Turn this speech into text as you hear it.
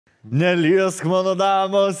Neliesk mano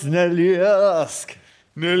damos, neliesk.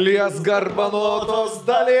 Neliesk garbanotos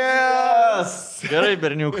dalies. Gerai,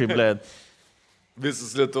 berniukai, blėd.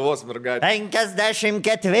 Visus Lietuvos mergaitės.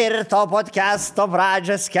 54 podcast'o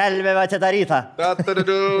pradžią skelbėme atidarytą.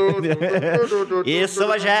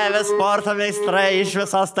 Įsuvažiavę sporto meistrai iš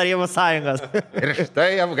visos Tarybų sąjungos. Ir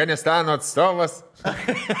štai Afganistano atstovas.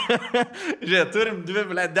 Žiūrėk, turim dvi,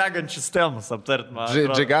 blėd, degančius temus aptart, man.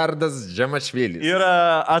 Džigardas Džemašvilis. Ir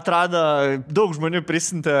atrado, daug žmonių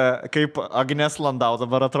prisintė, kaip Agnes Landau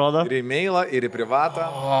dabar atrodo. Ir į mailą, ir į privatą.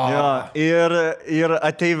 Jo, ir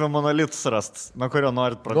ateivių monolitus rastas, nuo kurio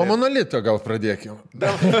norit pradėti. Nuo monolito gal pradėkime.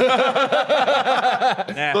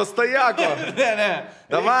 Nuo stajako. Ne.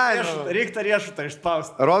 Davai. Reikia riešutą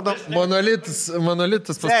išspausti. Rodom.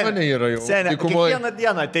 Monolitas pas mane yra jau. Seniai, kiekvieną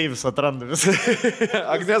dieną ateivis atranda visą.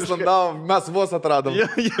 Agnes Landau, mes vos atradom.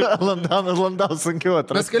 Landau sunkiau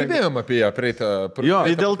atrasti. Mes kalbėjom apie ją praeitą. Jo,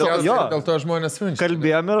 dėl to žmonės siunčia.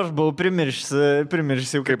 Kalbėjom ir aš buvau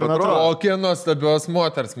primiršęs jau kaip atrodo. O kieno stabios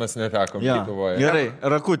moters mes netekom Lietuvoje. Gerai,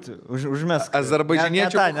 Rakutį, užmesk.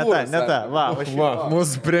 Azerbaidžaniečių ne ta. Va,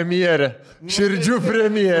 mūsų premjerė. Širdžių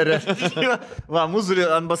premjerė. Va, mūsų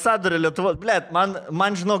ambasadorė Lietuvos. Blet,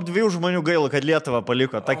 man žinok, dviejų žmonių gaila, kad Lietuvą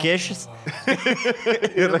paliko. Takešis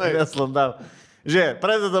ir Agnes Landau. Žiūrėk,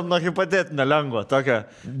 pradedam nuo hipotetinio lengvo, tokio.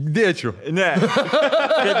 Dėčių. Ne,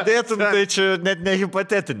 kad dėtum, tai čia net ne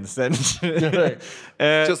hipotetinis.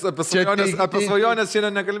 Čia apie svajonės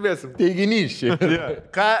šiandien nekalbėsim. Teiginys.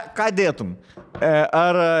 Ką dėtum?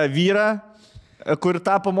 Ar vyrą, kur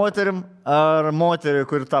tapo moterim, ar moterį,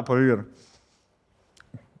 kur tapo vyru?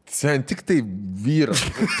 Sen, tik tai vyras.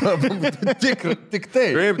 Tik tai.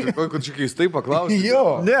 Kaip, kad čia keistai paklausai.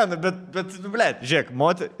 Jo. Ne, bet blėt, žiūrėk,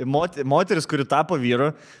 moteris, kuri tapo vyru.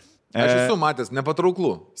 Aš esu matęs,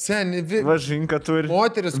 nepatrauklų. Sen, važinka turi.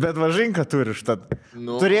 Moteris. Bet važinka turi štat.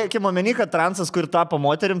 Turėkime omeny, kad transas, kur tapo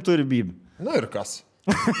moterim, turi bybį. Nu ir kas?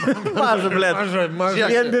 Maža, blėt.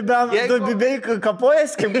 Maža. Du bibiai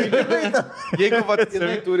kapojas, kaip bibiai. Jeigu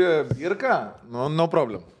jinai turi irką, no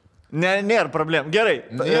problem. Ne, nėra problem. Gerai.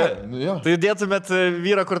 Tai dėtumėt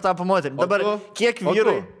vyrą, kur tapo moterį. Dabar kiek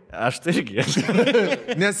vyrai? Aš tai irgi.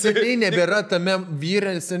 Nes seniai nebėra tame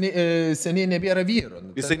vyre, seniai nebėra vyro.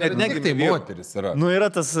 Jisai net negimė tai moteris yra. Nu yra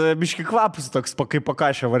tas biški kvapus toks, kaip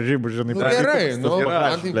pakašė varžybų, žinai. Nu gerai,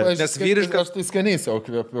 nes vyriškas aš tai skaniai savo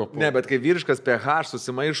kvėpiu. Ne, bet kai vyriškas pH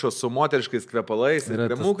susimaišo su moteriškais kvepalais ir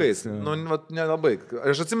kremukais, nu nelabai.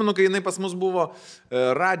 Aš atsimenu, kai jinai pas mus buvo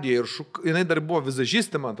radija ir jinai dar buvo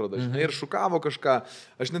vizažistė, man atrodo, žinai, ir šukavo kažką.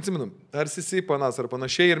 Aš neatsimenu, ar Sisipanas ar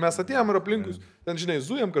panašiai, ir mes atėjom ir aplinkus, ten, žinai,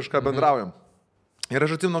 zujam kažką bendraujam. Ir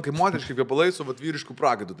aš atsimenu, kai moteriškai kvepalai su vyriškų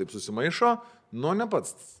prakaitu taip susimaišo, nu ne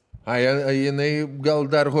pats. Jinai gal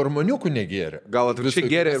dar hormoniukų negėrė. Gal atvirkščiai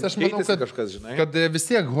gėrė ir aš manau, kad kažkas, žinai. Kad vis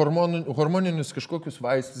tiek hormoninius kažkokius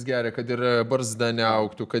vaistus geria, kad ir barzda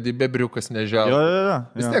neauktų, kad į bebriukas nežiautų. Jo.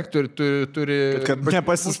 Vis tiek turi... Kad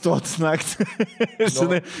nepasistotų naktį.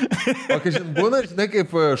 Žinai. O kai būna, žinai,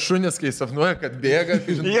 kaip šunis, kai sapnuoja, kad bėga,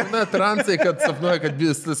 kai būna transai, kad sapnuoja, kad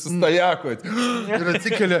vis sustajako. Ir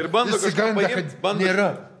atsikelia. Ir bando kažką paimti, bando. Nėra.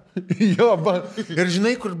 Jo, ir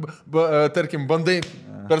žinai, kur, tarkim, bandai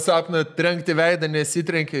per sapną trenkti veidą,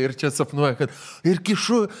 nesitrenkia ir čia sapnuoja, kad ir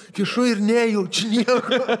kišu ir nejaučiu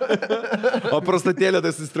nieko. O prostatėlė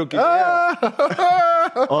tai susitraukinėja.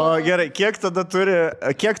 O gerai, kiek tada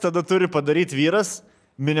turi padaryti vyras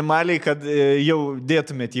minimaliai, kad jau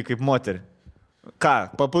dėtumėt jį kaip moterį? Ką,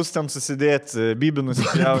 papustam susidėti, bybinus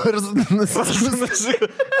įpjauti?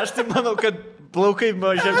 Aš tai manau, kad plaukai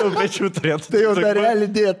žemiau pečių turėtų. Tai jau dar realiai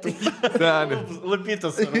dėtų.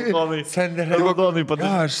 Lapytas raudonai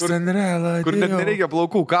padaryti. Aš senrelą. Kur net nereikia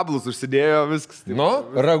plaukų, kablus užsidėjo, viskas. Nu,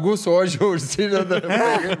 ragus ožio užsideda.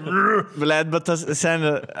 Blet, bet tas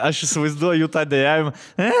senė, aš įsivaizduoju jų tą dėjavimą.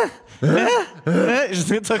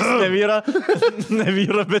 Žinai, toks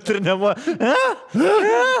nevyra, bet ir nebuvo.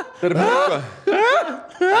 Tarpuko.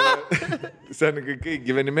 Seniai, kai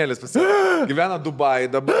gyvenimėlis gyvena Dubai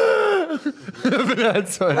dabar.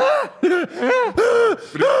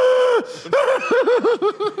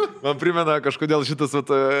 Man primena kažkodėl šitas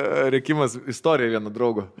rėkimas istorija vieno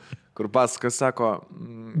draugo, kur pasakas sako,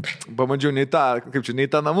 pabandžiau nei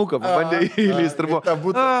tą namuką, pabandė įlysti ir buvo.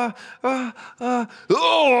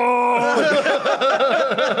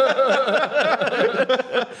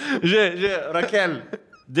 Žiūrėk, Rakel,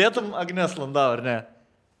 dėtum Agnes Landau, ar ne?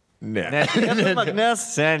 Ne.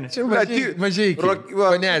 Agnes, seniai. Čia mažai.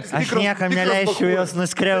 Aš niekam neleisiu jos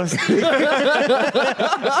nuskriausti.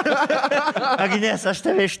 Agnes, aš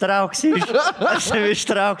tave ištrauksiu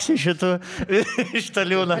šitų iš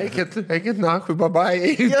taliūną. Eikit nahui,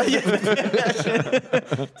 babai.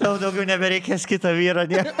 Tau daugiau nebereikės kitą vyrą.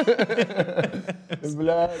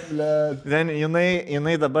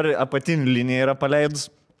 Jinai dabar apatinį liniją yra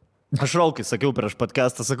paleidus. Aš Rolkai sakiau prieš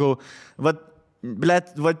podcastą, sakau,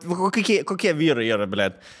 kokie vyrai yra,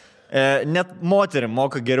 blet. Net moterim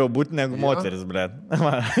moka geriau būti negu moteris, blet.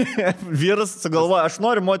 Vyras sugalvoja, aš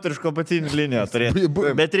noriu moteriško apatinį liniją turėti,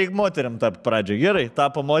 bet reikia moterim tapti pradžią. Gerai,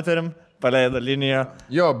 tapo moterim. Paleido liniją.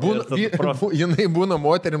 Jo, jinai būna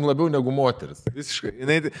moterim labiau negu moteris. Visiškai.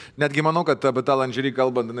 Netgi manau, kad apie tą landžerį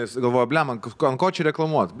kalbant, jinai galvoja, ble, man ant ko čia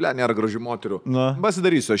reklamuoti? Ble, nėra gražių moterių.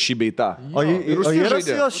 Pasidarysiu šį bei tą. O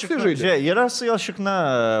yra su jos šikna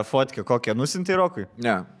fotkė kokią? Nusintai Rokui?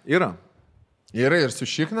 Ne, yra. Yra ir su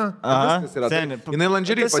šikna? Aha, jinai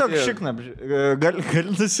landžerį pati. Tiesiog šikna. Gali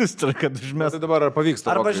nusistrą, kad užmesk. Tai dabar ar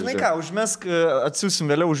pavyksta? Arba žinai ką, užmesk, atsiūsim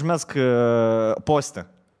vėliau, užmesk postę.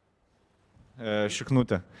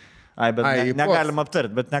 Šiknutė. Bet negalim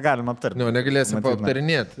aptarti. Negalėsim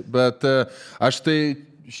aptarinėti. Bet aš tai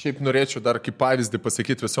šiaip norėčiau dar kaip pavyzdį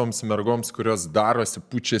pasakyti visoms mergoms, kurios darosi,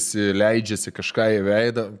 pučiasi, leidžiasi kažką į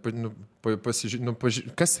veidą.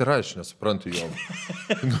 Kas yra, aš nesuprantu jo.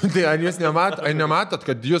 Tai ar jūs nematot,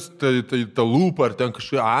 kad jūs ta lūpa ar ten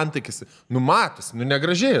kažkokia antakis, matos,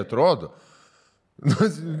 negražiai atrodo.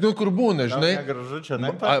 Kur būna, žinai. Negražu čia,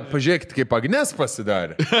 ne? Pažiūrėkit, kaip Agnes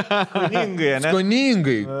pasidarė. Skoningai, ne?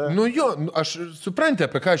 Skoningai. Aš suprantu,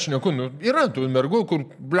 apie ką aš šneku. Yra tų mergų, kur,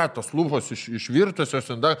 tos lūpos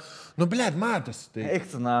išvirtusios. Matosi. Tai.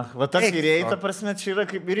 Eiktina. Va ta kairieji, ta prasme, čia yra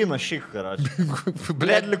kaip Irina Šik, karačiui.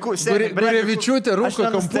 Burevičiūtė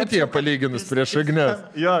rūko kamputyje palyginus prieš Agnes.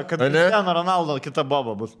 Jo, kad Cristiano Ronaldo kita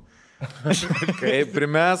boba bus. Kaip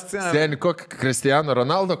primesk. Seni, Cristiano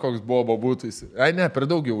Ronaldo koks boba būtų jis. Ne, per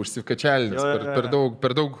daug jau užsivkačialinės,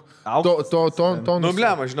 per daug to.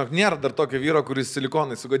 Blema, žinok, nėra dar tokio vyro, kuris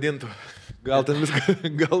silikonai sugadintų. Gal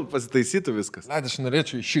pasitaisytų viskas. Aš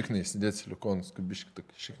norėčiau į šiknai įsidėti silikonus, kaip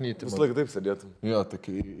šiknyti. Vis laik taip sėdėtum. Jo,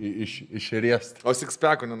 tokį išriesti. O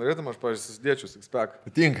sixpack'o nenorėtum, aš, pavyzdžiui, susidėčiau sixpack.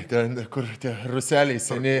 Patinka, ten, kur tie ruseliai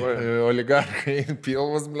seniai oligarkai,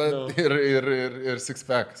 pilvas, ir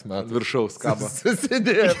sixpack'as, man. Viršaus kaba.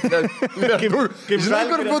 Susidėti.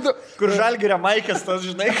 Kur Žalgirio Maikės, tas,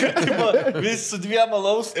 žinai, kad vis su dviem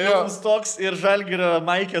alaus toks ir Žalgirio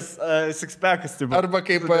Maikės sixpack'as. Arba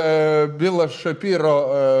kaip Bilas Šapiro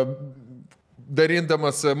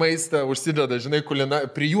darindamas maistą užsideda, žinai,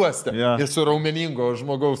 prijuostę ir su raumeningo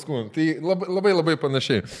žmogaus kūnu. Tai labai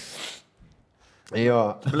panašiai.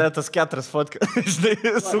 Jo. Tas 4 fotkas,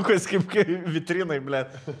 žinai, sukas kaip vitrinai,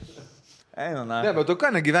 Ne, bet tu ką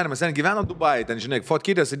negyvenimas, ten gyvena Dubai, ten, žinai,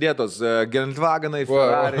 fotkytės įdėtos, Gelentvagenai,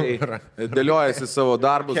 Ferrari, dėliojasi savo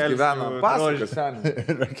darbus, gyvena, pasakas, sen.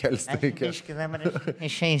 Rakelis reikia.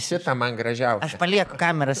 Išeisi. Šitą man gražiausia. Aš palieku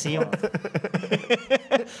kameras į jums.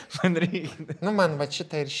 Man reikia. Man va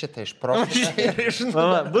šitą ir šitą išprofilį.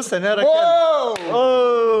 Bus, ne, rakelis. O,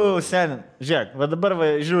 senin, žiūrėk, va dabar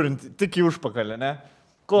žiūrint, tik į užpakalį, ne?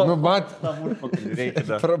 Ko? Mat, tam užpakalį reikia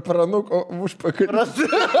dar. Pranuko užpakalį.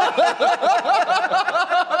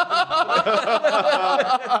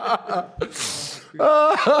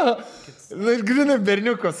 Grinai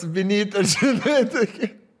berniuko subinytą, žinai, tokį.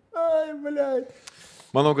 Ai, bliai.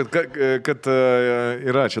 Manau, kad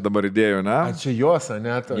yra čia dabar idėjų, ne? Čia jos,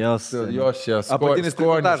 ne? Jos čia apatinis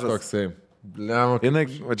skonis toksai. Jinai,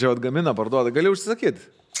 va čia atgamina, parduoda, gali užsisakyti.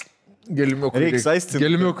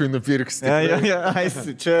 Gelmiukui nupirksti.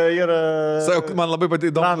 Aisti, čia yra... Man labai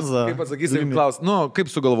įdomu, kaip atsakysi klaus. Kaip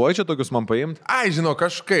sugalvoji čia tokius man paimti? Ai, žinau,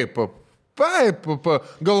 kažkaip.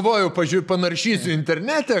 Galvojau, panaršysiu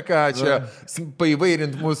internete, ką čia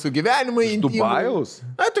paįvairint mūsų gyvenimą. Iš Dubajaus?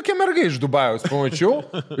 Tokia merga iš Dubajaus, pamačiau.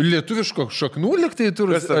 Lietuviško šaknų liktai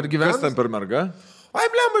turi. Kas ten per merga? Ai,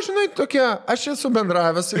 blema, žinai, tokia, aš esu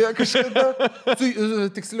bendravęs su ją kažkada,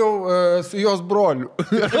 tiksliau, su jos broliu.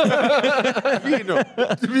 Vyniu.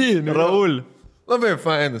 Raul. Labai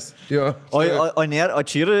fainas. Jo. O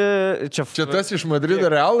čia yra... Čia tas iš Madrido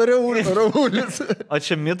Raulis. O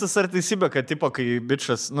čia mitas ar teisybė, kad tipo, kai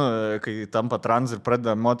bičas, kai tampa trans ir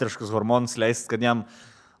pradeda moteriškus hormonus leisti, kad jam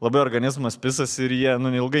labai organizmas pisas ir jie,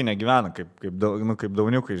 ilgai negyvena, kaip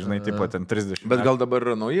dauniukai, žinai, tipo, ten 30. Bet gal dabar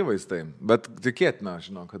yra nauji vaistai, bet tikėtina,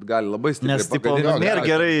 žinau, kad gali labai stipriai nes, tipo, nėra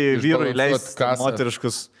gerai vyrui leisti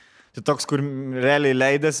moteriškus, tai toks, kur realiai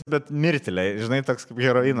leidės, bet mirti leidės, žinai, toks kaip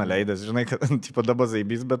heroiną leidės, žinai, kad, tipo, dabar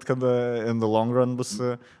zaibys, bet kada in the long run bus...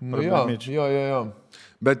 Jo.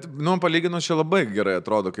 Bet, palyginus čia labai gerai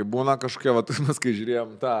atrodo, kai būna kažkokia, mes kai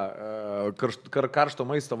žiūrėjom tą karšto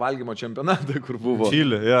maisto valgymo čempionatą, kur buvo.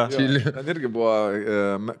 Čilė, jo. Čilė. Ten irgi buvo,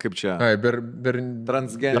 kaip čia. Ai,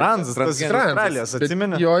 Transgeneris, Australijos,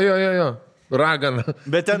 atsimeni? Jo. Ragana.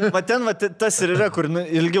 Bet ten tas ir yra, kur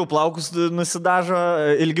ilgiau plaukus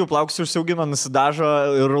užsiaugino, nusidažo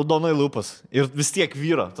raudonai lūpas. Ir vis tiek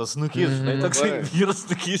vyro, tas nukys, toksai vyras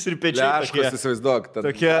nukys ir pečiai. Leškos, įsivaizduok,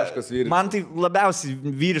 leškos vyriškas. Man tai labiausiai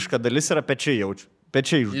vyriška dalis yra pečiai jaučiu.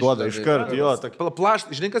 Pečiai išduoda iš karto, jo.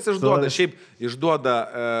 Žinai, kas išduoda? Šiaip išduoda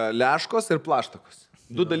leškos ir plaštakos.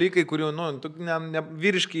 Du dalykai, kurių,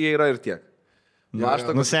 vyriški jie yra ir tiek.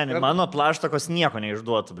 Seniai, mano plaštakos nieko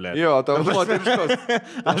neišduotų, blėt. Jo, tavo moteriškos.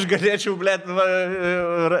 Aš galėčiau, blėt,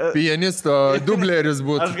 pianisto dubleris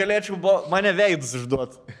būtų. Aš galėčiau, mane veidus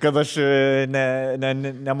išduoti, kad aš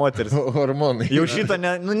ne moteris. Hormonai. Jau šito,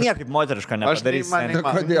 niekaip moterišką nepadarysi.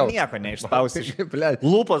 Kodėl? Nieko neišspausi.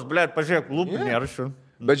 Lūpos, blėt, pažiūrėk, lūpų nėra šių.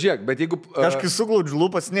 Bet žiūrėk, bet jeigu... Kažkai suglaudžiu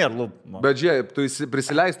lūpas, nėra lūpų. Bet žiūrėk, tu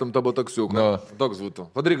prisileistum tavo toksiuką. Toks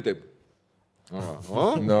būtų. Padaryk taip.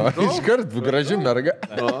 Iškart, graži merga.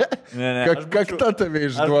 Kakta tave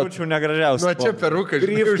išduoda. Aš būčiau negražiausias. Čia perukas.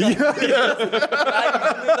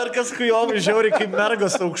 Dar kas kujovai žiauriai, kaip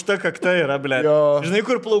mergos aukšta kakta yra, blė. Žinai,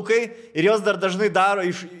 kur plaukai ir jos dar dažnai daro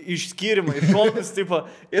išskyrimą, iš šonis, tipo.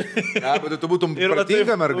 Bet tu būtum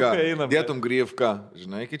pratinga merga, dėtum grifką.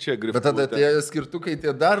 Žinai, kai čia grifka. Bet tada tie skirtukai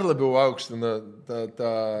tie dar labiau aukština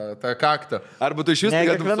tą kaktą. Arba tu iš vis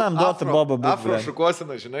kiekvienam duotų bobą būtų. Afro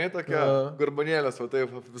šukosina, žinai, tokia garbanėlės, va taip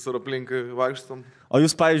visur aplinkai vaikštam. O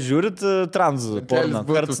jūs, pavyzdžiui, žiūrit tranzų porną,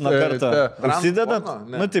 karts nuo karto. Užsidedat?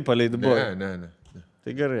 Nu, taip, paleidi buvo. Ne.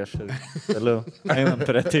 Tai gerai, aš toliau. Einam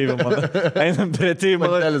prie tėvimo.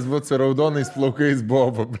 Mantelis būtų su raudonais plaukais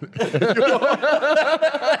bobo.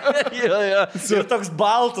 Jo. Ir toks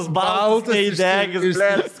baltas, neįdegis,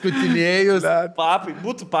 blėt. Skutinėjus.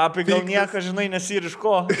 Būtų papai, gal nieko, žinai,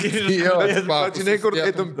 nesiriško. Žinai, kur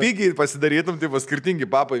eitum pigiai pasidarytum, tai skirtingi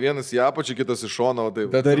papai, vienas į apačią, kitas į šoną.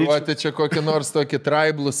 Bet darytumėte čia kokį nors tokį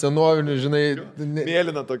traiblų senovinį, žinai.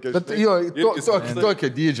 Mėlyną tokią. Bet jo, tokia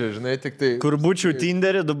dydžia, žinai, tik tai. Kur būčiau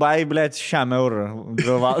Tinderį, Dubai, blėt, 100 eurų.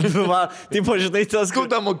 Tipo, žinai, tas...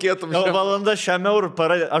 Skauda mokėtum. Valanda 100 eurų,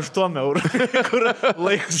 8 eurų. Kur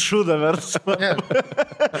laikas šūda vers.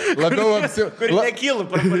 Labiau apsi... Kur nekilų,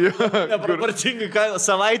 neproporcingai,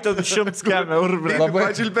 savaitę 100 eurų, blėt. Labai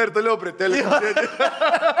atšilpė ir toliau prie telefonų.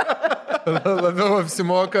 Labiau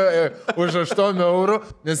apsimoka už 8 eurų,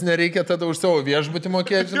 nes nereikia tada už savo viešbutį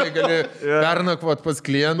mokėti, žinai, gali pernakvot pas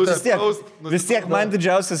klientą. Vis tiek man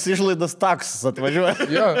didžiausias išlaidas taksas atvažiuoja.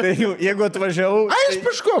 Tai jeigu atvažiavau... Aš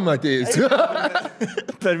piškom ateisiu.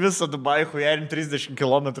 Per visą Dubajų hujarim 30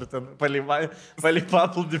 km ten palei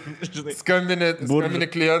paplūdimį, žinai. Skambinė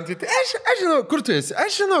klientai. Aš žinau, kur tu esi?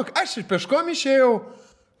 Aš žinau, aš ir piškom išėjau.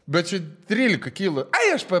 Bet čia 13 kilo.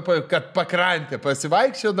 Aš kad pakrantė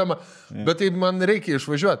pasivaikščiodama, bet tai man reikia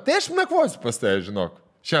išvažiuoti. Tai aš nakvosiu pas tai, žinok,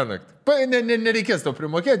 šią naktį. Nereikės to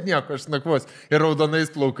primokėti nieko, aš nakvosiu. Ir raudonais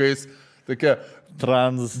plaukais. Tokia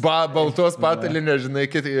baltos patalinė, žinai,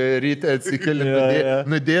 ryte atsikeli,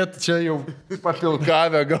 nudėt čia jau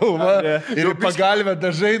papilkavę galva ir pagalvę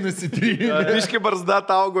dažai nusitrynė. Biški barzda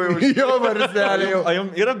taugo jau. Jo barzdelė jau. O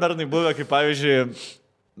jums yra bernai buvę, kaip pavyzdžiui,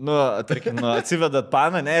 tarkim, atsivedat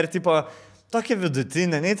paną, ne, ir tipo, tokia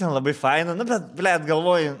vidutinė, nei ten labai faina, bet, blėt,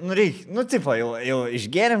 galvoju, reikia, tipo, jau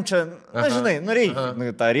išgeriam čia, žinai,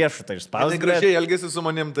 reikia, tą riešutą išspausti. Tai gražiai elgesi su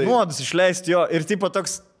manim, tai. Nuodus išleisti jo, ir tipo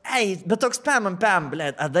toks, bet toks pam,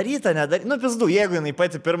 blėt, daryta, nedaryta, pizdu, jeigu jinai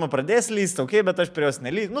pati pirmą pradės lysti, okei, bet aš prie jos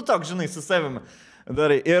nelysti, toks, žinai, su savimi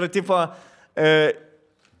darai. Ir tipo,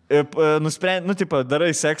 tipo,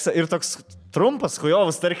 darai seksą ir toks trumpas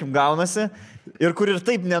hujovas, tarkim, gaunasi. Ir kur ir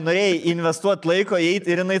taip nenorėjai investuoti laiko,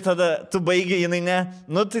 įeiti ir jinai tada, tu baigi, jinai ne,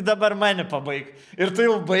 tai dabar mane pabaig. Ir tu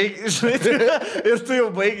jau baigi, žinai,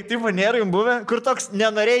 tipo, nėra jums buvę, kur toks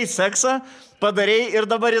nenorėjai seksą, padarėjai ir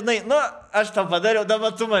dabar jinai, aš tą padariau,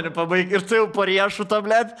 dabar tu mane pabaig. Ir tu jau pariešų tą,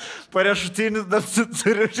 blėt, pariešutinis, dar tu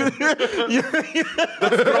turi,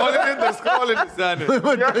 dar skrolinis, seniai.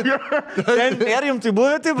 Nėra jums tai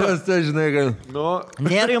buvę, taip? Tai žinai, kad...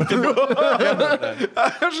 Nėra jums tai buvę.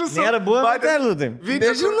 Nėra buvę, tai.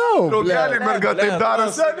 Nežinau, draugeliai merga taip daro.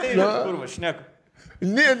 Kurva, šneku.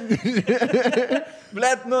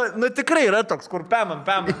 Blet, tikrai yra toks, kur pam.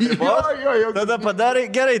 Tada padarai,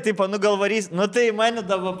 gerai, taip, galvarys, tai mane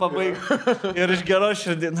dabar pabaig. Ir iš geros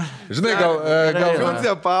širdien. Žinai, gal...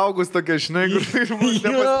 Funkcija paaugus tokia, žinai, kur abu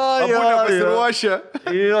nepasiruošę.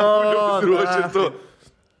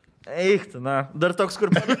 Eikti, dar toks,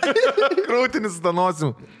 kur... Krūtinis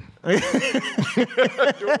stanosim.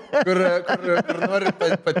 kur nori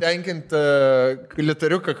patenkinti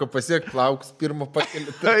klitoriuką, kad pasiek plauks, pirmo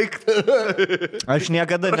pakeli. Aš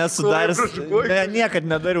niekada nesudaręs, niekada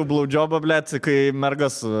nedariau blaudžiobą, blėt, kai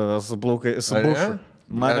mergas su plaukai, su bušu.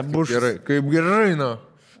 Mane bušas. Kaip gerai, nu.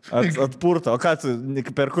 Atpurto. O ką tu,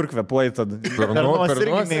 per kur kvepuoji tada? Per nosį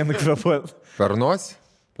irgi neina kvepuoti. Per nosį?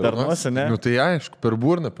 Per nosį, ne? Nu tai aišku, per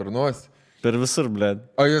burną, per nosį. Per visur, blėt.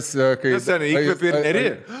 O jūs, kai... Įkvepi ir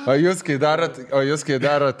neri. O jūs, kai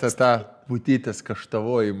darote tą būtytės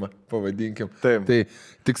kaštavojimą, pavadinkim. Taip. Tai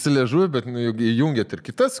tik su liežuviu, bet įjungiat ir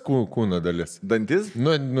kitas kūno dalis. Dantis?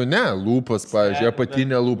 Nu ne, lūpas, pavyzdžiui,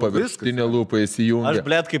 apatinė lūpa, viršutinė lūpa įsijungia. Aš,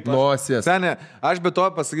 blėt, kaip... Nosės. Senė, aš be to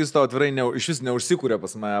pasakysiu tau atvirai, iš vis neužsikūrė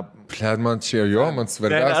pas mane. Blėt, man čia jo, man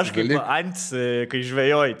svarbiausia. Aš kaip antis, kai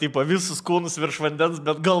žvejoji, tipo visus kūnus virš vandens,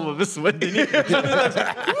 bet galva vis vandenį.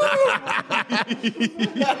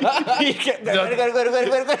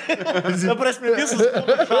 Ta prasme, visus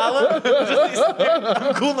kūnus šala,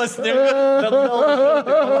 kūnas sninga, bet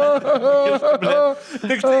galva.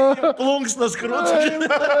 Tik tai plunksnas krūtas.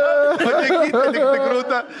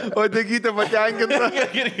 O dekytė patenkinta.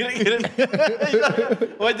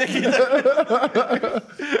 O dekytė.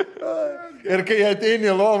 Ir kai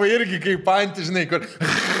ateini į lovą irgi kaip antį, žinai, kur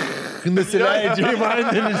nusileidžia į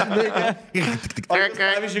vandenį, žinai.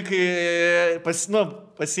 Pavyzdžiui, kai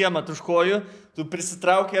pasiema už kojų, tu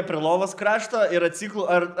prisitraukia prie lovos krašto ir atsiklu,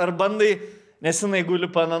 ar bandai, nes jinai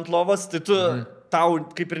guli ant lovos, tai tu tau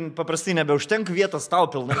kaip ir paprastai nebeužtenka vietos tau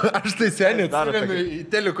pilnai. Aš tai seniai atsiremiu į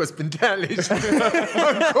telikos pintelį,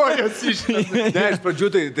 žinai, kojos išnesu. Ne, iš pradžių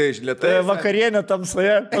tai lėtai. Vakarienė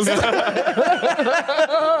tamsoje.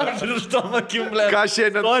 Aš iš tom akim, blė. Ką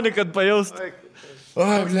šiandien? Nori, kad pajaust.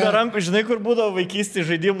 Per rankų, žinai, kur būdavo vaikystė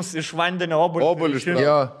žaidimus iš vandenio obuolius.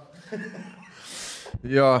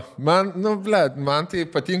 Jo, man, man tai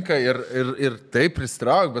patinka ir taip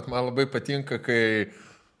pristrauk, bet man labai patinka, kai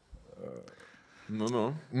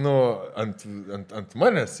ant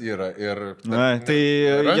manęs yra ir... Na, tai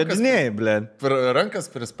jadinėjai, blė.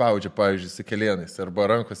 Rankas prispaudžia, pavyzdžiui, su kelienais, arba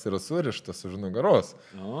rankos yra surištos už nugaros.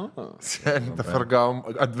 Seniai, dabar gavom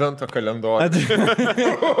advento kalendorių.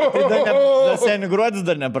 Tai seniai gruodis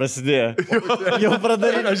dar neprasidėjo. Jau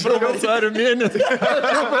pradarė. Aš jau vasario mėnesį.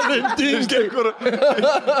 Valentinskė, kur...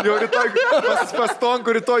 Jau rytoj, pas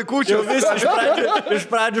tonku rytoj kūčiau.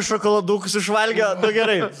 Iš pradžių šokoladukus išvalgė,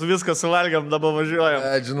 gerai, su viską suvalgėm, dabar važiuojam.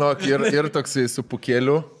 Žinok, ir toksai su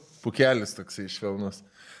pukeliu, pukelis toksai švelnus.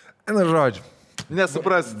 Na, žodžiu.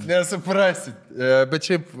 Nesuprasit. Bet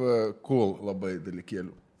šiaip cool labai dalykėlių.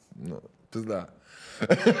 Nu, pizda.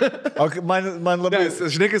 O man labai...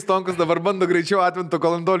 Žinai, kai Stonkus dabar bando greičiau advento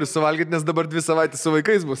kalendorių suvalgyti, nes dabar 2 savaitės su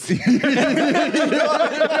vaikais bus.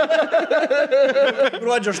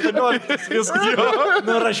 Gruodžio 18 viskas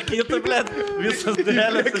nuraškyta, blėt, visas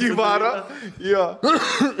dėlės. Kyvaro. Jo.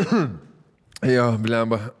 Jo,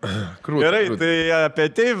 blemba. Gerai, tai apie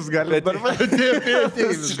ateivis galime dar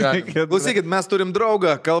Klausykit, mes turim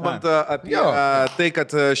draugą, kalbant apie tai,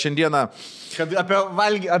 kad šiandieną... Kad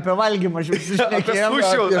apie valgymą šnekėjom.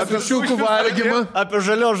 Apie sušiukų valgymą. Apie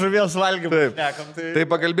žalios žuvies valgymą. Tai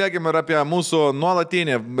pakalbėkime ir apie mūsų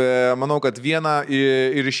nuolatinį, manau, kad vieną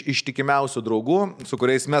iš ištikimiausių draugų, su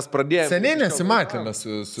kuriais mes pradėjome. Seniai nesimatėme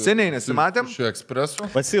su šiuo ekspresu.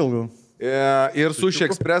 Pasilgau. Ir Sushi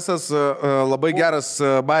Expressas labai geras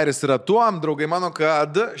bairis yra tuom, draugai mano,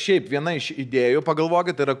 kad šiaip viena iš idėjų,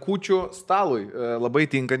 pagalvokit, yra kūčių stalui labai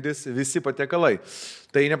tinkantis visi patiekalai.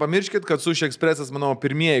 Tai nepamirškit, kad Sushi Expressas, manau,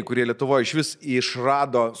 pirmieji, kurie Lietuvoje iš vis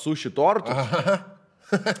išrado sushi tortų.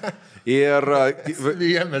 Ir...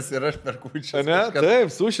 Vienas ir aš per kūčias. Ne,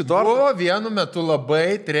 taip, sushi tortų. Buvo vienu metu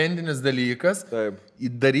labai trendinis dalykas. Taip.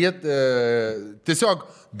 Daryt, tiesiog,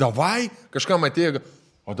 davai, kažkam atėjo...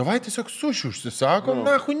 O davai tiesiog suši užsisakom,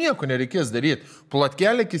 nahu nieko nereikės daryti.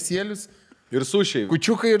 Platkelė, kisėlis. Ir sušiai.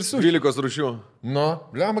 Kučiukai ir suši. 12 rūšių. Nu,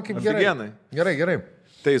 blema kaip gerai. Gerai.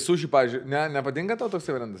 Tai suši, pavyzdžiui, nepatinka tau toks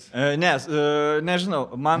variantas?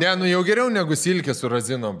 Nežinau. Ne, nu jau geriau negu silkė su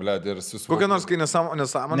razinom, bled, ir su... Kokia nors, kai nesąmonė?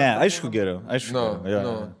 Ne, aišku geriau.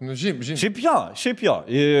 Šiaip jo.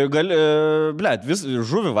 Bled,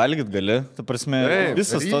 žuvį valgyt gali. Ta prasme,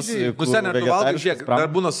 visas tos... Nusenė, tu valgai, žiūrėk, dar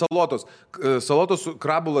būna salotos. Salotos su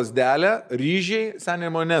krabų lasdelė, ryžiai,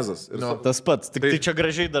 senė majonezas. Tas pats, tik tai čia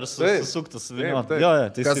gražiai dar susuktas.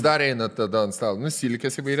 Kas dar eina tada ant stalo? Nu,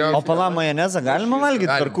 silkės įvairiausiai. O pala majonezą galima valgyti?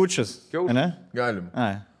 Per kūčius. Galim.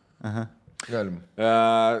 Galim.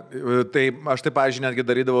 Tai aš tai, pavyzdžiui, netgi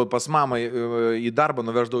darydavau pas mamą į darbą,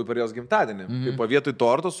 nuveždavau per jos gimtadienį. Tai po vietoj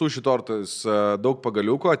torto, suši tortas, daug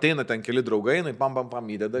pagaliukų, ateina ten keli draugai,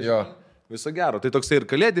 pam įdeda. viso gero. Tai toksai ir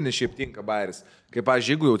kalėdinis šiaip tinka bairis. Kaip,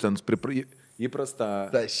 pavyzdžiui, jeigu jau ten įprasta...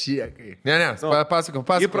 Ta šiekai. Ne, pasakau,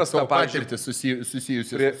 įprasta patirtį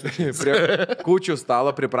susijusi. Prie kūčių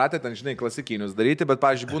stalo pripratę ten, žinai, klasikinius daryti, bet,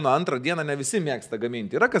 pavyzdžiui, būna antrą dieną ne visi mėgsta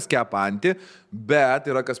gaminti. Yra kas kepa antį, bet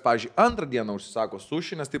yra kas, pavyzdžiui, antrą dieną užsisako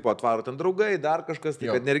sušį, nes taip atvaro ten draugai, dar kažkas,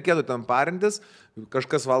 tai kad nereikėtų ten parintis,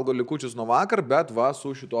 kažkas valgo likučius nuo vakar, bet va,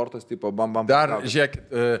 sušių tortas, tipo, bam. Dar,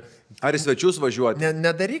 žiūrėkit. Ar į svečius važiuoti?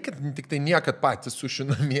 Nedarykit tik tai niekad patys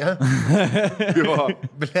sušių namie. Jo.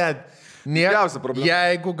 Blet. Didžiausia problema.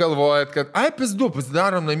 Jeigu galvojat, kad pizdu,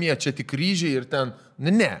 pasidarom namie, čia tik ryžiai ir ten,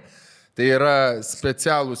 ne. Tai yra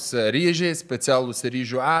specialūs ryžiai, specialūs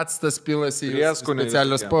ryžių actas pilasi,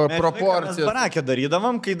 specialios proporcijos. Mes barakė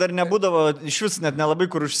darydavom, kai dar nebūdavo, iš vis net nelabai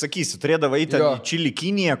kur užsakysi, turėdavo į ten čili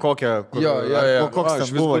Kiniją kokią, koks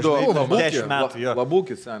ten buvo, 10 metų.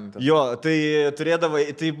 Labūkis, sen. Jo, tai turėdavo,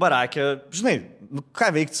 tai barakė, žinai,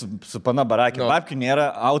 ką veikti su pana barakė, babkių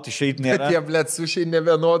nėra, auti išeit nėra. Tie, blet, sušiai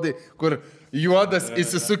nevienodai, kur... Juodas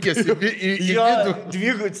įsisukęs į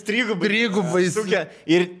vidų. Trigubai įsukė.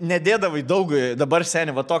 Ir nedėdavai daug, dabar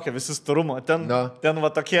seniai va tokia visi storumo. Ten va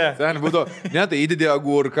tokie. Seniai būtų. Ne, tai įdidė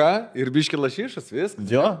agurką ir biški lašišas,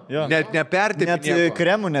 viskas. Jo. Net nepertėpė. Net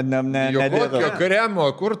kremų nedėdavai. Kremo,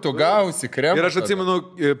 kur tu gausi kremą? Ir aš atsimenu,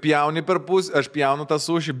 pjauni per pusę, aš pjaunu tą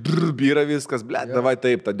sušį, byra viskas, blėt, davai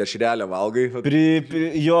taip, tą dešrelę valgai.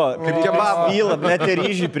 Jo, prisvyla, net ir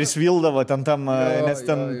ryžiai prisvildavo ten tam, nes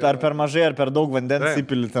ten per mažai ar per daug vandens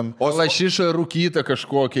įpili ten. O lašiša rūkyta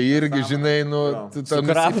kažkokia irgi, žinai, tu tam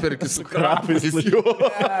nusipirki su krapais.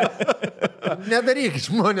 Nedarykit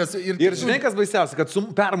žmonės. Ir žinai, kas baisiausia, kad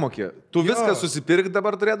permokė. Tu viską susipirk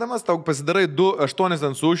dabar turėdamas, tau pasidarai 2-8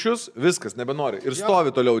 ten sušius, viskas, nebenori. Ir stovi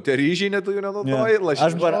toliau, tie ryžiai netu jų nenaudoji.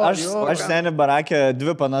 Aš seniai barakė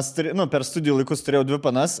 2 panas, per studijų laikus turėjau 2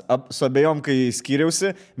 panas, su abejom, kai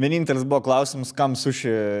skyriausi, vienintelis buvo klausimas, kam suši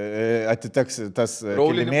atiteks tas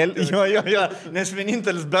kilimėlis. Jo, nes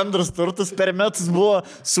vienintelis bendras turtas per metus buvo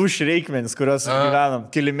suši reikmenis, kuriuos gyvenam.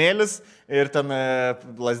 Kilimėlis ir ten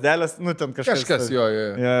lasdelės, ten kažkas. Jo.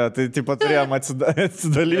 Tai taip pat turėjom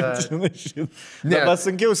atsidalyti, žinai, šitą. Dabar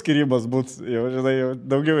sunkiau skirybos būtų, jau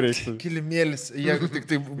daugiau reiktų. Kilimėlis, jeigu tik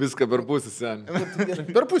tai... Viską per pusę, sen.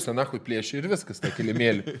 Per pusę, nahui plėšė ir viskas, tą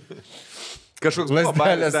kilimėlį. Kažkoks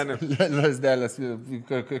lasdelės,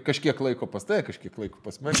 kažkiek laiko pas tai, kažkiek laiko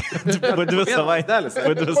pas mane. Po 2 savaitės.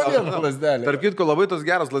 Tarp kitko, labai tos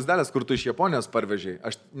geros lasdelės, kur tu iš Japonijos parvežiai.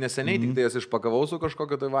 Aš neseniai tik tai jas išpakavau su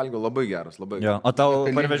kažkokio tai valgio, labai geros, labai geros. O tau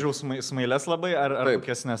parvežiau smailės labai, ar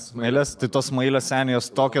kokiesnės smailės? Tai tos smailės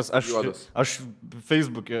senijos tokios, aš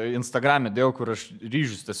Facebook'e, Instagram'e dėjau, kur aš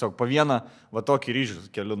ryžius tiesiog po vieną, va tokį ryžius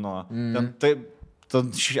keliu nuo...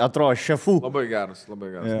 Atrodo, šefų. Labai geras.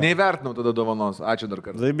 Neįvertinau tada dovanos. Ačiū dar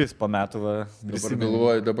kartą. Zaibis po metų.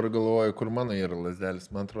 Dabar galvoju, kur mano yra lasdelis.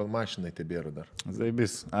 Man atrodo, mašinai tebėra dar.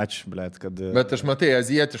 Zaibis. Ačiū, blėt, kad... Bet aš matai,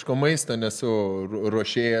 azijietiško maisto nesu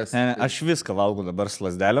ruošėjas. Aš viską valgau dabar su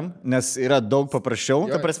lasdeliam, nes yra daug paprasčiau.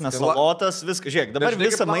 Ta prasme, salotas, viskas. Žiūrėk, dabar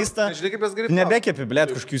visą maistą... Nebekepi,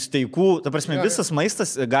 blėt, kažkokių steikų. Ta prasme, visas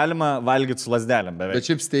maistas galima valgyti su lasdeliam. Bet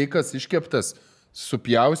šiaip steikas iškeptas.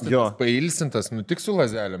 Supjaustytas, pailsintas, tik su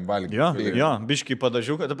lazelėm valgyti. Jo, biškai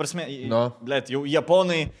padažiu, ta prasme, blėt, jau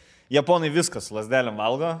Japonai viskas lasdelėm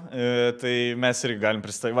valgo, tai mes irgi galim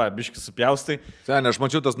pristatyti, biškai supjaustai. Seniai, aš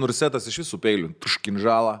mačiau tas nursetas iš visų peilių,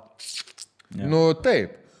 tuškinžalą.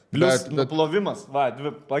 Taip. Plius nuplovimas, 2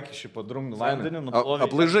 pakiši po drungų vandenį, nuplovimas.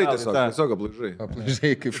 Aplaižai tiesiog aplaižai.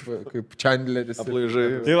 Aplaižai kaip Chandleris. Aplaižai.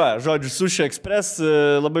 Tai žodžiu, Sushi Express,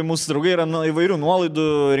 labai mūsų draugai yra įvairių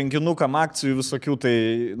nuolaidų, rinkinukam, akcijų visokių, tai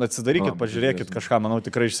atsidarykit, pažiūrėkit kažką, manau,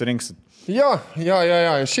 tikrai išsirinksit. Jo,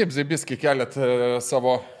 šiaip Zaibiskį keliat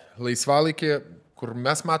savo laisvalaikį, kur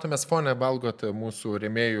mes matomės fone, valgot mūsų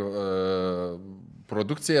rėmėjų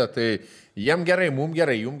produkciją, tai jiem gerai, mum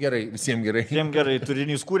gerai, jum gerai, visiems gerai. Jiem gerai,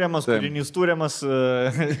 turinys kūriamas, turinys turiamas,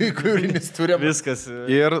 viskas.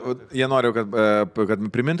 Ir jie noriu, kad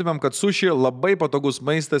primintumėm, kad sushi labai patogus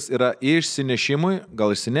maistas yra išsinešimui,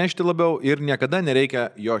 gal išsinešti labiau ir niekada nereikia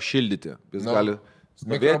jo šildyti. Jis gali...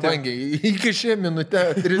 Mikrobangiai, įkišė minutę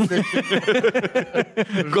 30.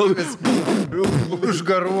 Kol vis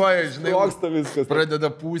užgaruoja, žinai, viskas. Pradeda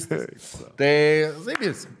pūstis. Tai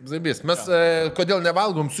Zaibis. Mes kodėl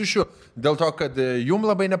nevalgom sušių? Dėl to, kad jum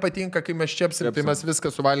labai nepatinka, kai mes čepsim, tai mes viską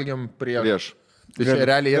suvalgiam prieš. Tai čia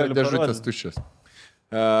realiai yra dėžutės tuščias.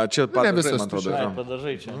 Čia padažai, man atrodo. Ai,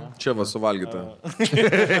 padažai čia. Ne? Čia va suvalgyta.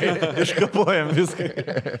 Iškapuojam viską.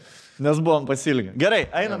 Nes buvom pasilgę. Gerai,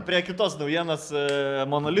 einam prie kitos naujienos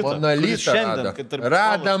monolito. Monolitą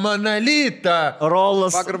rada monolitą.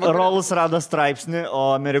 Rolas rado straipsnį,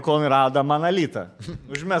 o amerikonai rado monolitą.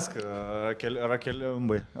 Užmesk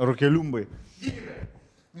rakeliumbai.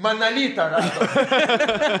 Monolitą rado.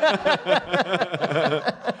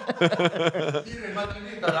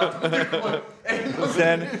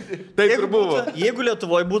 Taip ir buvo. Jeigu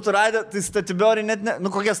Lietuvoje būtų radę, tai statibioriai net ne... Nu,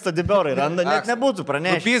 kokie statibioriai randa, net nebūtų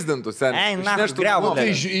pranešę. Nupizdintų, seniai. Ei, na, griavu. O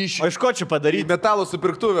iš ko čia padaryti? Metalo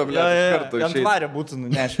supirktuvę, ble. Ant varė būtų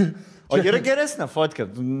nunešę. O yra geresnė fotkė.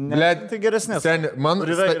 Tai geresnė. Man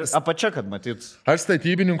apačia, kad matyt. Aš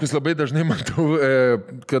statybininkus labai dažnai matau,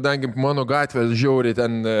 kadangi mano gatvę žiauriai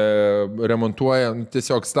ten remontuoja,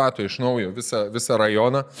 tiesiog stato iš naujo visą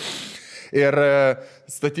rajoną. Ir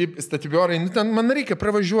statybiorai, ten man reikia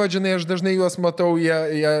pravažiuoti, žinai, aš dažnai juos matau,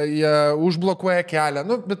 jie užblokuoja kelią,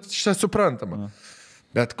 nu, bet šitą suprantama.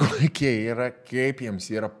 Bet kokie yra, kaip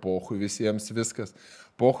jiems yra pohui visiems viskas.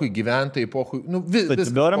 Pohui gyventojai, pohui, nu,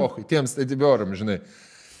 viskas pohui, tiems statybioram, žinai.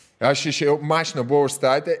 Aš išėjau, mašiną buvau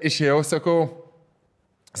užstatę, išėjau,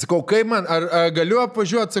 sakau, kaip man, ar galiu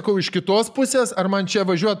apvažiuoti, sakau, iš kitos pusės, ar man čia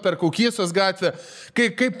važiuoti per Kaukysos gatvę,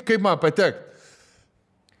 kaip man patekti?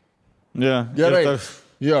 Yeah, gerai.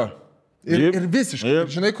 Ir visiškai,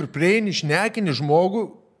 žinai, kur prieini, šnekini žmogų,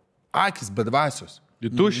 akis bedvasios.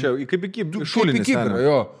 Į tušę, kaip į šulinį.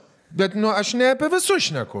 Jo. Bet, nu, aš ne apie visus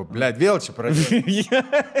šneku. Blet, vėl čia pradėjau.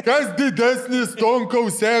 Kas didesnis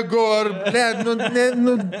Tonkaus ego, ar, blet,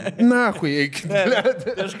 nu, nahui, eikit, blet.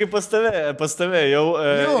 Aš kaip pas tave jau,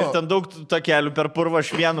 ir ten daug takelių per purvą,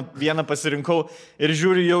 aš vieną pasirinkau ir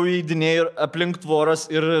žiūriu jau įdinėjai aplink tvoras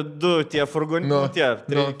ir du tie furgoniai,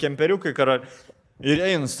 kemperiukai, karar. Ir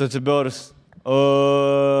einu statybioris. O,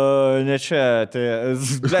 ne čia, tai,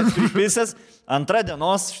 blet, pripisęs. Antra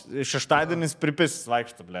dienos, šeštadienis pripisęs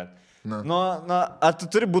vaikšto, blet. Nu, tu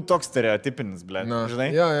turi būti toks stereotipinis, blet,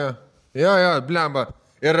 žinai? Jo, blemba.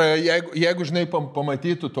 Ir jeigu žinai,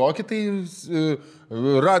 pamatytų tokį, tai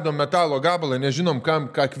rado metalo gabalą, nežinom,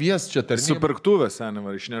 ką kvies čia tarnybą. Supirktuvę, seniai,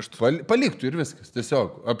 var išneštų. Paliktų ir viskas,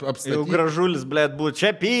 tiesiog apstatyti. Jau gražulis, blet, būtų.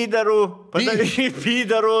 Čia pyderų, padaryk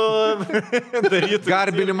pyderų, darytų.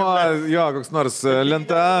 Garbinimo, jo, koks nors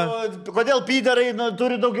lenta. Kodėl pyderai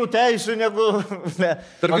turi daugiau teisų negu...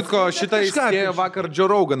 Tarp kitko, šitą įsidėjo vakar Joe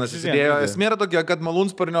Roganas įsidėjo. Esmė yra tokia, kad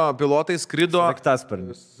malūnsparnio pilotai skrido...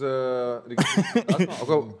 Sraigtasparnis.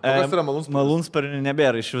 Kokios yra malūnsparnis? Malūnsparnių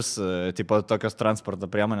nebėra iš vis, tipo, tokios transporto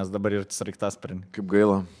priemonės, dabar ir sraigtasparniai. Kaip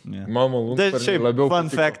gaila. Man malūnsparniai labiau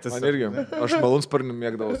fun factas. Man irgi. Aš malūnsparnių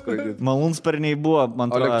mėgdavau skraidyti. Malūnsparniai buvo,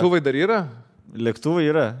 man atrodo. O lėktuvai dar yra? Lėktuvai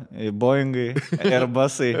yra. Boeingai,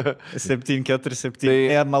 Airbusai,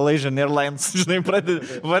 747, Malaysian Airlines, žinai,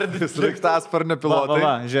 pradedi vardyti. Sraigtasparnio pilotai.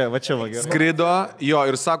 Va čia va gerai. Skrido, jo,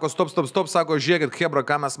 ir sako, stop, sako, žiūrėkit, hebra,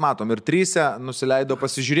 ką mes matom. Ir trysia nusileido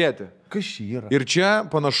pasižiūrėti. Kas čia yra? Ir čia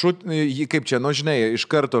panašu, kaip čia, nu žinai, iš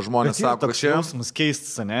karto žmonės sako, čia... Jausmas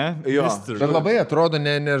keistas, ne? Jo. Bet labai atrodo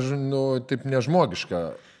taip nežmogiška.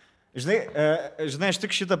 Žinai, aš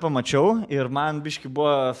tik šitą pamačiau ir man biški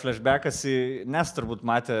buvo flashbackas į, nes turbūt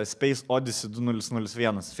matė Space Odyssey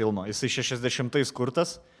 2001 filmą. Jisai 60-ais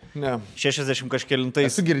kurtas. Ne. 60 kažkėlintais.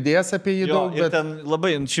 Esu girdėjęs apie jį daug, bet... Ir ten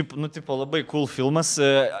labai, labai cool filmas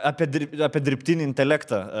apie dirbtinį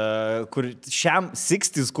intelektą, kur šiam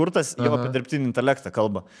 60s kurtas jau apie dirbtinį intelektą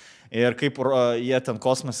kalba. Ir kaip jie ten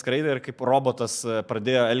kosmos skraidė ir kaip robotas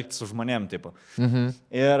pradėjo elgtis su žmonėm, tipo.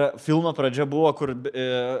 Ir filmo pradžia buvo, kur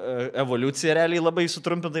evoliucija realiai labai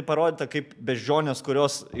sutrumpintai parodyta, kaip beždžionės,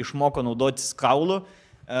 kurios išmoko naudotis kaulu,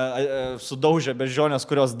 sudaužė beždžionės,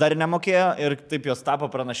 kurios dar nemokėjo ir taip jos tapo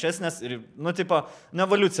pranašesnės ir,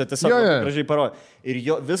 evoliucija tiesiog gražiai parodė. Ir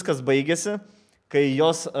viskas baigėsi, kai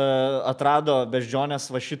jos atrado beždžionės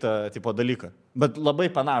va šitą tipo dalyką. Bet labai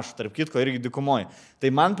panašu, tarp kitko, irgi dykumoji.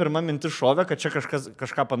 Tai man pirma mintis šovė, kad čia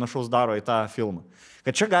kažką panašaus daro į tą filmą.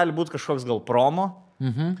 Kad čia gali būti kažkoks gal promo.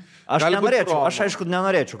 Aš nenorėčiau, aš aišku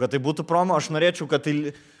nenorėčiau, kad tai būtų promo, aš norėčiau, kad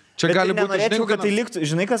tai... Čia bet gali tai būti, nenorėčiau, kad tai liktų,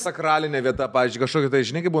 žinai kas? Sakralinė vieta, pavyzdžiui, kažkokia tai,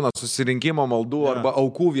 žinai, kaip būna susirinkimo maldų arba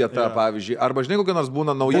aukų vieta, pavyzdžiui, arba, žinai, kokia nors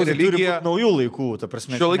būna nauja religija. Naujų laikų, ta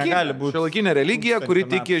prasme, negali būti. Šiuolaikinė religija, kuri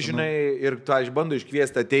tiki, žinai, ir tu, bando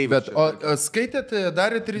iškviesti ateivių. Bet, o skaitėt,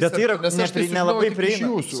 darėt research? Bet tai yra nelabai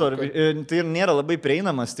prieinamas. Tai nėra labai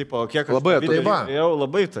prieinamas, tipo, kiek labai toli. Jau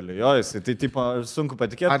labai toli, jo, jisai, tai, tipo, sunku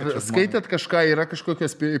patikėti. Ar skaitėt kažką, yra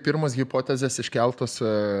kažkokios pirmos hipotezės iškeltos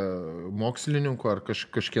mokslininkų, ar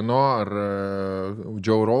kažkieno, ar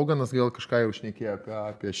Joe Roganas gal kažką jau šnekėjo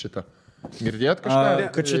apie šitą? Girdėt kažką?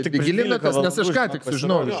 Kad čia tik gilinatės, nes aš ką tik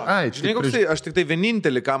sužinau. Aš tik tai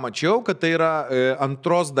vienintelį, ką mačiau, kad tai yra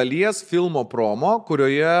antros dalies filmo promo,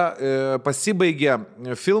 kurioje pasibaigė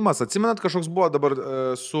filmas, atsimenat, kažkoks buvo dabar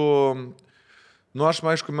su... Nu, aš,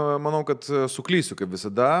 aišku, manau, kad suklysiu, kaip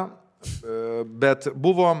visada, bet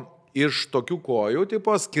buvo iš tokių kojų,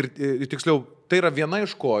 tipo, tiksliau, tai yra viena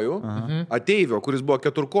iš kojų, ateivio, kuris buvo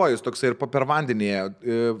keturkojus, toksai ir per vandenėje,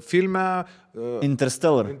 filme...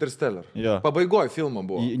 Interstellar. Jo. Pabaigoje filmo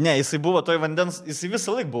buvo. Ne, jisai buvo toj vandens, jisai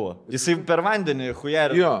visą laik buvo. Jisai per vandenį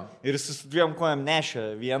hujerį. Ir jis su dviem kojam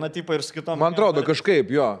nešė vieną tipą ir su kitom. Man atrodo,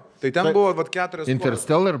 kažkaip, jo. Tai ten buvo, vat, 4 kojos.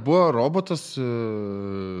 Interstellar buvo robotas...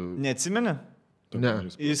 Neatsimeni? Ne.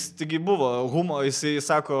 Jis taigi buvo, jisai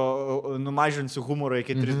sako, numažinsiu humorą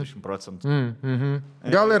iki 30%.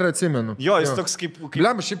 Gal ir atsimenu. Jo, jis toks kaip...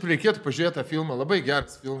 Bliam, šiaip reikėtų pažiūrėti tą filmą, labai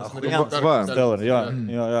geras filmas.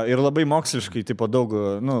 Ir labai moksliškai, tipo daug,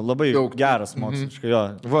 nu, labai daug geras moksliškai, jo.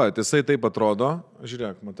 Va, jisai taip atrodo,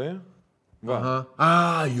 žiūrėk, matai? Va.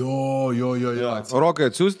 Jo.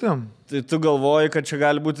 Rokai atsiųsti? Tai tu galvoji, kad čia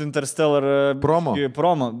gali būti Interstellar promo.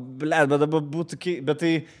 Bet dabar būtų, bet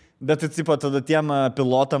tai, tipo, tada tiem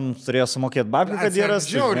pilotam turėjo sumokėti babkių, kad jie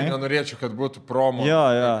rastų. Žiauriai nenorėčiau, kad būtų promo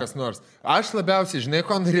kas nors. Aš labiausiai, žinai,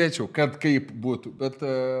 ko norėčiau, kad kaip būtų, bet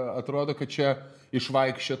atrodo, kad čia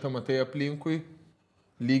išvaikščiota, matai, aplinkui.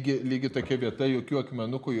 Lygi tokia vieta, jokių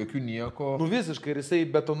akmenukų, jokių nieko. Nu visiškai, ir jisai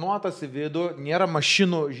betonuotas į vidų, nėra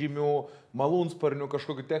mašinų žymių, malūnsparnių,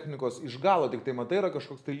 kažkokių technikos, iš galo tik tai matai, yra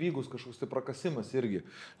kažkoks tai lygus, kažkoks tai prakasimas irgi.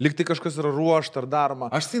 Lyg tai kažkas yra ruošta ar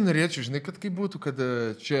daroma. Aš tai norėčiau, žinai, kad kaip būtų, kad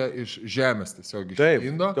čia iš žemės tiesiog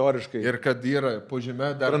išlindo. Taip, teoriškai. Ir kad yra po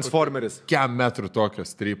žemė dar... Transformeris. Kiam metrų tokio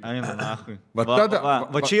stryp. Aina, nahui.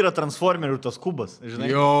 Va čia yra Transformerių tas kubas,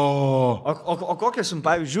 žinai. Jo. O kokias jums,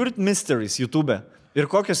 pavyzdžiui, žiūrit Mysteries YouTube? Ir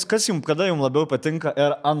kas jums, kada jums labiau patinka?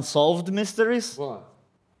 Ir Unsolved Mysteries? Va.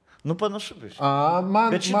 Nu, panašu, biškai.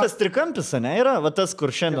 Bet šitas trikampis, ne, yra? Va tas,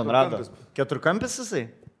 kur šiandien rado. Keturkampis jisai?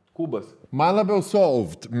 Kubas. Man labiau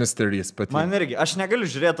Solved Mysteries patinka. Man irgi. Aš negaliu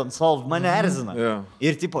žiūrėti Unsolved, mane erzina.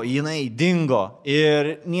 Ir, tipo, jinai dingo.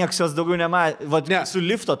 Ir nieks jos daugiau nematė. Va, su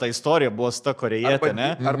lifto ta istorija buvo su ta korėjėtė,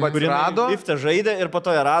 ne? Arba rado. Liftą žaidė ir po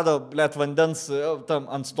to jie rado, blėt, vandens, tam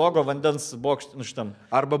ant stogo vandens bokštį, nu šitam.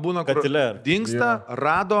 Arba būna, kur dingsta,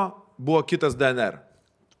 rado, buvo kitas DNR.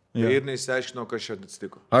 Ir neįsiaiškinau, kas čia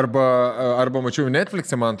atsitiko. Arba mačiau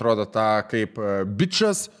Netflix'e, man atrodo, tą kaip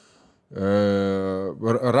bičas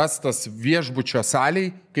rastas viešbučio saliai,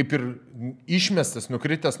 kaip ir išmestas,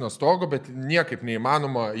 nukritęs nuo stogo, bet niekaip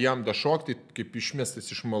neįmanoma jam dašokti, kaip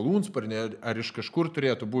išmestas iš malūnsparnio, ar iš kažkur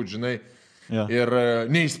turėtų būti, žinai, ir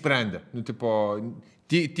neįsprendė. Nu, tipo,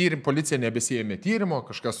 policija nebesijėmė tyrimo,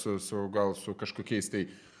 kažkas gal su kažkokiais tai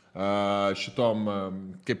šitom,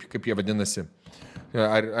 kaip jie vadinasi,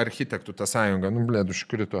 architektų ta sąjunga, nu, blėd,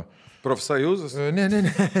 užkrito. Profsąjūzas? Ne,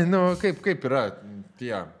 nu, kaip yra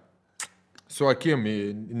tie, su akim,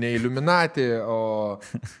 ne Illuminati, o,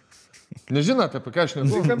 nežinot, apie ką aš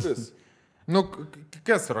nežinau. Nu,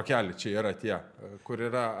 kas rokelį čia yra tie, kur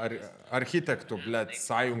yra architektų, blėd,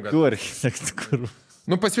 sąjunga. Tu architektų, kur...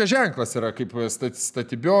 Nu, pasvieženklas yra kaip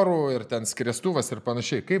statibiorų ir ten skriestuvas ir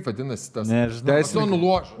panašiai. Kaip vadinasi tas? Nežinau. Masonų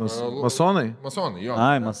loža. Masonai? Masonai, jo.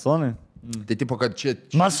 Ai, masonai. Tai tipo, kad čia...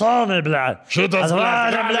 Masonai, blėt. Šitas,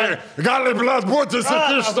 blėt, gali, blėt, būti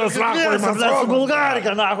įsikištas, nahui, masonai. Su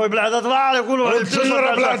Bulgarika, nahui, blėt, atvalė, kūlų. Čia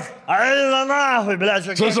yra, blėt. Eina, nahui, blėt.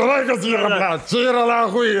 Čia laikas yra, blėt. Čia yra,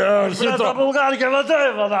 nahui, šito. Blėt, Bulgarika, va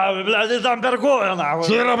taip, nahui, blėt, į tam perkuoja, nahui.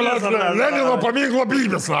 Čia yra, blėt, Lenino paminklo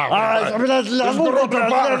blybės, nahui. Ai, blėt, Lenino parko,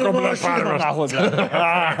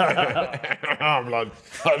 blėt.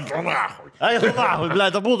 Ai, nahui,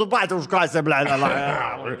 blėt, būtų patį užkasę, blėt,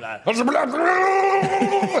 Aš, blėt,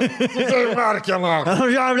 tai markė, nahui.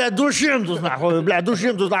 Ja, blėt, 200, nahui, blėt,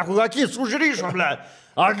 200, nahui, akis užryšo, blėt.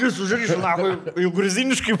 Akis užryšo, nahui, jau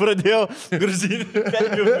gruziniškai pradėjau,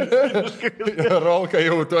 gruziniškai. Rolka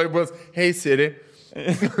jau toj bus, hey Siri.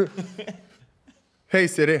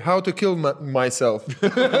 Hey Siri, how to kill myself?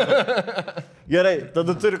 Gerai,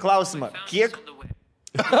 tada turi klausimą. Kiek...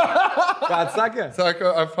 Ką atsakė?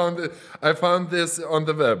 Sako, I found this on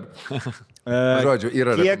the web. Žodžiu,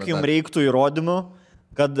 yra kiek jums reiktų įrodymų,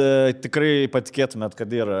 kad tikrai patikėtumėt,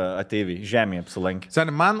 kad yra ateiviai žemėje apsilankė?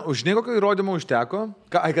 Seniai, man už niekokio įrodymų užteko,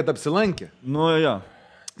 kad apsilankė. Nu, jo.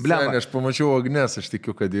 Seniai, aš pamačiau Agnes, aš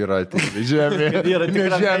tikiu, kad yra ateiviai žemėje. Kad yra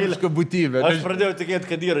nežemiška būtybė. Aš pradėjau tikėti,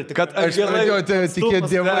 kad yra. Aš pradėjau tikėti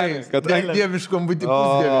dievai, kad dieviškom būti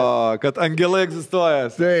pusdievė. Kad angelai egzistuoja.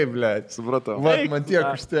 Taip, blėt. Supratau. Vat, man tiek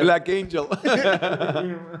užtė. Black Angel.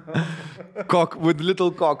 Cock with little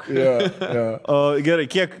cock. Yeah. O, gerai,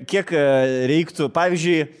 kiek reiktų,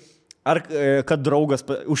 pavyzdžiui, Ar kad draugas,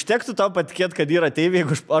 užtektų tau patikėti, kad yra ateiviai,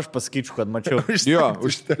 jeigu aš pasakyčiau, kad mačiau. Jo,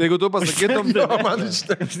 jeigu tu pasakytum, Man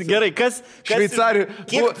užteks. Gerai, kas Šveicarijų.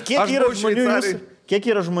 Kiek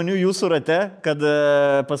yra žmonių jūsų rate, kad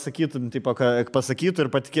pasakytum, tipo, pasakytų ir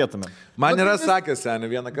patikėtume? Man yra sakęs, seniai,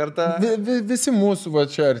 vieną kartą. Visi mūsų va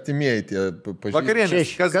čia artimieji tie pažįstami.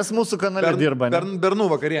 Vakarienės. Kas mūsų kanale dirba? Ne? Bernų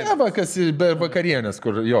vakarienės. Ne, kas vakarienės,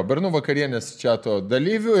 kur jo, Bernų vakarienės čia to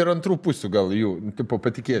dalyvių ir antrų pusių gal jų, tipo,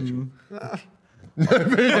 patikėčiau.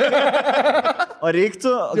 O reiktų,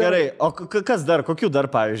 gerai, o kas dar, kokių dar,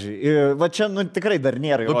 pavyzdžiui? Va čia, tikrai dar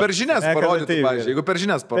nėra. Nu, per žinias parodytų, pavyzdžiui, jeigu per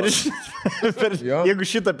žinias parodytų. Jeigu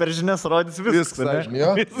šitą per žinias rodys, viskas.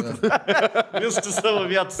 Viskas savo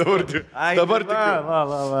vietos. Dabar tik.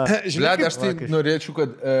 Žinai, aš tai norėčiau, kad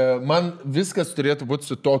man viskas turėtų būti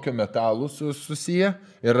su tokio metalu susiję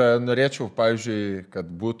ir norėčiau, pavyzdžiui, kad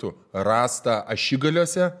būtų rasta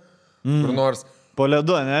ašigaliuose, kur nors. Po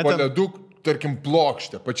ledu, ne? Po ledu, tarkim,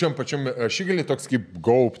 plokštė, pačiam ašigalį toks kaip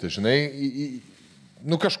gaubtė, žinai,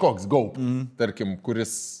 nu kažkoks tarkim,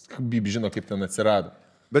 kuris, žino, kaip ten atsirado.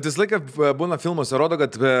 Bet vis laiką būna filmuose, rodo,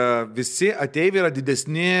 kad visi ateiviai yra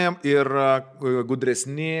didesni ir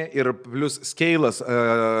gudresni ir plus skeilas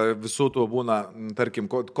visų tų būna, tarkim,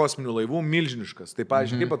 kosminių laivų milžiniškas. Tai,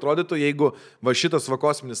 pavyzdžiui, kaip atrodytų, jeigu va šitas va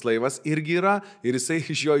kosminis laivas irgi yra ir jisai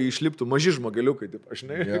iš jo išliptų maži žmogeliukai, taip, aš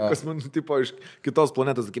ne, kosminių tipo iš kitos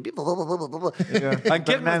planetos, kaip ant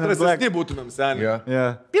kiek mes drąsesni būtumėm, seniai.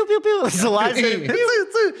 Piu, piu, piu, su lazeriu.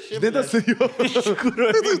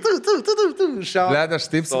 Aš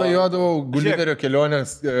taip svajodavau Gulliverio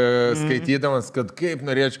kelionės skaitydamas, kad kaip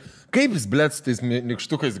norėčiau, kaip jis blėt su tais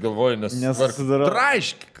nikštukais galvoja, nes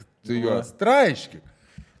traiškik, tu juos, traiškik.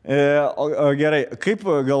 O gerai, kaip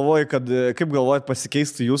galvojat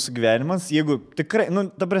pasikeistų jūsų gyvenimas, jeigu tikrai, nu,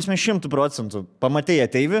 ta prasme 100% pamatėjai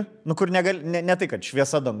ateivį, nu, kur ne tai, kad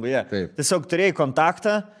šviesa danguje, tiesiog turėjai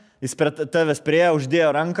kontaktą, jis prie tavęs priejo,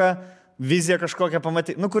 uždėjo ranką, viziją kažkokią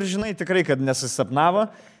pamatėjai, nu, kur žinai tikrai, kad nesusapnavo,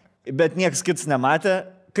 bet niekas kits nematė,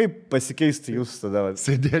 kaip pasikeistų jūs tada?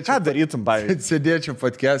 Sėdėčiau. Ką darytum, pavyzdžiui? Sėdėčiau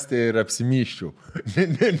podcast'e ir apsimyščiau.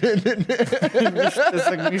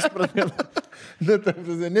 Tiesiog išpratėm.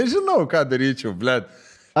 Nežinau, ką daryčiau, blėt.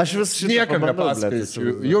 Aš vis šitą niekam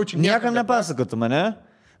nepasakočiau. Niekam nepasakotų mane?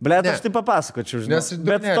 Blėt, aš tai papasakočiau, žinai.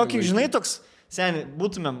 Bet tokį, žinai, toks, seniai,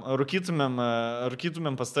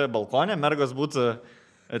 rūkytumėm pas tave balkonę, mergos būtų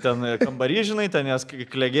ten kambarį, žinai, ten jas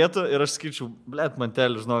klegėtų ir aš skaičiau, blėt,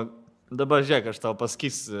 mantelį, žinau, dabar žiūrėk, aš tau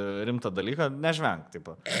pasakysiu rimtą dalyką, nežvenk,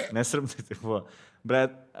 tipo, nes rimtai, tipo,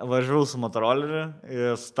 blėt, važiavau su motoroleriu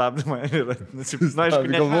ir stabdymą ir, na, aišku,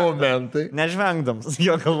 nežvengdams,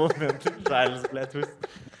 jo galvau mentai, žalis, blėt, vis.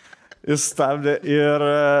 Jis stabdė ir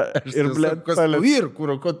blėt,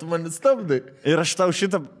 ko tu mane stabdai? Ir aš tau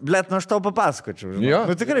šitą, blėt, nu aš tau papasakočiau, žinai,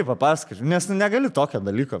 nu tikrai papasakočiau, nes negali tokio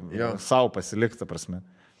dalyko savo pasilikti, prasme.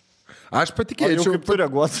 Aš patikėčiau. Kaip tu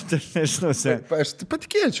reaguotum, tai nežinau. Aš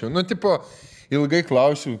patikėčiau. Nu, tipo, ilgai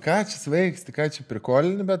klausiau, ką čia sveiksti, ką čia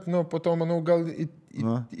prikolini, bet, nu, po to, manau, gal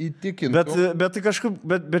įtikintų. Bet tai kažkaip,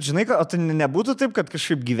 bet žinai, o tai nebūtų taip, kad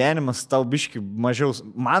kažkaip gyvenimas tau biški mažiau.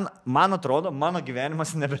 Man atrodo, mano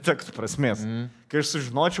gyvenimas nebetektų prasmės. Kai aš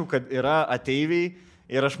sužinočiau, kad yra ateiviai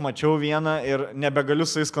ir aš mačiau vieną ir nebegaliu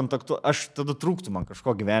su jais kontaktuoti, aš tada trūktų man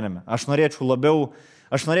kažko gyvenime. Aš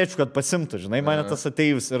norėčiau, kad pasimtų, žinai, mane tas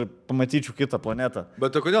ateivis ir pamatyčiau kitą planetą.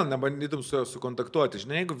 Bet tai kodėl nebandytum su juo sukontaktuoti?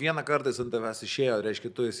 Žinai, jeigu vieną kartą jis ant tavęs išėjo,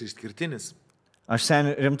 reiškia, tu esi išskirtinis. Aš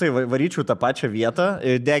seniai rimtai varyčiau tą pačią vietą,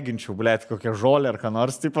 deginčiau, blėt, kokią žolę ar ką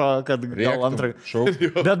nors, tipo, kad gal antrą.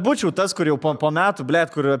 Bet būčiau tas, kur jau po metų,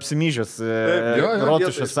 blėt, kur apsimyžęs,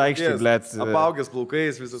 rotušės aikštė, blėt. Apaugęs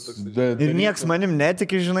plaukais, visas toks. Ir nieks manim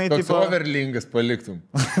netiki, žinai, tipo. Toks overlingas paliktum.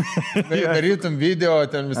 Darytum video,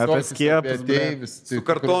 ten visokius ateivis. Su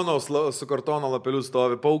kartono lapeliu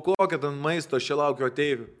stovi. Paukokit ant maisto, aš čia laukiu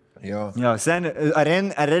ateivių. Jo, seniai,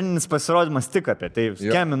 areninis pasirodymas tik apie tai,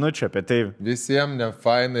 kiek minučių apie tai. Visiems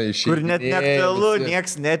nefaina išėjti. Kur net neaktualu,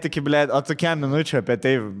 nieks netiki, blėt, o tu kiek minučių apie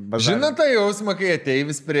tai. Žinai tą jausmą, kai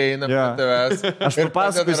ateivis prieina prie tavęs. Aš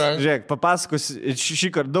papasakosiu,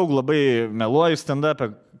 šį kartą daug labai meluoju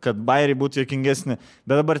stand-up'e, kad bairiai būtų juokingesni,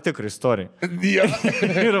 bet dabar tikrai istorija.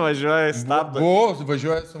 Ir važiuoja, stabdo.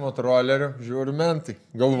 Važiuoja su motoroleriu, žiūriu mentai,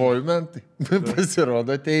 galvoju mentai.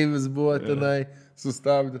 Pasirodo, ateivis buvo tenai.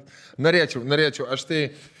 Sustabdė. Norėčiau, aš tai...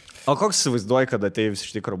 O koks įsivaizduoji, kad ateivis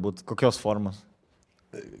iš tikrųjų būtų? Kokios formos?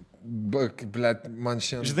 Blet, man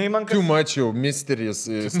šiandien... Žinai, man kas... Tu mačiau misterijus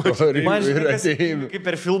istorijų ir ateivių. Kaip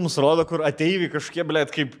per filmus rodo, kur ateiviai kažkokie,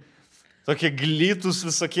 blet, kaip Tokie glytus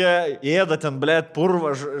visokie, ėda ten, blėt,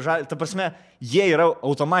 purva, ta prasme, jie yra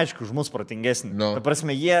automatiškai už mus protingesni. No. Ta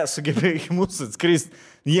prasme, jie sugebėjo iki mūsų atskristi.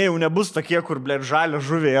 Jie jau nebus tokie, kur, blėt, žalio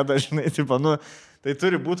žuvė ėda, žinai, tipo, nu, tai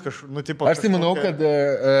turi būti kažkokia, tipo... Aš tai manau, kad...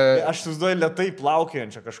 Aš įsivaizduoju lietai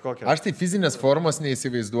plaukiojančią kažkokią. Aš tai fizinės formos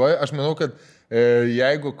neįsivaizduoju. Aš manau, kad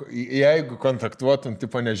jeigu kontaktuotum,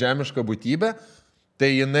 tipo, nežemišką būtybę,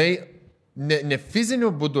 tai jinai ne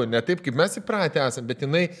fiziniu būdu, ne taip, kaip mes įpratę esame, bet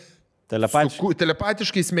jinai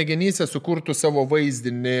telepatiškai smegenyse sukurtų savo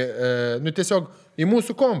vaizdinį, nu tiesiog į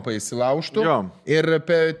mūsų kompą įsilaužtų ir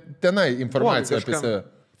tenai informaciją apie save.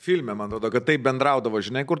 Filme, man atrodo, kad tai bendraudavo,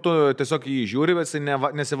 žinai, kur tu tiesiog jį žiūri, bet jis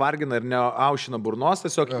nesivargina ir neaušina burnos,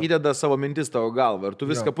 tiesiog įdeda savo mintis tavo galvą ir tu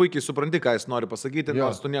viską puikiai supranti, ką jis nori pasakyti,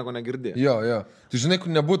 nors tu nieko negirdi. Jo. Tu žinai, kur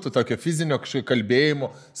nebūtų tokio fizinio kažkokio kalbėjimo,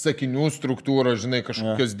 sakinių struktūros, žinai,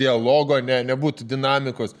 kažkokios dialogo, nebūtų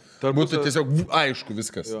dinamikos, būtų tiesiog aišku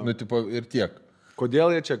viskas, nu, tipo, ir tiek.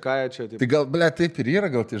 Kodėl jie čia, ką jie čia? Tai gal, ble, taip ir yra,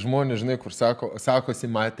 gal tie žmonės, žinai, kur sakosi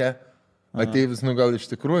matę, ateivis, nu gal iš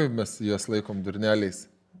tikrųjų mes juos laikom durneliais.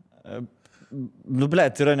 Nu, ble,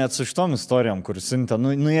 tai yra net su šitom istorijom, kur siunta,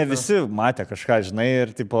 nu jie visi matė kažką, žinai,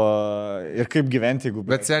 ir, tipo, ir kaip gyventi, jeigu...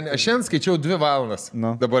 Bet sen, aš šiandien skaičiau 2 valandas,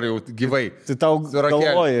 dabar jau gyvai. Tai tau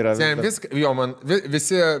galvoje yra. Sen, man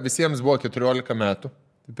visiems buvo 14 metų.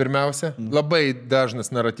 Pirmiausia, labai dažnas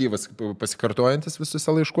naratyvas pasikartojantis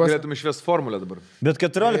visuose laiškuose. Galėtum išvest formulę dabar. Bet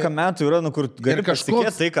 14 metų yra, nu, kur gali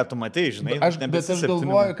pasitikėti tai, ką tu matei, žinai. Bet aš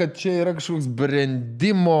galvoju, kad čia yra kažkoks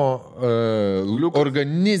brendimo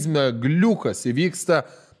organizme gliukas įvyksta,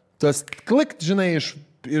 tas klikt, žinai,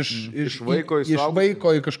 iš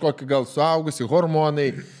vaiko į kažkokį gal suaugusį,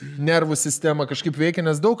 hormonai, nervų sistema kažkaip veikia,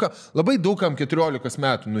 nes labai daugam 14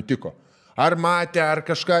 metų nutiko. Ar matė, ar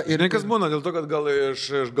kažką. Ir kas būna, dėl to, kad gal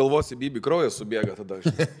iš galvos į bybį kraujas subėga tada.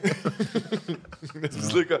 Nes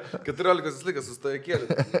vis laiką, 14 vis laiką sustoja kėlė.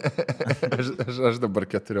 Aš dabar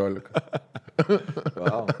 14.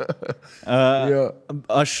 Wow.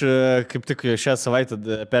 Aš kaip tik šią savaitę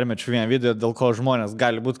permečiu vieną video, dėl ko žmonės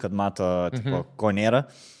gali būti, kad mato, tipo, ko nėra.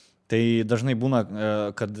 Tai dažnai būna,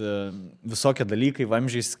 kad visokie dalykai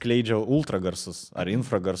vamzdžiai skleidžia ultragarsus ar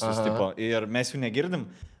infragarsus, tipo, ir mes jų negirdim,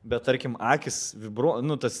 bet tarkim, akis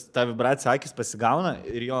ta vibracija akis pasigauna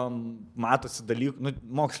ir jo matosi dalykai, nu,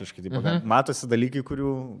 moksliškai, tipo, matosi dalykai,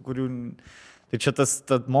 kurių... Tai čia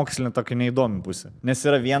ta mokslinė tokia neįdomi pusė. Nes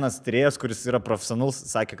yra vienas tyrėjas, kuris yra profesionalus,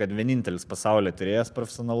 sakė, kad vienintelis pasaulio tyrėjas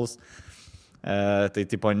profesionalus. Tai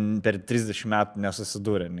tipo per 30 metų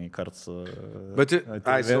nesusidūrė nei kartą su... Bet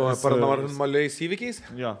su paranormaliais įvykiais?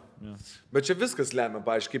 Jo. Bet čia viskas lemia,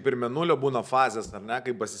 pavyzdžiui, kaip ir mėnulio būna fazės, ar ne,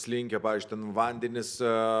 kaip pasislinkia, pavyzdžiui, ten vandenis,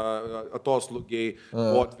 atoslūgiai,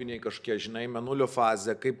 potviniai kažkiek, žinai, mėnulio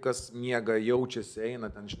fazė, kaip kas miega, jaučiasi,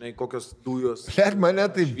 eina ten, žinai, kokios dujos. Mane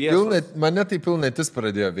tai pilnatis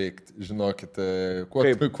pradėjo veikti, žinokit,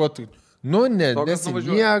 kuo tu... Nu,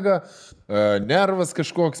 nesimiega, nervas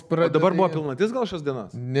kažkoks pradėjo. O dabar buvo pilnatis gal šios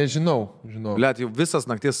dienos? Nežinau. Blet, jau visas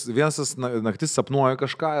naktis sapnuoja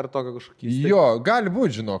kažką ir tokio kažkokį. Jo, gali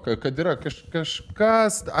būti, žinok, kad yra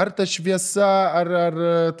kažkas, ar ta šviesa, ar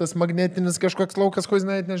tas magnetinis kažkoks laukas, ko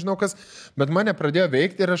žinai, nežinau kas, bet mane pradėjo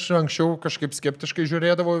veikti ir aš anksčiau kažkaip skeptiškai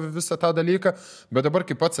žiūrėdavau visą tą dalyką, bet dabar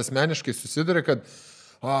kaip pats asmeniškai susiduri, kad,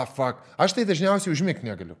 aš tai dažniausiai užmigti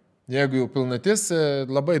negaliu. Jeigu jau pilnatis,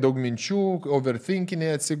 labai daug minčių,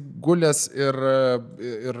 overthinkinė atsigulęs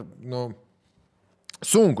ir nu,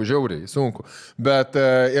 sunku, žiauriai, sunku. Bet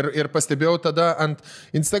ir pastebėjau tada ant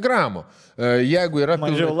Instagramo. Jeigu yra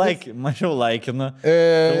pilnatis... Mažiau laikinu.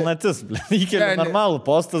 Pilnatis, įkeli normalų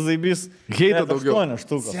postą zaibys. Heito daugiau.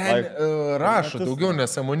 Rašo daugiau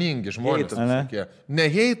nesąmoningi žmonės.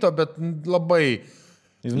 Ne heito, bet labai...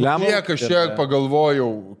 Liek aš šiek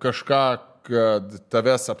pagalvojau kažką, kad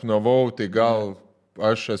tave sapnavau, tai gal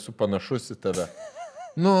aš esu panašus į tave.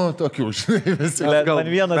 Nu, tokių, žinai, visi. Mes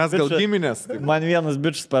gal giminės. Man vienas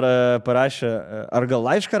bičas parašė, ar gal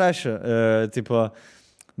laišką rašė, tipo,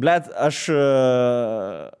 blet, aš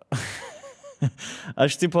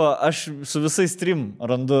su visais trim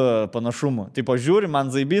randu panašumų. Tipo, žiūri, man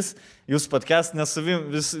zaibys, jūs podcast nesavim,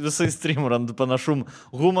 visais trim randu panašumų.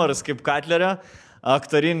 Humoras kaip Katlerio,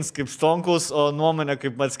 aktorinis kaip Stonkaus, o nuomonė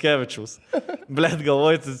kaip Mackevičiaus. Blet,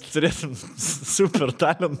 galvoju, tu turėtum super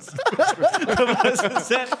talentus.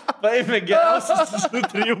 Paėmė geriausius su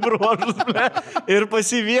 3 bruožus, blet, ir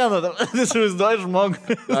pasi vieną. Įsivaizduoji žmogų.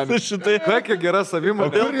 Kokia gera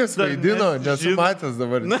savimo. Kur jis vaidino, nesu matęs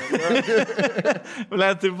dabar.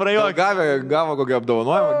 Blet, tai praėjo. Gavo kokią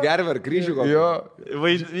apdovanojimą, gervę ar kryžių. Jo,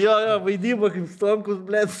 vaidyba kaip Stonkaus,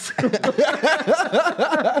 blet.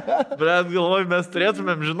 Blet, galvoju, mes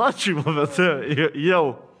turėtumėm žinot šį momentą jau.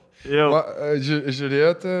 Jau.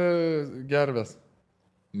 Žiūrėti gervės.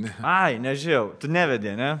 Ai, nežinau, tu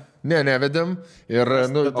nevedė, ne? Ne, nevedėm. Ir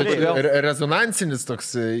kodėl? rezonansinis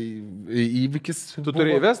toks įvykis. Tu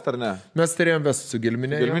turėjai vest ar ne? Mes turėjom vest su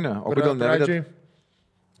Gilminė. Gilminė? O kodėl nevedėt?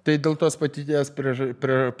 Tai dėl tos patyties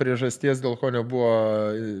priežasties, dėl ko nebuvo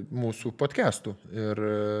mūsų podcastų ir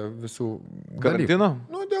visų Karantino?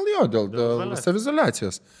 Dėl jo, dėl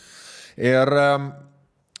savizoliacijos.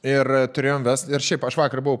 Ir turėjom vest. Ir šiaip aš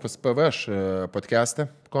vakar buvau pas PVŠ podcast'e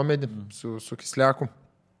komedį su Kisleku.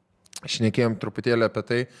 Šnekėjom truputėlį apie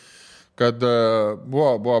tai, kad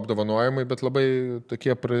buvo apdovanojimai, bet labai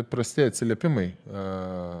tokie prasti atsiliepimai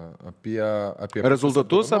apie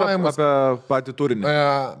rezultatus ar apie patį turinį?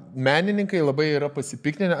 Menininkai labai yra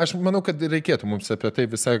pasipiktinę. Aš manau, kad reikėtų mums apie tai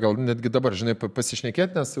visai gal netgi dabar, žinai,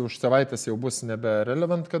 pasišnekėti, nes už savaitės jau bus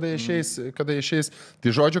neberelevant, kada išeis.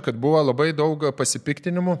 Tai žodžiu, kad buvo labai daug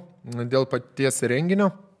pasipiktinimų dėl paties renginio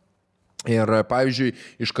ir, pavyzdžiui,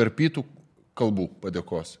 iškarpytų kalbų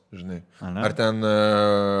padėkos, žinai. Ar ten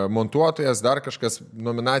montuotojas dar kažkas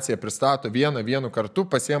nominaciją pristato vienu kartu,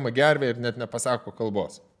 pasiema gervę ir net nepasako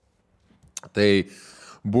kalbos. Tai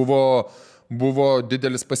buvo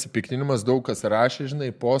didelis pasipiktinimas, daug kas rašė,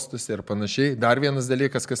 žinai, postus ir panašiai. Dar vienas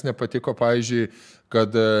dalykas, kas nepatiko, pavyzdžiui,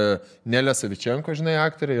 kad Nelė Savičenko, žinai,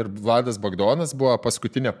 aktorė ir Vladas Bagdonas buvo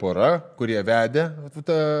paskutinė pora, kurie vedė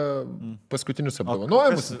paskutinius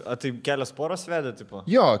apdovanojimus. Tai kelias poras vedė, tipo?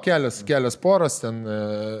 Jo, kelias poras ten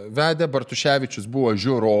vedė, Bartuševičius buvo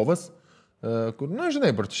žiūrovas, kur,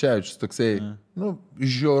 žinai, Bartuševičius toksai,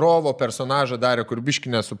 žiūrovo personažą darė, kur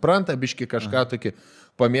biški nesupranta, biški kažką tokį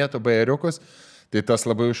pamėto bajeriukus. Tai tas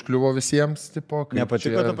labai užkliuvo visiems. Tipo,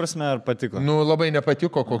 nepatiko, ta prasme, ar patiko? Labai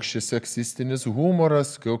nepatiko, koks šis seksistinis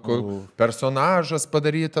humoras, personažas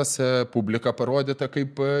padarytas, publika parodyta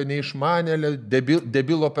kaip neišmanėlė,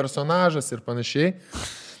 debilo personažas ir panašiai.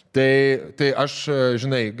 Tai aš,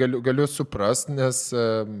 žinai, galiu suprasti, nes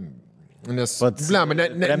bet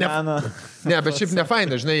šiaip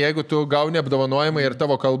nefaina, žinai, jeigu tu gauni apdovanojimą ir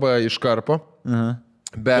tavo kalba iškarpo.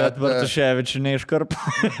 Bet Bartuševičių neiškarpo.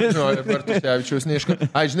 Bartuševičiaus neiškarpo.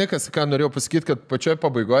 Žinai, ką norėjau pasakyti, kad pačioje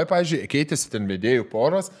pabaigoje, pavyzdžiui, keitėsi ten vedėjų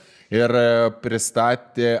poros ir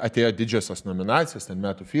atėjo didžiosios nominacijos, ten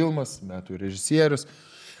metų filmas, metų režisierius.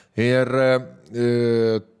 Ir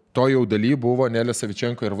to jau daly buvo Nelė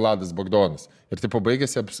Savičenko ir Vladas Bagdonas. Ir tai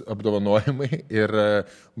pabaigėsi apdovanojimai ir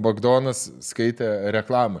Bagdonas skaitė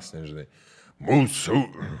reklamas, nežinai. Mūsų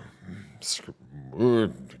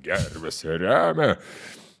gervėse remia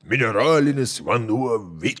mineralinis vanduo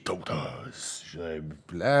Vytautas. Žinai,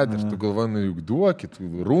 plėd, ir tu galvoji, juk duokit,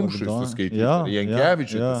 Rumšui suskaityti,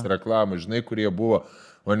 Jankevičiui tas reklamas, žinai, kurie buvo,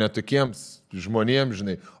 o ne tokiems žmonėms,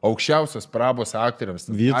 žinai, aukščiausios prabos aktoriams.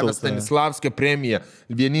 Vytautas Stanislavskio premija,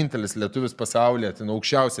 vienintelis lietuvis pasaulyje, ten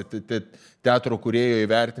aukščiausia teatro kūrėjo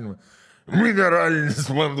įvertinimą. Mineralinis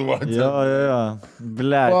vanduo. Jo.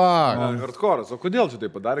 Blet. Hardcore'as, o kodėl čia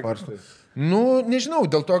tai padarė? Nežinau,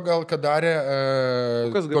 dėl to gal, kad darė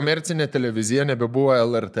komercinė televizija, nebebuvo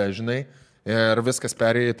LRT, žinai. Ir viskas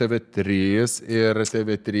perėjo į TV3 ir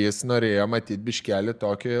TV3 norėjo matyti biškelį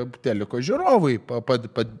tokį teliko žiūrovui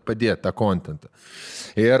padėti tą kontentą.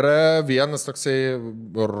 Ir vienas toksai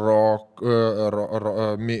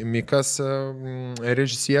Mikas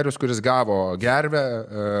režisierius, kuris gavo gervę,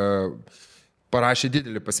 parašė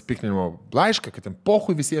didelį pasipiktinimo laišką, kad ten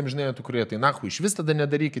pohui visiems, žinai, tų kurie, tai nahui iš vis tada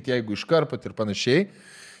nedarykit, jeigu iškarpat ir panašiai.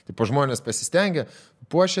 Tipo žmonės pasistengia,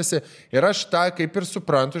 puošiasi ir aš tą kaip ir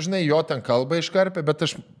suprantu, žinai, jo ten kalbą iškarpė, bet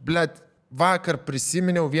aš, vakar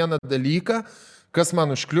prisiminiau vieną dalyką, kas man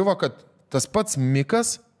užkliuvo, kad tas pats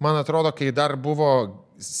Mikas, man atrodo, kai dar buvo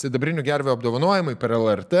sidabrinių gervių apdovanojimai per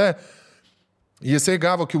LRT, jisai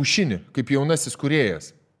gavo kiaušinį, kaip jaunasis kūrėjas.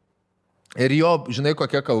 Ir jo, žinai,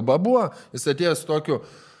 kokia kalba buvo, jis atėjęs tokiu,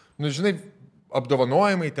 žinai,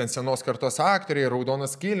 apdovanojimai, ten senos kartos aktoriai,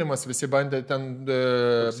 raudonas kilimas, visi bandė ten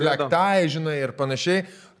black tie, žinai, ir panašiai.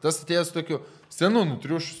 Tas atėjęs tokiu senu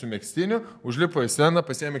nutriušusiu megstiniu, užlipo į sceną,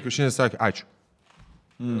 pasiėmė kiaušinį ir sakė, ačiū.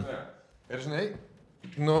 Ir žinai,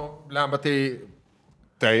 tai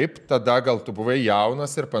taip, tada gal tu buvai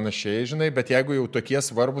jaunas ir panašiai, žinai, bet jeigu jau tokie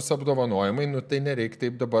svarbus apdovanojimai, tai nereikia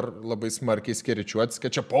taip dabar labai smarkiai skeričiuotis,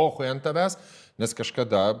 kad čia pohui ant tavęs, nes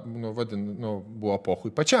kažkada, buvo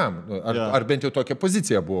pohui pačiam. Ar bent jau tokia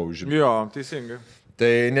pozicija buvo užimta. Jo, teisingai. Tai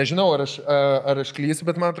nežinau, ar aš klysiu,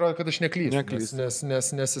 bet man atrodo, kad aš neklysiu.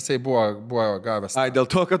 Nes jisai buvo gavęs. Dėl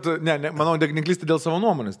to, kad, manau, neklysti dėl savo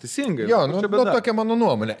nuomonės, teisingai. Jo, tokia mano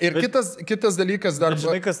nuomonė. Ir kitas dalykas dar...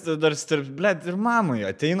 Žinai, kas dar ir mamai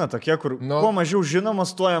ateina tokie, kur kuo mažiau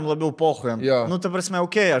žinomas, tuojam labiau pohujam. Ta prasme,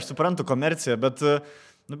 aš suprantu komerciją, bet...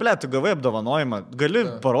 Nu, ble, tu gavai apdovanojimą, gali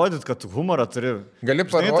parodyti, kad humorą turi. Gali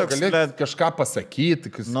parodyti, gali kažką pasakyti,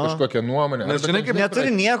 kažkokią nuomonę. Nes žinai, kaip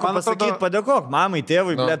neturi nieko pasakyti, padėkok mamai,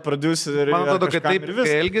 tėvui, ble, produceriui. Man atrodo, kad taip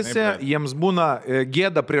elgesi, jiems būna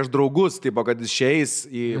gėda prieš draugus, tipo, kad išeis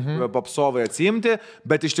į popsovai atsimti,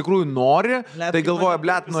 bet iš tikrųjų nori, tai galvoja,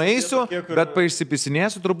 ble, nueisiu, bet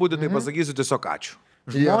paisipisinėsiu truputį, tai pasakysiu tiesiog ačiū.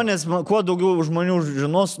 Žmonės, kuo daugiau žmonių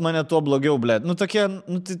žinos mane, tuo blogiau, ble. Nu, tokie,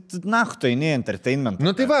 tai ne entertainment. Nu,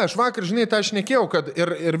 tai va, aš vakar, žinai, tą aš nekėjau, kad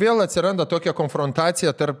ir vėl atsiranda tokia konfrontacija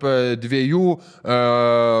tarp dviejų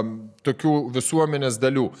tokių visuomenės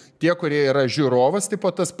dalių. Tie, kurie yra žiūrovas, tipo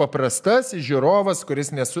tas paprastas žiūrovas, kuris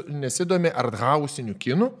nesidomi arthausiniu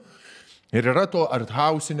kinu. Ir yra to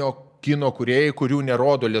arthausinio kino kūrėjai, kurių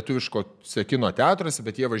nerodo lietuviško kino teatruose,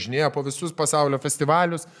 bet jie važinėja po visus pasaulio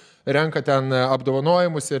festivalius, renka ten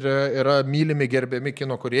apdovanojimus ir yra mylimi, gerbiami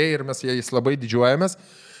kino kūrėjai ir mes jais labai didžiuojamės.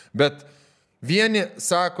 Bet vieni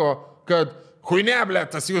sako, kad huineblė,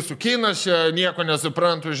 tas jūsų kinas, čia nieko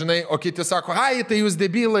nesuprantu, žinai, o kiti sako, ai, tai jūs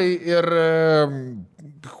debilai ir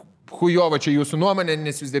hujova čia jūsų nuomonė,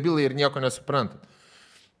 nes jūs debilai ir nieko nesuprantat.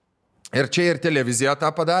 Ir čia ir televizija tą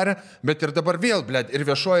padarė, bet ir dabar vėl, blėd, ir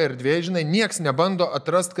viešoje erdvėje, žinai, nieks nebando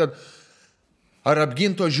atrasti, kad ar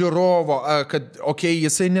apginto žiūrovo, kad, okei,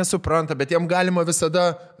 jisai nesupranta, bet jam galima visada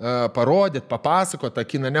parodyti, papasakoti, tą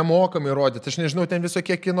kiną nemokamai rodyti. Aš nežinau, ten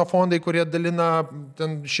visokie kino fondai, kurie dalina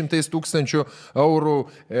ten 100,000 eurų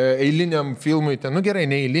eiliniam filmui, ten, nu gerai,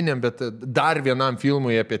 ne eiliniam, bet dar vienam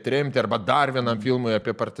filmui apie tremtį arba dar vienam filmui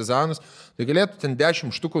apie partizanus. Tai galėtų ten 10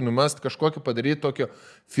 štukų numest, kažkokį padaryti tokio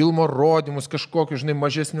filmo rodymus, kažkokiu, žinai,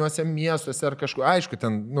 mažesniuose miestuose ar kažko. Aišku,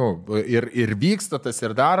 ten, nu, ir vyksta tas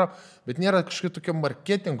ir daro, bet nėra kažkokio tokio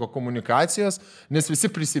marketingo komunikacijos, nes visi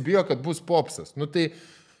prisibijo, kad bus popsas. Nu, tai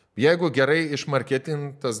jeigu gerai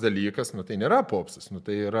išmarketintas dalykas, nu, tai nėra popsas, nu,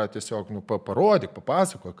 tai yra tiesiog, nu, parodyk,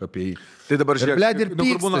 papasakok apie jį. Tai dabar žiūrėk. Ir, blėd, ir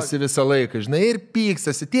pykstasi visą laiką, žinai, ir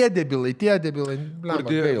pykstasi, tie debilai,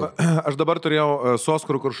 blėd. Aš dabar turėjau su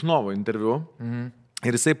Oskaru Koršunovu interviu.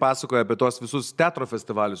 Ir jisai pasakoja apie tos visus teatro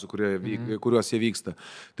festivalius, kuriuos jie vyksta.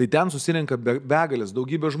 Tai ten susirinka begalės,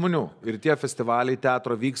 daugybė žmonių. Ir tie festivaliai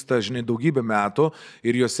teatro vyksta, žinai, daugybę metų.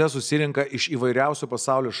 Ir juose susirinka iš įvairiausių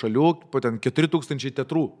pasaulio šalių, po ten 4000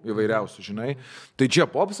 teatrų įvairiausių, žinai. Tai čia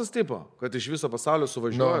popsas tipo, kad iš viso pasaulio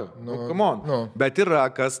suvažiuoja. No. Bet yra,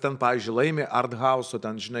 kas ten, pavyzdžiui, laimi art house,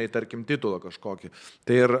 ten, žinai, tarkim, titulą kažkokį.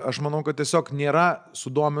 Tai ir aš manau, kad tiesiog nėra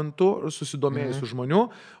sudomintų, susidomėjusių žmonių,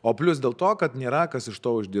 o plus dėl to, kad nėra kas iš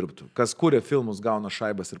to uždirbtų. Kas kūrė filmus, gauna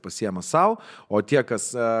šaibas ir pasiema savo, o tie, kas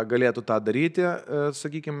galėtų tą daryti,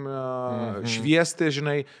 sakykime, šviesti,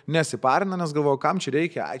 žinai, nesiparina, nes galvoju, kam čia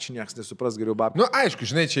reikia, čia nieks nesupras geriau babkių. Nu, aišku,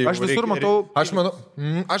 žinai, čia aš visur matau. Aš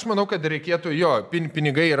manau, kad reikėtų, jo,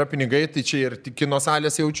 pinigai yra pinigai, tai čia ir kino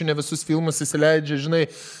salės jaučiu, ne visus filmus įsileidžia, žinai,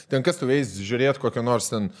 ten kas tu veis žiūrėti kokią nors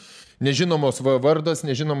ten nežinomos vardas,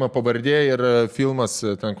 nežinoma pavardė ir filmas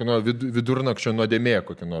ten vidurnakčio nuodėmė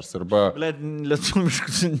kokia nors. Arba... Blet,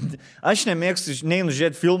 lietuviškai. Aš nemėgstu, neinu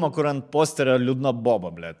žiūrėti filmą, kur ant posterio liūdna boba,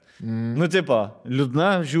 blet. Nu, tipo,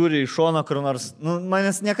 liūdna, žiūri į šoną, kur nors. Nu,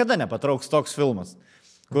 manęs niekada nepatrauks toks filmas.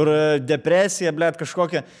 Kur depresija, blet,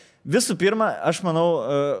 kažkokia. Visų pirma, aš manau,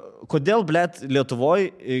 kodėl, blet, Lietuvoje,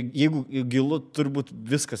 jeigu gilu, turi būti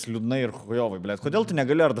viskas liūdnai ir hujovai, blet. Kodėl tu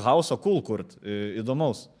negali art house cool kurt,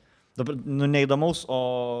 įdomaus? Dabar, nu, neįdomaus,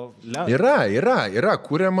 o... Yra,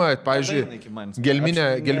 kuriama, pavyzdžiui,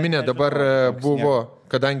 Gelminė dabar buvo,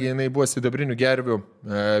 kadangi jinai buvo sidabrinių gervių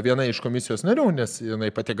viena iš komisijos narių, nes jinai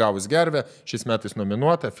pati gavus gervę, šiais metais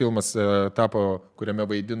nominuota, filmas tapo, kuriame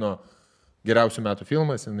vaidino geriausių metų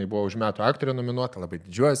filmas, jinai buvo už metų aktorė nominuota, labai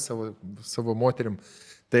didžiuojas savo moterim.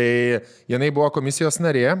 Tai jinai buvo komisijos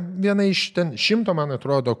narė, viena iš ten 100, man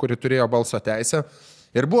atrodo, kuri turėjo balso teisę.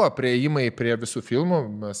 Ir buvo prieimai prie visų filmų,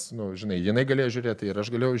 mes, nu, žinai, jinai galėjo žiūrėti ir aš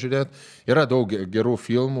galėjau žiūrėti. Yra daug gerų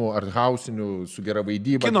filmų, arthausinių, su gera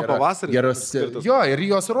vaidyba. Kino pavasaris. Jo, ir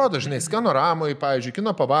jos rodo, žinai, Skanoramoje, pavyzdžiui,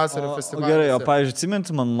 Kino pavasario festivalyje. Gerai, o, pavyzdžiui,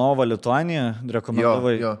 atsiminti man Nova Lituanija,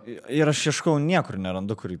 rekomendavai. Jo. Ir aš ieškau niekur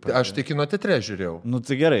nerandu, kurį pažiūrėjau. Aš tai kino teatre žiūrėjau. Nu,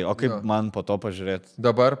 tai gerai, o kaip man po to pažiūrėti?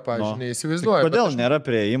 Dabar, pavyzdžiui, neįsivaizduoju. Tai kodėl nėra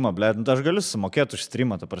prieimo, blėt? Nu, aš galiu sumokėti už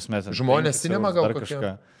streamą, ta prasme. Žmonės cinema gal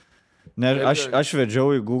kažką. Ne, aš vedžiau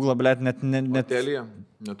į Google, blėt, net... Hotelija.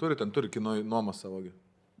 Neturi, ten turi kino nuomą savogi.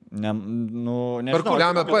 Nežinau.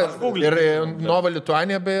 Ir Nova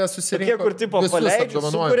Lituanija beje susirinko. Tokie, kur tipo paleidžia,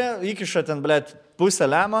 sukuria, įkiša ten, blėt, pusę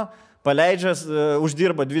lemą, paleidžia,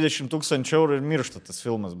 uždirba 20,000 eurų ir miršta tas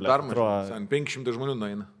filmas, blėt. Dar mažiau, 500 žmonių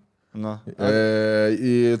nueina.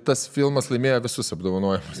 Tas filmas laimėjo visus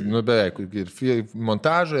apdovanojimus. Nu, beveik. Ir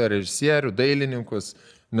montažą, režisierių, dailininkus.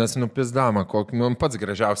 Nes nupizdama, pats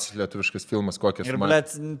gražiausias lietuviškas filmas, kokias Ir,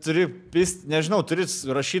 blėt, turi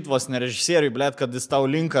rašyti vos ne režisieriui, blėt, kad jis tau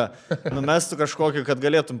linką numestų kažkokį, kad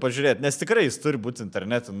galėtum pažiūrėti. Nes tikrai jis turi būti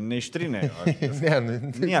internetu, neištrinė.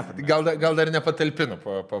 Gal dar nepatalpinu,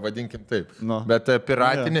 pavadinkim taip. No. Bet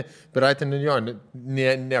piratinė jo,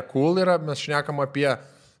 ne cool yra, mes šnekam apie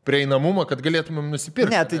prieinamumą, kad galėtumėm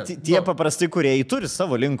nusipirkti. Ne, tai tie paprastai kūrėjai turi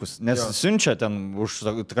savo linkus, nes siunčia ten,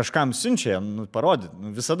 kažkam siunčia, parodyti.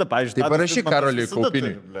 Visada, pavyzdžiui, tai parašyk Karoliui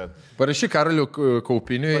Kaupiniui. Parašyk Karoliui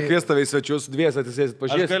Kaupiniui. Pakvies tavai svečius, dvies atsisėsit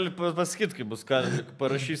pažiūrėti. Aš galiu pasakyti, kaip bus,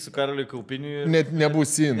 parašysiu Karoliui Kaupiniui. Net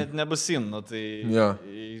nebus in. Net nebus in, nu tai... Ja.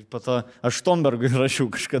 Po to aš Tombergui rašiau,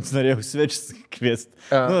 kažkad norėjau svečius kviesti.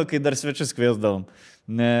 Ja. Nu, kai dar svečius kviesdavom.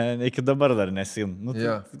 Ne, iki dabar dar nesin. Nu,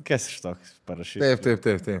 tai kas iš to parašyti?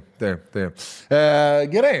 Taip.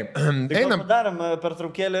 Gerai. Tai padarom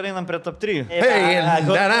pertraukėlį ir einam prie top 3.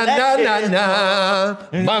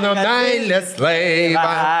 Mano meilės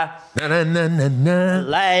laivą.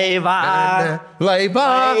 Laiva.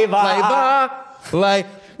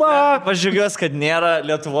 Pažiūrėjus, kad nėra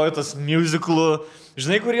Lietuvoje tos musicalų.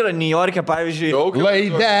 Žinai, kur yra New York'e, pavyzdžiui,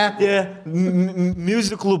 Laidė.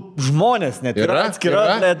 Musicalų žmonės net yra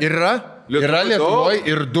atskira. Yra Lietuvoje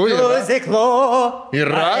ir du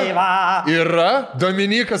yra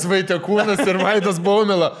Dominikas Vaitekūnas ir Vaidas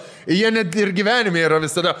Baumila. Jie net ir gyvenime yra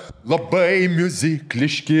visada labai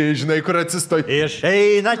muzikliški, žinai, kur atsistoja.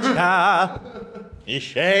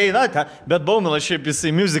 Išeina ten. Bet Baumilas šiaip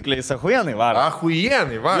jisai musicaliais ahuienai varo. Jo,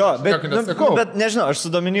 bet nežinau, aš su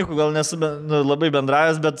Dominiku gal nesu labai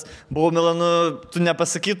bendravęs, bet Baumilą, tu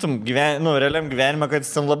nepasakytum realiam gyvenime, kad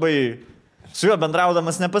jis ten labai... Su juo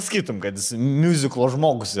bendraudamas nepasakytum, kad jis musicalo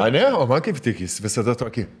žmogus. A ne? O man kaip tik jis visada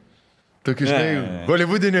tokį, žinai,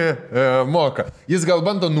 hollywoodinį moka. Jis gal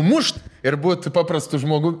bando numušti ir būti paprastu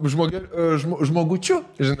žmogučiu,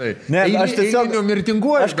 žinai. Ne, aš tiesiog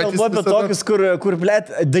mirtinguoju. Aš kalbu apie tokius, kur blėt,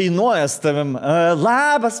 dainuoja su tavim.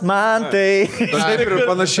 Labas, man tai. Taip ir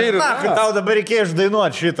panašiai. Na, kad tau dabar reikėjo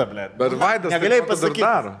išdainuoti šitą, blėt. Bet Vaidas negalėjai pasakyti.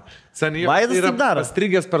 Vaidas taip daro.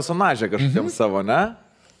 Pastrigęs personažė kažkokiam savo, ne?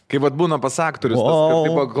 Kaip būna pas aktorius, tas, kad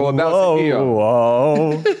taip labiausiai bijo.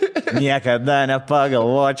 Niekada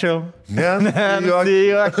nepagalvočiau.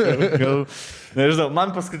 Nenusijuočiau. Nežinau,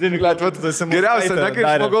 man paskutinį kartą geriausia, ne kaip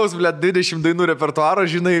žmogaus, 20 dainų repertuaro,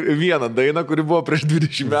 žinai vieną dainą, kuri buvo prieš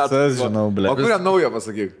 20 metų. Žinau, o kurią naują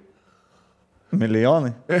pasakyk?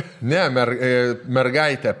 Milijonai. Ne,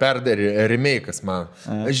 mergaitė perdarė remake'as man.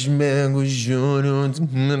 Aš mėgau žiūriu,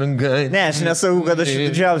 mergaitė. Ne, aš nesakau, kad aš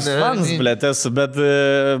didžiausias fans, blėt, esu, bet,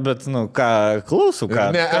 ką, klausau,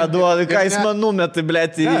 ką jis man numetai,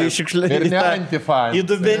 blėt, į šiukšlę. Ir ne antifan. Į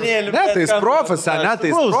dubenėlį. Ne, tai jis profas,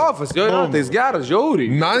 jo, tai jis geras,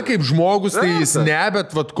 žiauriai. Man kaip žmogus, tai jis ne,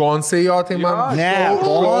 bet vat konsai jo, tai man. Ne,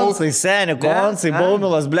 konsai, seni, konsai,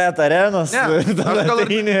 Baumilas, blėt, arenos. Gal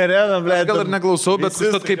ir neklausau, bet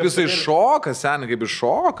sustat kaip jisai šoka, seniai, kaip jis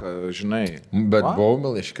šoka, žinai. Bet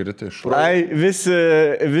Baumila iškrito iš šoka. Ai,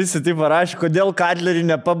 visi taip parašė, kodėl Kadlerį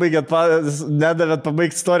nedavėt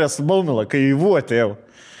pabaigti istoriją su Baumila, kai įvu atėjau.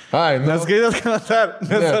 Ai, nes skaitėt komentarą,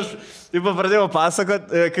 nes aš taip pradėjau pasakot,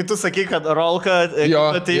 kai tu sakai, kad Rolka,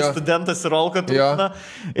 atėjai studentas į Rolką tūkina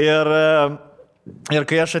ir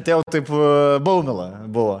kai aš atėjau, taip Baumila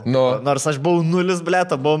buvo. Nors aš buvau nulis,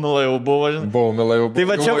 blėta, Baumila jau buvo. Baumila jau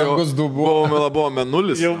buvo. Tai Baumila buvo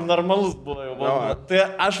menulis. Jau normalus buvo jau Baumila. Tai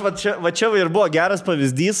aš va čia ir buvo geras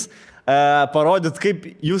pavyzdys, parodyt, kaip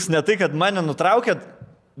jūs ne tai, kad mane nutraukėt,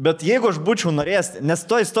 bet jeigu aš būčiau norėjęs, nes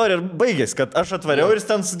to istorija ir baigėsi, kad aš atvariau ir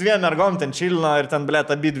ten su 2 mergom ten čilino ir ten, blėt,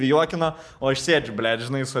 abi 2 juokino, o aš sėdžiu, blėt,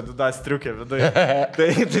 žinai, su Adidas striukė viduje.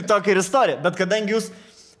 Tai tokia ir istorija. Bet kadangi jūs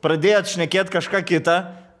pradėjot šnekėti kažką kitą,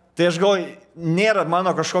 tai aš galvoju, nėra mano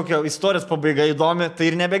kažkokio istorijos pabaiga įdomi, tai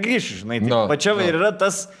ir nebegrįšiu, žinai. Pačia ir yra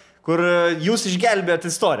tas, kur jūs išgelbėjot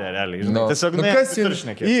istoriją, realiai, žinai. Tiesiog kas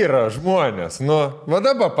yra žmonės,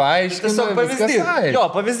 vadaba paaiškinu. Tiesiog pavyzdys. Jo,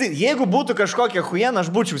 pavyzdys. Jeigu būtų kažkokia huiena, aš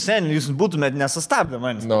būčiau seniai, jūs būtumėt nesustabdę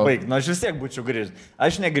manęs pabaigti, aš vis tiek būčiau grįžęs.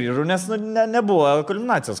 Aš negrįžau, nes nebuvo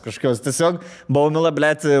kulminacijos kažkokios. Tiesiog Baumila,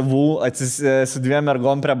 blėt, su 2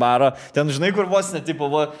 mergom prie baro. Ten, žinai, kur vos netipo,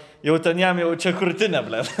 jau ten jam jau čia krūtinė,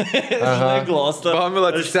 blėt. Žinai, glosto.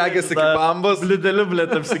 Baumila atsisegėsi iki bambos. Lideliu,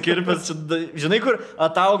 blėt, apsikirpęs. Žinai, kur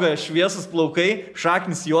atauga šviesus plaukai,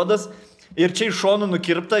 šaknis juodas ir čia iš šonų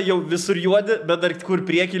nukirpta, jau visur juodi, bet dar kur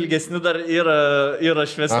prieki ilgesni dar yra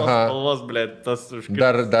šviesios spalvos, blėt, tas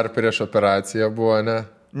užkirptas. Dar prieš operaciją buvo, ne?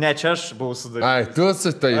 Ne, čia aš buvau sudarytas. Ai, tu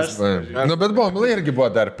su tais. Nu, bet buvo, irgi buvo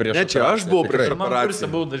dar prieš. Ne, čia aš buvau prieš Man kursą operaciją.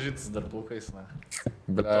 buvau dažytis dar plaukais, na.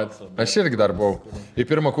 Blet, aš irgi dar buvau. Į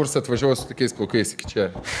pirmą kursą atvažiavau su tokiais plaukais iki čia.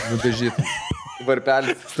 Nudažyti.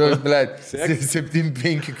 Varpelis. Tu, blet,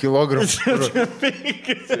 7-5 kg.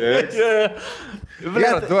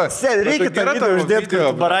 Gerai, duos. Reikia tą Gera video tavo uždėti, video,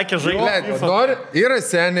 kad barakė Blet, žaidė. nori, yra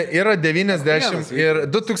seniai, yra 90 ir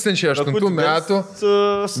 2008 metų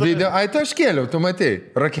video. Ai, tu aš kėliau, tu matei.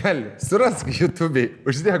 Rakelį, surask YouTube'ai,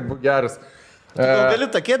 uždėk, būk geras. Gal gali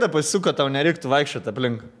tą kėdę pasisuko, tau nereiktų vaikščioti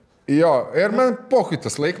aplink. Jo, ir man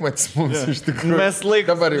pokytas laikmatis mums iš tikrųjų. Mes laikom.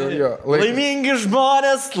 Dabar jau, Laimingi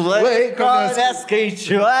žmonės, laiko Laiko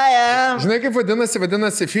neskaičiuojam. Žinai, kaip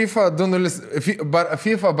vadinasi FIFA 2.0,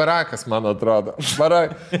 FIFA barakas, man atrodo.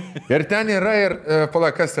 Ir ten yra ir,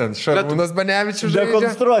 palakas ten, Šarūnas Banevičius žaidžia.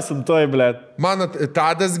 Dekonstruosim toj, blėt. Mano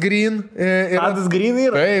Tadas Green. Tadas Green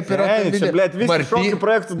yra? Taip, yra. Ei, čia, blet, visi šokių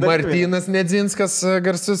projektų dalyviai. Martynas Nedzinskas,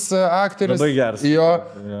 garsus aktorius. Labai geras. Jo,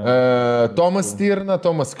 Tomas Stirna,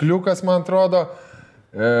 Tomas Kliukas, man atrodo.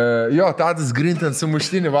 Jo, Tadas Green ten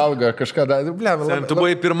sumuštinį valgo kažką. Tu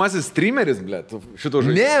buvai pirmasis streameris, ble, šito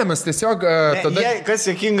žaidimo. Ne, mes tiesiog tada... Kas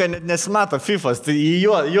jokinga, nesimato FIFAs, tai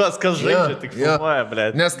juos kas žaidžia, tik filmuoja,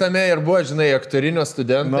 blėt. Nes tame ir buvo, žinai, aktorinio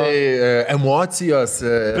studentai, emocijos.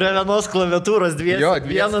 Prie vienos klaviatūros dviesi. Jo,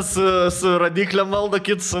 dviesi. Vienas su radiklėm valdo,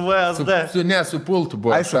 kitas su VSD. Su pultu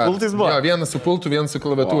buvo. Ai, su pultais buvo? Jo, vienas su pultu, vienas su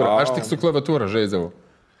klaviatūra. Aš tik su klaviatūra žaidžiau.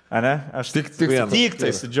 A ne? Aš Tik tai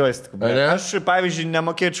su joystick. Aš, pavyzdžiui,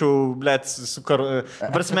 nemokėčiau, blėt,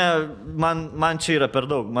 prasme, man čia yra per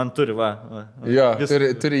daug, man turi, va. Jo,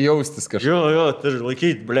 turi jaustis kažką. Jo, turi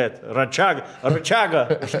laikyti, blėt. Račiaga,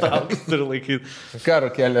 štaukis turi laikyti. Ką,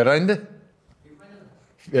 Rokelė, randi?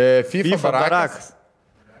 FIFA barakas.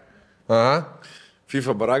 Aha.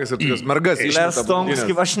 FIFA barakas ir tokios mergas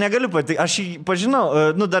Lestomskį, aš negaliu patikti, aš jį pažinau,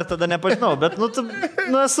 dar tada nepažinau, bet,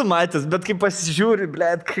 esu matęs, bet kai pasižiūri,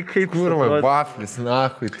 blėt, kaip... Kurva, waflis,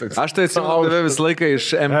 nahui. Aš tai atsimenu tave visą laiką iš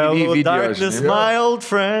MTV video. Darkness, my old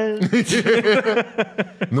friend.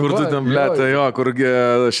 Kur tu ten, blėt, jo, kur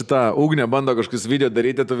šitą ugnę bando kažkokius video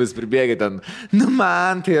daryti, tu vis pribėgi ten.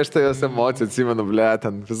 Man, tai aš tai jos emociją atsimenu, blėt,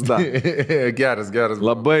 ten vis dar. Geras.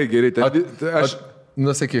 Labai gerai.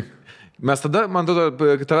 Nusakyk. Mes tada, man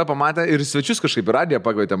atrodo, tave pamatė ir svečius kažkaip į radiją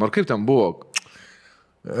pakvietėm, ar kaip ten buvo?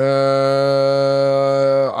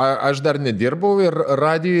 Aš dar nedirbau ir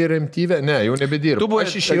radijo ir MTV, ne, jau nebedirbu.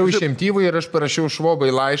 Aš išėjau iš MTV ir aš parašiau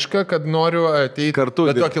Švobai laišką, kad noriu ateiti kartu.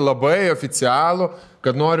 Bet tokį labai oficialų,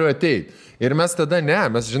 kad noriu ateiti. Ir mes tada,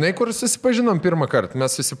 mes žinai, kur susipažinom pirmą kartą.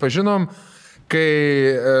 Mes susipažinom, kai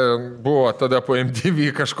buvo tada po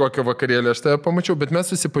MTV kažkokio vakarėlio, aš tave pamačiau, bet mes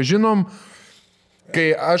susipažinom,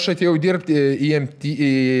 kai aš atėjau dirbti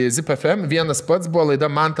į ZipFM, vienas pats buvo laida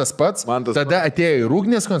Mantas pats, tada atėjo ir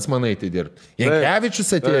Ugnės Konsmanaitė dirbti.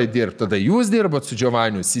 Jankevičius atėjo dirbti, tada jūs dirbot su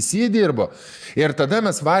Giovaniu, Sisi dirbo. Ir tada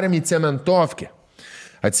mes varėm į Cementovkę.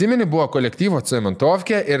 Atsimeni, buvo kolektyvo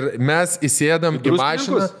Cementovkė ir mes įsėdam į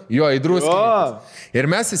mašiną. Jo, į Druskininkus. Ir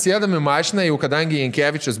mes įsėdam į mašiną, jau kadangi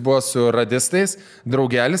Jankevičius buvo su radistais,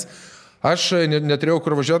 draugelis. Aš neturėjau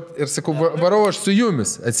kur važiuoti ir sakau, varau aš su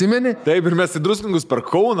jumis, atsimeni? Taip, ir mes į Druskininkus per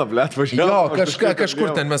Kauną, blėt, važiavom. Jo,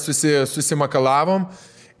 kažkur ten mes susimakalavom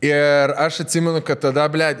ir aš atsimenu, kad tada,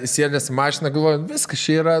 blėt, įsėdęs į mašiną, galvoju, viskas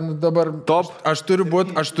čia yra dabar top. Aš turiu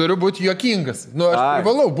būti juokingas. Aš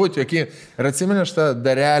privalau būti juokingas. Ir atsimenu, aš tą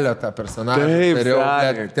darelio, tą personažą. Taip, dariau,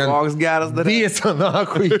 koks geras darelio. Visą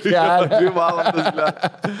nakų į kelią. 2 valandas, blėt.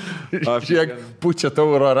 Šiek pučia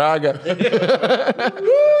tauro ragą.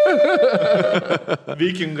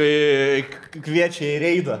 Vikingai kviečia į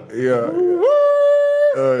reidą.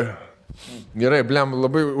 Gerai, blem,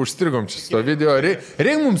 labai užstrigom čia su to video.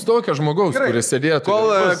 Reik mums tokio žmogaus, kuris sėdėtų.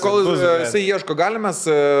 Kol jisai ieško, galime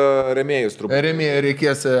rėmėjus truputį. Rėmėjai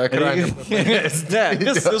reikės ekranį. Ne,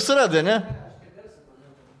 jis suradė, ne?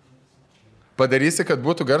 Padarysi, kad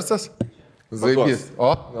būtų garsas? Zaibys.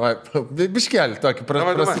 O, biškelį tokį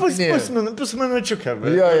prasminėjį. Pusminučiuką.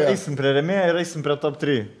 Eisim prie rėmėjų ir eisim prie top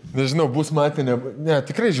 3. Nežinau, bus matinė. Ne,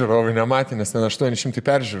 tikrai žiūrovai nematė, nes ten 800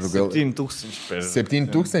 peržiūrų. 7000 peržiūrų.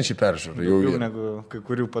 7000 peržiūrų. Daugiau negu kai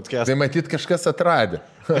kurių podcastų. Tai matyt kažkas atradė.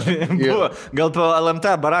 Gal po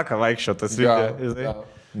LMT baraką vaikščio tas video.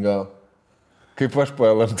 Gal. Kaip aš po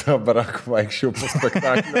LMT baraką vaikščiau po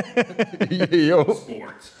spektaklį. Jau.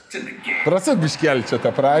 Prasak biškelį čia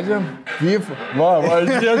tą pradžią. FIFA. Va,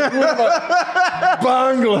 žiūrėk, kurva.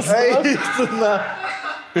 Banglas. Eistina.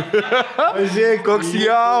 Žiūrėk, koks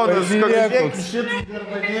jaunas. Žiūrėk, šitas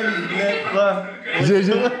garbanėlis, blėt, va.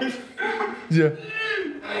 Žiūrėk.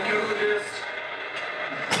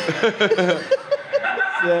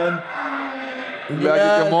 Kiek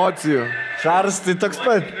emocijų. Šaras tai toks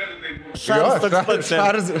pat. Šaras toks pat.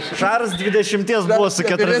 Šaras 20 buvo su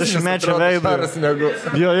 40-mečio veidu. Šaras negu.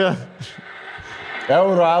 Jo.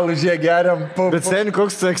 Euro alžė geriam. Bet seni,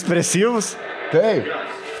 koks tu ekspresyvus? Taip.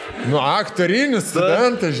 Nu, aktorinis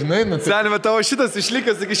studentas, žinai, nu. Seni, bet tavo šitas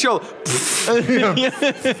išlikęs iki šiol.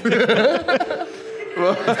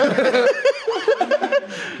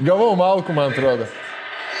 Gavau malkų, man atrodo.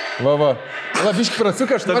 Va. La, biški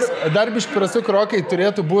prasuk, aš dar biški prasuk, rokai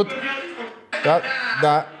turėtų būti.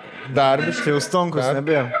 Dar biški. Tai jau stonkus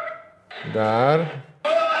nebėjom. Dar.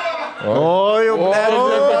 O, jau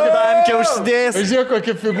blėdė užsidėjęs. Žiūrėk,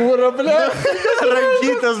 kokia figūra, blėd.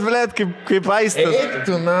 Rankytės, blėd, kaip aistas. Eik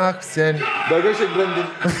tu, nak, seni. Daugiau šiek brandin.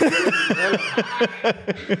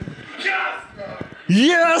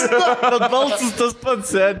 Yes! Bet balsas tas pats,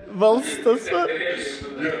 seni. Balsas tas pats.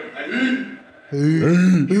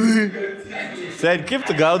 Seni, kaip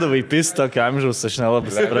tu gaudavai pis tokio amžiaus, aš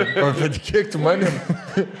nelabai suprantu. Bet kiek tu manim.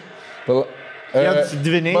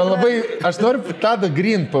 Dviniai. Man labai, aš noriu Tadą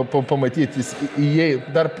Green pamatyti, jis įėjai,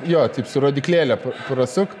 dar, jo, taip su rodiklėlė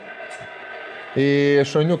prasuk, į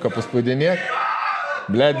šoniuką paspaudinėk,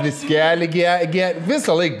 blėd viskelį,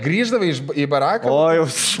 visą laiką grįždavai į baraką. O, jau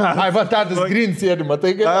Ai, va, Tadas Green sėdi,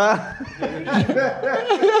 matai, kad...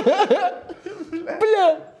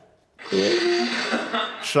 Blėd.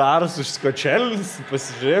 Šaras užskočelinis,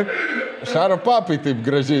 pasižiūrėk. Šaro papai taip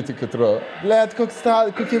gražiai tik atrodo. Blėd,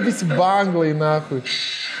 kokie visi banglai, nahui.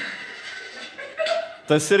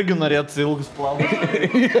 Tas irgi norėtų ilgus plaukus.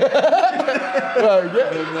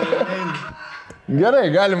 Gerai,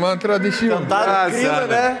 gali, man atrodo, išjungti.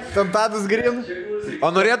 Tadas Green.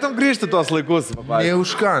 O norėtum grįžti tuos laikus? Ne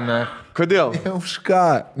už ką, ne? Kodėl? Ne už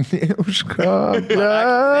ką.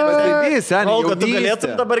 Kol tu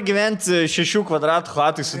galėtum dabar gyventi 6 kvadratų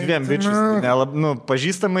chatai su 2 bičiais.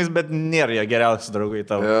 Pažįstamais, bet nėra jie geriausi draugai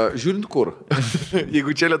tavo. Žiūrint kur.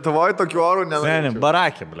 Jeigu čia Lietuvoje tokių orų nenorėčiau.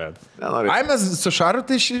 Barakė, blėd. Ai, mes su Šaru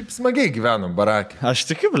tai šiaip smagiai gyvenom barakė. Aš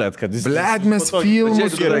tikiu, blėd, kad jis... Blėd, mes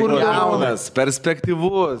filmus jaunas,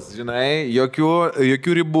 perspektyvus, žinai,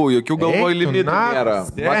 jokių ribų, jokių galvoj limitų nėra.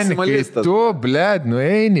 Maksimalistas. Tu, blėd,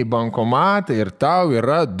 nueini į bankomatą ir tau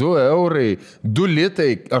yra 2 eurai, 2 litai,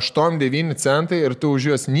 8-9 centai ir tu už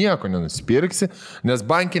juos nieko nenusipirksi, nes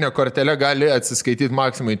bankinė kortelė gali atsiskaityti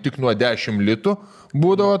maksimai tik nuo 10 litų.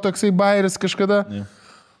 Būdavo toksai bairis kažkada.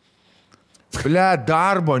 Ble,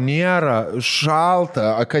 darbo nėra,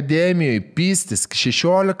 šalta, akademijoje pistis,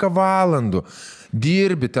 16 valandų,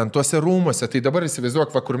 dirbi ten tuose rūmuose. Tai dabar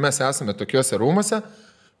įsivaizduok, va, kur mes esame tokiuose rūmuose,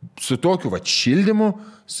 su tokiu va šildymu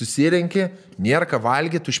susirenki, nėra ką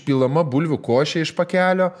valgyti, užpilama bulvių košė iš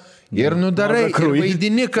pakelio ir nudarai, ir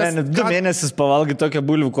vaidini, kas... 2 mėnesius pavalgai tokią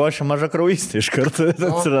bulvių košę, maža kraujystė iš karto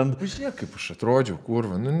atsiranda. Žiūrėk, kaip aš atrodžiau,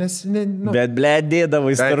 kurva, Bet, ble,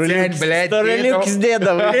 dėdavai, staruliukis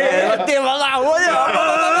dėdavai.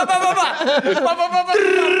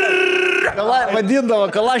 Vadindavo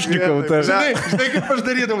Kalašnikov. Žinai, kaip aš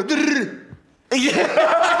darydavau.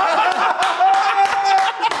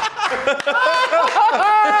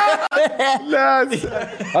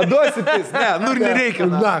 Duosi pis, ne, ir nereikia.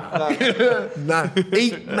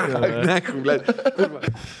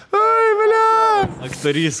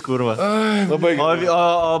 Aktorys, kurva. Labai gerai.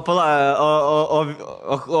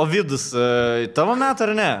 O Vidus, tavo metų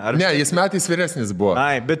ar ne? Ne, jis metais vyresnis buvo.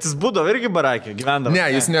 Ai, bet jis būdavo irgi barakė, gyvendavo. Ne,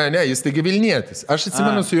 jis taigi Vilnietis. Aš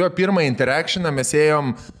atsimenu su juo pirmą interakcioną, mes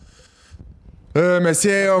ėjom... Man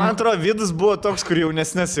atrodo, Vidus buvo toks, kur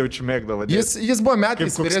jaunesnės jaučiu mėgdavo. Jis buvo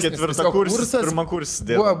metais vyresnis. Pirmakursis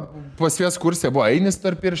dėdavo. Pas juos kursė buvo Ainis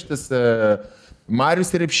Storpirštis,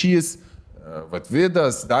 Marius Repšys,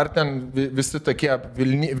 Vidas, dar ten visi tokie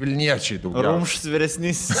Vilniečiai daugiau. Rumšas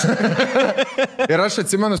vyresnis. Ir aš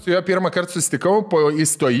atsimenu, su juo pirmą kartą susitikau po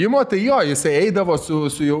įstojimo, tai jo, jisai eidavo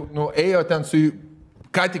ėjo ten su...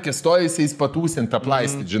 Ką tik įstojusiais patūsint,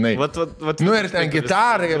 aplaistyti, žinai. Ir ten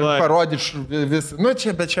gitarą ir parodyti visą.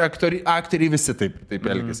 Bet čia aktoriai visi taip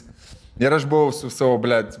elgis. Ir aš buvau su savo,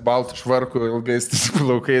 blėd, baltų švarku, ilgais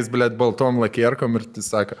plaukais, blėd, baltom lakierkom ir tai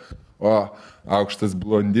sako, aukštas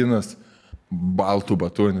blondinas, baltų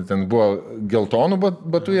batų. Ten buvo geltonų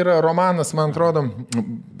batų, yra romanas, man atrodo,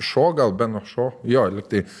 Beno Šo. Jo,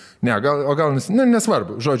 liktai. Ne, gal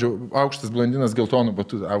nesvarbu. Žodžiu, aukštas blondinas, geltonų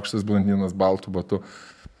batų, aukštas blondinas, baltų batų.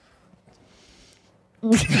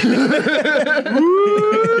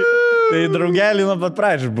 Tai draugelį nuo pat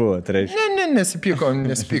pradžių buvo, tai reiškia. Ne,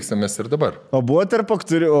 nesipykstamės ir dabar. O būna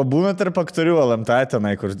tarp aktorių LMT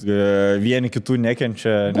tenai, kur vieni kitų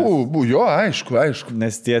nekenčia. Jo, aišku.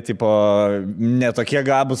 Nes tie, tipo, netokie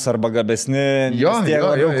gabus arba gabesni, tie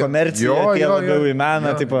labiau komercija, tie labiau į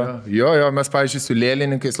meną, tipo. Jo, mes, pavyzdžiui, su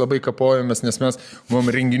lėlininkais labai kapojomės, nes mes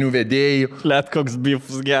buvom renginių vedėjų. Let koks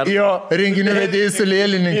bifus geras. Jo, renginių vedėjai su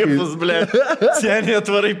lėlininkais. Bifus, ble. Seniai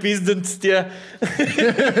atvarai pizdintis tie.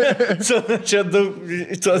 Čia daug,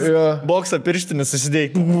 tos bokso pirštinis susidėjai.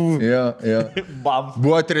 Jo. Bam.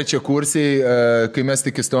 Buvo trečiakursiai, kai mes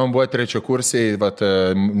tik įstojom, buvo trečiakursiai,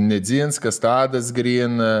 Nedzinskas, Tadas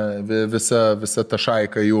Green, visa ta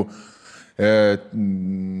šaika jų.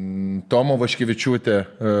 Tomo Vaškevičiūtė,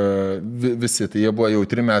 visi, tai jie buvo jau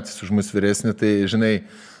 3 metais už mus vyresni, tai žinai,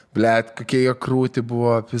 blet, kokie jie krūti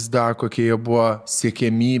buvo, pizda, kokie jie buvo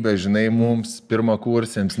siekiamybė, žinai, mums,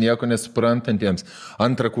 pirmakursiams, nieko nesuprantantiems.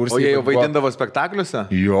 Antrakursiai. O jie jau vaidindavo spektakliuose?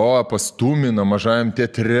 Jo, pastumino mažajam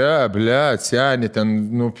teatre, blet, seniai, ten,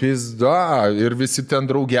 pizda, ir visi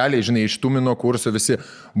ten draugeliai, žinai, iš tumino kurso, visi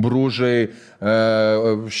brūžai,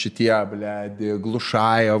 šitie, blet,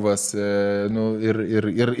 Glušajevas,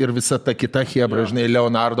 ir visa ta kita hebra, žinai,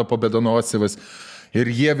 Leonardo Pobedonosivas. Ir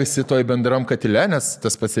jie visi toj bendram katile, nes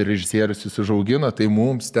tas pats režisierius jūs užaugino, tai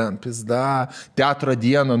mums ten pizda, teatro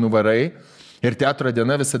dieną nuvarai. Ir teatro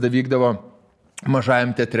diena visada vykdavo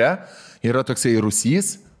mažajam teatre. Yra toksai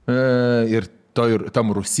Rusys ir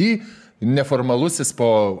tam Rusy neformalusis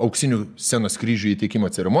po auksinių scenos kryžių įteikimo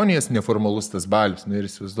ceremonijas, neformalus tas balius. Ir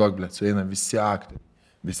įsivaizduok, blet, sueina visi aktoriai.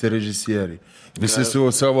 Visi režisieriai, visi su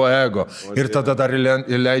savo ego. Ir tada dar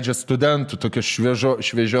įleidžia studentų tokios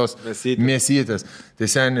šviežios mėsytės. Tai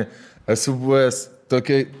seniai, esu buvęs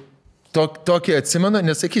tokį atsimenu,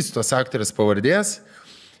 nesakysiu tos aktorės pavardės.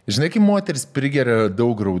 Žinai, kai moteris prigeria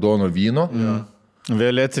daug raudono vyno.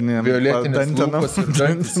 Violetinės lūpos ir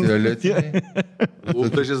dantis, violetiniai.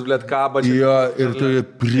 Lūpdažis, blet, kaba. Jo, ir tu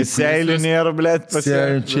Seilių nėra, blet,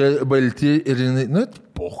 pasiekti. Čia balti ir jinai,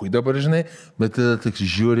 pohui dabar, žinai, bet tada toks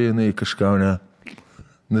žiūri, jinai kažką,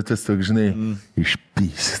 tas toks, žinai,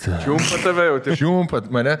 išpysta. Čiumpa tave jau, tai. Čiumpat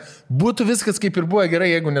mane. Būtų viskas kaip ir buvo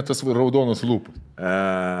gerai, jeigu ne tas raudonos lūpos.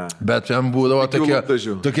 Bet ten būdavo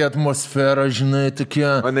tokia atmosfera, žinai, tokie.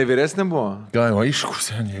 O ne vyresnė buvo? Gal, aišku,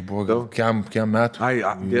 seniai buvo, gal kiam metų.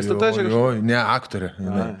 Dėstytoja čia kažkaip? Ne, aktorė.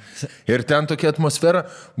 Ir ten tokia atmosfera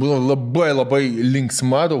buvo labai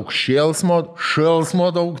linksma, daug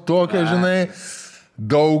šėlsmo daug tokia, žinai.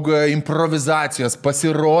 Daug improvizacijos,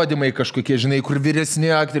 pasirodymai kažkokie, žinai, kur vyresni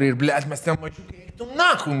aktoriai ir, blet, mes ten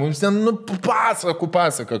mačiukai, mums ten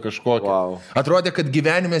pasaka kažkokia. Wow. Atrodė, kad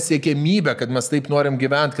gyvenime siekėmybė, kad mes taip norim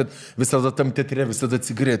gyventi, kad visada tam teatre, visada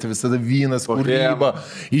cigaretė, visada vynas, kūryba,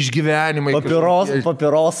 išgyvenimai.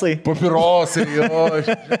 Papirosai, jo,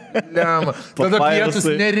 lemą. Tada pietus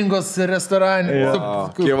Neringos restorane.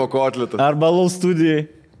 Kievo kotletas. Arba alaus studijai.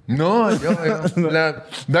 Jo.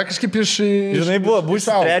 Bet kažkaip iš... Žinai,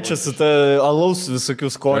 būsi trečias su ta alaus visokių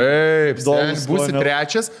skonių. Taip, būsi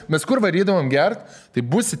trečias. Mes kur varydavom gert, tai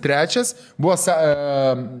būsi trečias. Buvo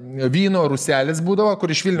vyno ruselis būdavo,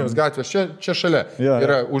 kur iš Vilniaus gatvės, čia šalia.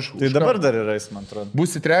 Yra tai dabar dar yra, jis man atrodo.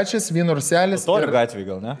 Būsi trečias, vyno ruselis. Totorių gatvė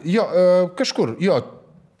gal, ne? Jo, kažkur,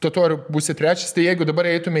 Totorių būsi trečias. Tai jeigu dabar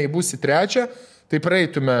eitume į būsi trečią, tai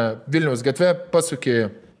praeitume Vilniaus gatvę, pasukė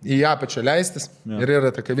į apačią leistis ir yra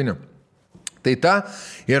ta kavinė. Tai ta,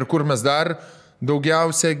 ir kur mes dar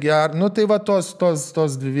daugiausia tai va tos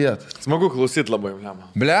 2 vietos. Smagu klausyti labai, lemą.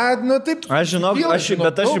 Blet, taip. Aš žinau,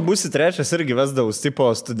 bet aš būsi trečias irgi vesdaus tipo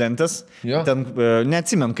studentas. Ten,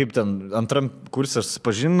 neatsimenu, kaip ten antram kursą aš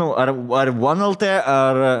pažinau, ar OneLT,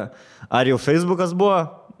 ar jau Facebookas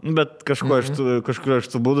buvo. Bet kažkur aš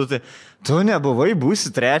tų būdų, tai tu nebuvai, būsi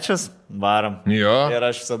trečias, varam. Jo. Ir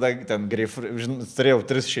aš visada ten turėjau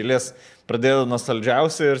 3 šeilės, pradėjau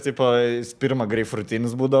nostalgiausiai ir tipo, pirmą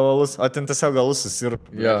greifrutinis būdavo alus, o ten tiesiog alus susirp.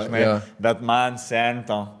 Bet man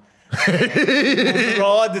sento.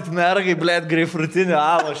 Rodyt mergai, blėt, greifrutinį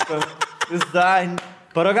alą, aš ten vis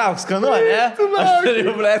paragauk, skanu, ne? Aš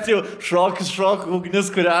turėjau, blėt, jau šok,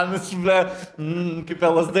 ugnis, kuriamis, blėt, kaip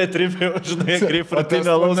LSD tripė, žinai,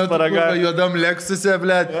 greifrutinį alaus paragauk. Juodam Lexuse,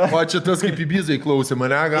 blėt, o čia tas kaip į Bizai klausė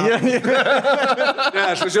mane, gal? Ne,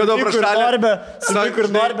 aš važiuodavau pro šalį. Su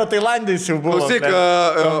kur Norbė Tailandais jau buvo. Klausyk,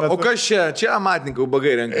 o kas čia? Čia amatininkai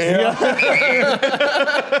ubagai renkasi.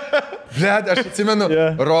 Blet, aš atsimenu,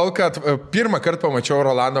 Rolką, pirmą kartą pamačiau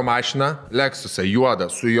Rolando mašiną, Lexusą,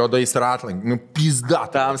 juodą, su juodais ratlankiais, pizda,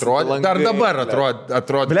 atrodė, dar dabar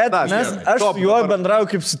atrodė. Blet, aš su juo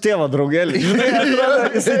bendrauju kaip su tėvo draugelis. Žinai,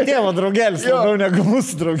 atrodo, jisai tėvo draugelis, labiau negu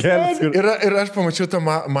mūsų draugelis. Ir aš pamačiau tą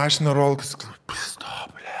mašiną Rolkas, pizda,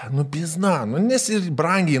 nu bizna, nu nes ir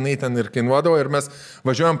brangiai jinai ten ir kainuodavo ir mes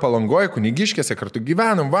važiuojam Palangoje, Kunigiškėse, kartu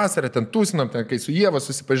gyvenom vasarą, ten tūsinom, ten kai su Ieva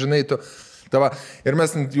susipažinai tu. Tava, ir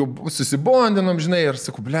mes jau susibondinom, žinai, ir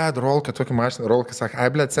sakau, blėd, Rolka, tokia mašina, Rolka sako, ai,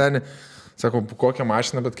 blėd, seni. Sako, kokią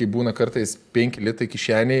mašiną, bet kai būna kartais 5 litai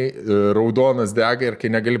kišeniai, raudonas dega ir kai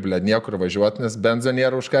negali, blėd, niekur važiuoti, nes benzo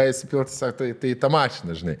nėra už ką įsipilti, sako, tai ta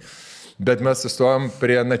mašina, žinai. Bet mes sustojom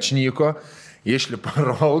prie Načnyko, išlipa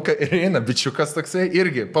Rolka ir eina bičiukas toksai,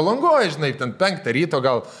 irgi Palangoje, žinai, ten 5 ryto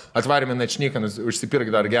gal atvarėme Načnyką,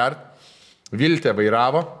 užsipirk dar gert, Viltė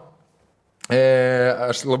vairavo.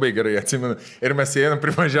 Aš labai gerai atsimenu. Ir mes einam,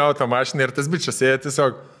 privažiavo tą mašiną ir tas bičias ėjo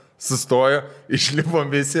tiesiog sustojo,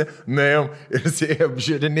 išlipom visi, nuėjom ir jis ėjo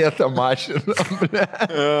apžiūrinėti tą mašiną.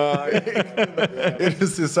 Ir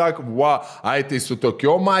jisai sako, ai tai su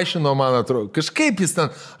tokiom mašinom, man atrodo, kažkaip jis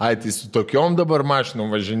ten, ai tai su tokiom dabar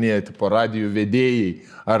mašinom važinėti po radijų vedėjai,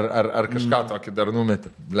 ar kažką tokį dar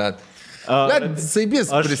numetė. Blet,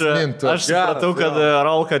 saibis prisimintų. Aš supratau, kad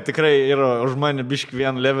Rolka tikrai yra už mane biški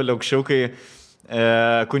vieną levelį aukščiau, kai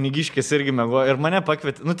Kunigiškės irgi mėgo ir mane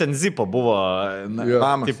pakvietė, nu ten Zipo buvo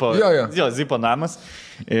namas, tipo, jo, Zipo namas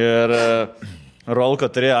ir Rolka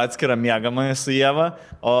turėjo atskirą miegamąją su Ieva,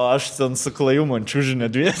 o aš ten su Klaju man čiūžinė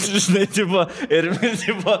dviesi, žinai, tipo, ir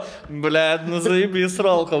tipo, blėd, nuzaibys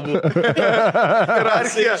Rolka buvo.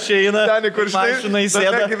 Hierarchija. Išeina, mašina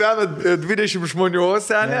įsėda. Gyvena 20 žmonių,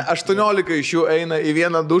 senė, 18 iš jų eina į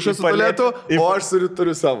vieną dušą su tualetu, o aš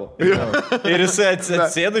turiu savo. Ir jisai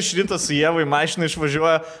atsėda iš ryto su Ieva į mašiną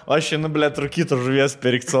išvažiuoja, o aš einu, blėd, rūkyto žuvies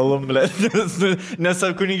pirkti salum, blėd. Nes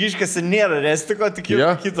Kunigiškėse nėra restiko, tik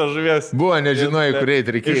jau kito žuvies. Buvo, nežinojai, kur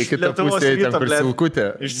eiti, reikėjo kitą pusę eiti, kur silkutė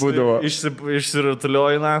būdavo.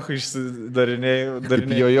 Išsirutulioji, nahu,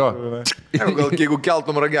 išsidarinėjai. Jo. Gal jeigu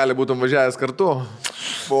keltum ragelį, būtum važiavęs kartu.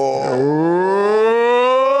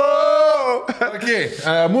 Okay.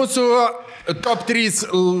 Mūsų top 3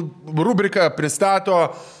 rubrika pristato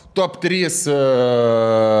top 3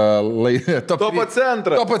 Topo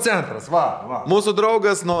centras. Topo centras, va. Mūsų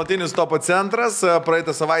draugas, nuolatinis Topo centras.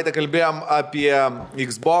 Praeitą savaitę kalbėjom apie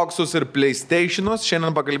Xbox'us ir PlayStation'us.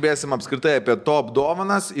 Šiandien pakalbėsim apskritai apie top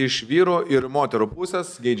dovanas iš vyrų ir moterų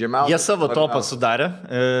pusės. Geidžiamiausias. Jie savo topą sudarė,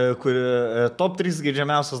 top 3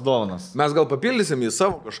 geidžiamiausias dovanas. Mes gal papildysim į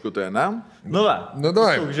savo kažkokiu tai, ne? Nu va,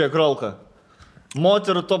 žiūrėk, Rolka.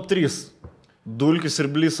 Moterų top 3. Dulkius ir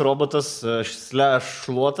blys robotas,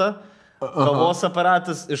 šluota, kavos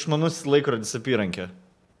aparatas, išmanus laikrodis apyrankė.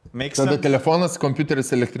 Tada telefonas,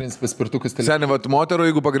 kompiuteris, elektrinis paspirtukas. Seniai, vat moterų,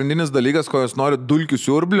 jeigu pagrindinis dalykas, ko jūs nori, dulkių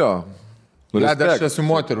siurblio. Aš esu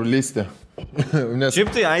moterų listė. Nes...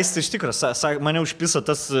 Šiaip tai Aistė iš tikro, mane užpiso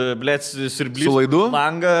tas, blėt, siurblys. Su laidu?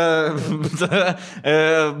 Langą,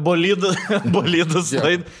 bolidus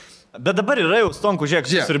laid. Bet dabar yra jau Stonku, žiūrėk,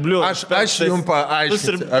 siurbliu. Aš jums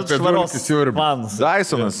paaiškinsiu apie dulkių siurblį.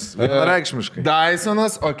 Dysonas, vienareikšmiškai.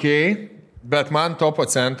 Dysonas, okei, bet man Topo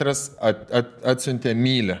centras atsiuntė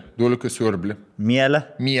Mylę, dulkių siurblį. Mielę.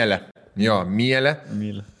 Jo, Mielę.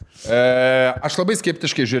 Aš labai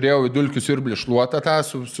skeptiškai žiūrėjau į dulkių siurblį šluotą tą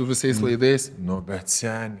su visais laidais. Nu, bet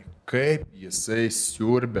seniai, kaip jisai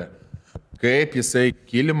siurbė. Kaip jisai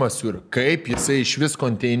kilimas ir kaip jisai iš vis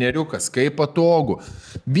konteineriukas, kaip patogu.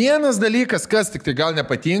 Vienas dalykas, kas tik tai gal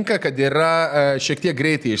nepatinka, kad yra šiek tiek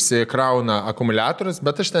greitai išsikrauna akumuliatorius,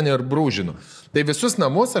 bet aš ten ir brūžinu. Tai visus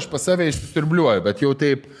namus aš pas save išsiurbliuoju, bet jau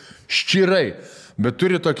taip ščirai. Bet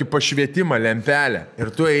turi tokį pašvietimą, lempelę. Ir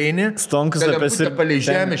tu eini, Stonkus apie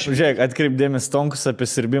sirbimą. Žiūrėk, atkreipdėmės, Stonkus apie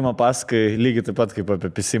sirbimą pasakai lygiai taip pat kaip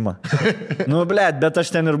apie pisimą. Nu, blėt, bet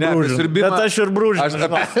aš ten ir brūžinu.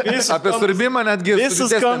 Apie sirbimą netgi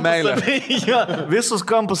visus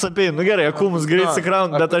kampus apie. Nu gerai, akumus greit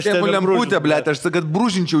sikraun, bet aš ten ir brūžinu. Lemputė, blėt, aš kad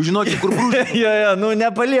brūžinčiau, žinoti, kur brūžinčiau. Jo, nu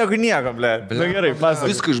nepalieku nieko, blėt. Nu gerai,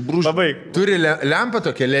 pasakai. Viską išbrūžinu. Turi lempą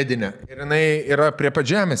tokią ledinę. Ir jinai yra prie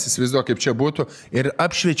pažemės, įsivaizduok, kaip čia būtų. Ir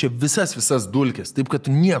apšviečia visas dulkės. Taip, kad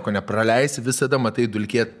tu nieko nepraleisi, visada matai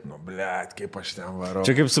dulkėt. Nu, blėt, kaip aš ten varau.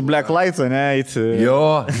 Čia kaip su Black Light'u, ne?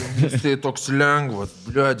 Jo, tai toks lengvas,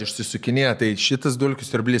 blėt, išsisukinėja. Tai šitas dulkių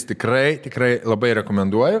siurblys tikrai labai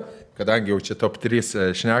rekomenduoju. Kadangi jau čia top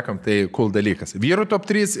 3 šnekam, tai cool dalykas. Vyrų top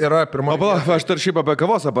 3 yra pirma. Aš dar šiaip apie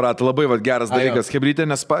kavos aparatą labai geras dalykas. Hebrytė,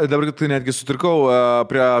 nes dabar tai netgi sutrikau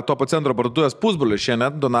prie Topo centro parduotuvės pusbrolį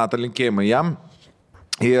šiandien, Donatą linkėjimą jam.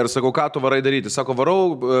 Ir sakau, ką tu varai daryti? Sako,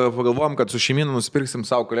 varau, pagalvojom, kad su šeimynu nusipirksim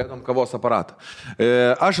savo kalėdom kavos aparatą.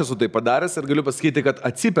 Aš esu tai padaręs ir galiu pasakyti, kad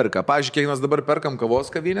atsiperka. Pavyzdžiui, kiek mes dabar perkam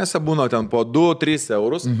kavos kavinėse, būna ten po 2-3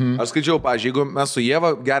 eurus. Aš skaičiau, pavyzdžiui, jeigu mes su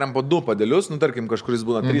Ieva geriam po 2 padėlius, nu tarkim, kažkuris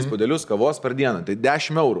būna 3 padėlius kavos per dieną, tai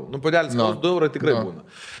 10 eurų. Nu, padėlis kavos 2 eurų tikrai būna.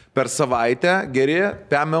 Per savaitę geri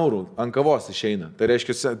 5 eurų ant kavos išeina. Tai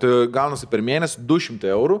reiškia, tu gaunasi per mėnesį 200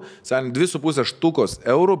 eurų, 2,5 štukos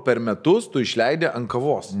eurų per metus tu išleidai ant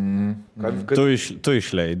kavos. Tu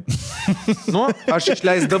išleidai. Nu, aš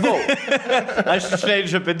išleisdavau. Aš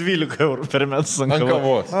išleidžiu apie 12 eurų per metus ant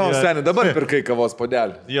kavos. O, seniai, dabar pirkai kavos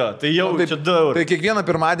puodelį. Jo, tai jau čia 2 eurų. Tai kiekvieną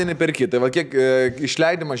pirmadienį perki. Tai va, kiek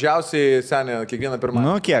išleidai mažiausiai, seniai, kiekvieną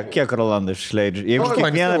pirmadienį. Nu, kiek Rolandas išleidžia? Jeigu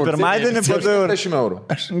kiekvieną pirmadienį po 10 eurų.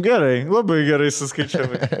 Gerai, labai gerai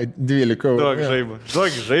suskaičiavai. 12 eurų.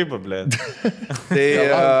 Duok žaibą, blė. Tai,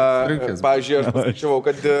 pavyzdžiui, aš paskaičiavau,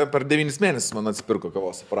 kad per 9 mėnesius man atsipirko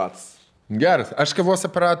kavos aparatas. Geras, aš kavos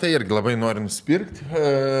aparatą irgi labai noriu nusipirkti,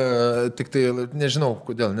 tik tai nežinau,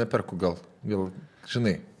 kodėl, neperku gal,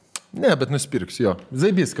 žinai. Ne, bet nusipirksiu jo.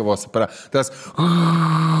 Zaibys kavos aparatą. Tas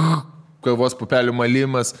kavos pupelių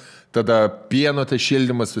malimas, tada pieno tai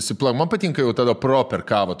šildymas, susiplak. Man patinka jau tada proper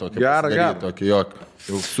kava tokia. Gerą.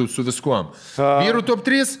 Su viskuom. Vyrų top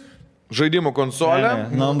 3. Žaidimų konsolė.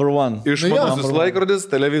 Number 1. Išmanusis laikrodis,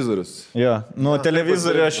 televizorius. Jo, nu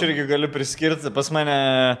televizorių aš irgi galiu priskirti. Pas mane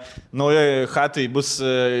naujoje chatai bus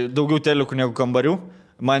daugiau telikų negu kambarių.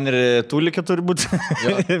 Man ir tūlikė turi būti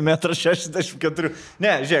 1,64 m.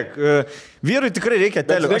 Ne, žiūrėk, vyrui tikrai reikia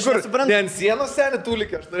telikų. Aš nesuprantu. Ne ant sienos seni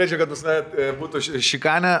tūlikė, aš norėčiau, kad pas mane būtų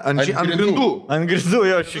šikanė ant grindų. Ant grindų,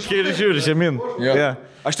 jo, šikai ir žiūri žemyn. Ja.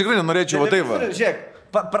 Aš tikrai nenorėčiau, va tai va. Žiūrėk,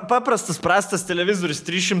 paprastas, prastas televizorius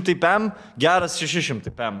 300 PM, geras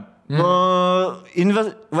 600 PM. Nu,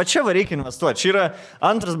 va čia va reikia investuoti. Čia yra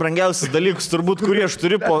antras brangiausias dalykas, turbūt, kurį aš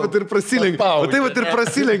turiu po... Bet ir prasilenkiam. Tai va ir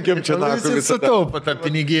prasilenkiam čia. Visi sutaupo tą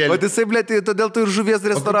pinigėlį. O jisai, blėt, todėl tu ir žuvies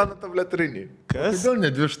restoraną tą blėtrinį. Kas? Kodėl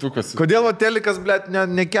ne 2 štukas? Kodėl va telikas, blėt,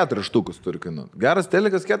 ne 4 štukus turi kainuoti? Geras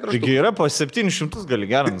telikas 4 štukus. Taigi yra po 700 gali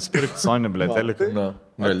gerą nusipirkti Sony, blėt, teliką.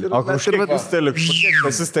 O kažkaip vis telikai,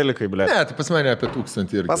 pasis telikai, blėt. Ne, tai pas mane apie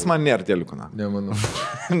 1000 irgi. Pas man nėra telikų, na. Nemanau.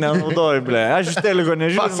 Nenaudoju, blėt. Aš iš teliko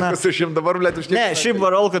nežiūrėjau. Šiam dabar, blėt, užtiek. Ne, šiaip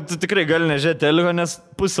varol, kad tu tikrai gali nežiūrėti teliko, nes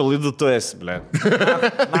pusę laidų tu esi, blėt.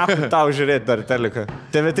 Na, tau žiūrėti dar teliką.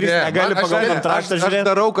 TV3 negali pagal kontraktą žiūrėti. Aš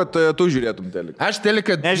darau, kad tu žiūrėtum teliką. Aš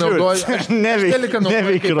teliką naudoju.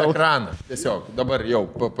 Neveikia ekraną. Tiesiog, dabar jau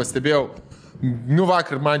pastebėjau. Nu,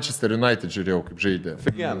 vakar Manchester United žiūrėjau, kaip žaidė.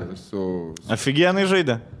 Afigienai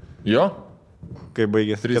žaidė? Jo. Kai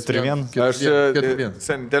baigė 4-1.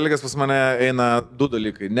 Sen, telikas pas mane eina 2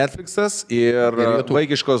 dalykai. Netflixas ir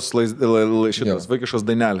vaikiškos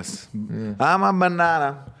dainelės. Ama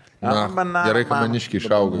banana. Gerai, kad maniškiai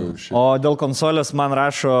išaugo. O dėl konsolės man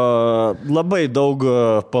rašo labai daug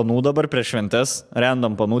panų dabar prieš šventes.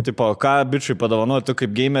 Random panų, tipo, ką bičiui padovanoju, tu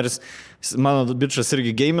kaip gameris. Mano bičias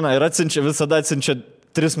irgi gamina ir visada atsinčia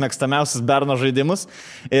 3 mėgstamiausius Berno žaidimus.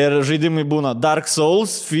 Ir žaidimai būna Dark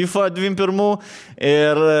Souls, FIFA 21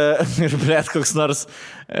 ir blėt, koks nors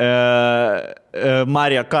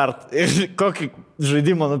Mario Kart. Ir kokį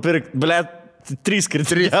žaidimą nupirkti, blėt, 3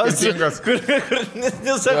 skirtingiausių.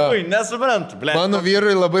 Nesakui, nesuprantu, blėt. Mano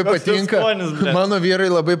vyrai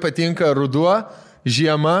labai patinka ruduo,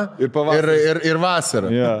 žiema ir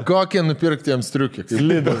vasara. Yeah. Kokie nupirkti jiems striukį?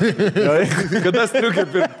 Kada striukį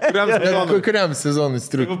pirkti? Kuriam sezonui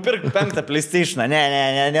striukį? Jeigu pirk 5 PlayStation,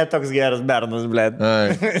 ne toks geras Bernas, blėt.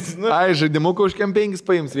 Ai, žaidimuką už kem 5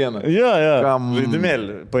 paims vieną. Jo,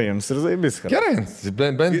 žaidimėlį paims ir zaibis. Gerai,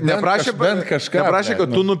 bent kažką. Neprašė,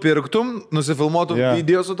 kad tu nupirktum, nusifilmuotum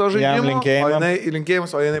video su to žaidimu,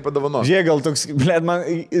 linkėjimus, o jinai padovanos. Žiūrėk, gal toks, blėt, man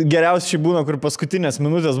geriausiai būna, kur paskutinės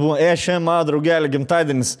minutės būna, šiandien mano draugelį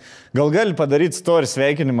gimtadienis, gal gali padaryti story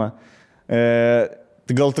sveikinimą.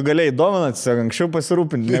 Gal tu galėjai dominat, tiesiog anksčiau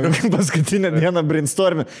pasirūpinti, negu paskutinę dieną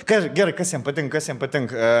brainstorming. Gerai, kas jam patinka?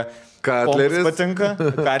 Katleris patinka,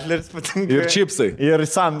 Katleris patinka. Ir čipsai. Ir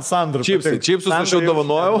Sandro. Čipsus aš jau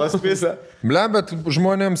dovanojau. Ble, bet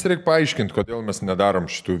žmonėms reikia paaiškinti, kodėl mes nedarom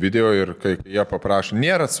šitų video ir kai jie paprašo.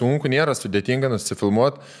 Nėra sunku, nėra sudėtinga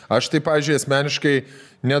nusifilmuoti. Aš tai, pavyzdžiui, asmeniškai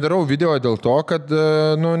nedarau video dėl to, kad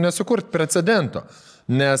nesukurt precedento.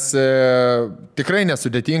 Nes tikrai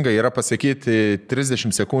nesudėtinga yra pasakyti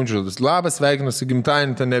 30 sekundžių, labas, sveikinu su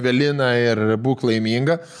gimtadieniu, ten Evelina ir būk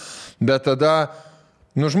laiminga, bet tada,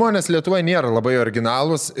 žmonės Lietuvoje nėra labai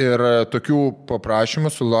originalūs ir tokių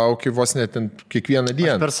paprašymų sulauki vos net kiekvieną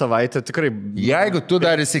dieną. Per savaitę tikrai. Jeigu tu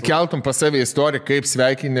dar įsikeltum pas save istoriją, kaip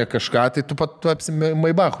sveikinė kažką, tai tu apsi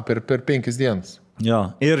Maibachų per 5 dienas. Jo.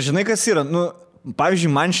 Ir žinai, kas yra,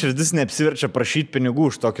 pavyzdžiui, man širdis neapsiverčia prašyti pinigų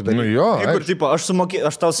už tokį dalyką. Nu jo, Kur, tipo,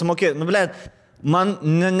 aš tau sumokėjau, nu, blėt, man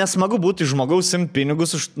nesmagu būti žmogaus imti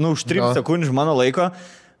pinigus už 3 sekundžių mano laiko,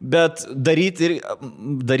 bet daryti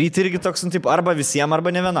irgi toks, nu, tipo, arba visiems, arba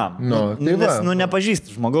ne vienam. Nes,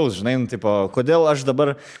 nepažįsti žmogaus, žinai, nu, tipo, kodėl aš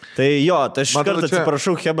dabar, tai aš kartą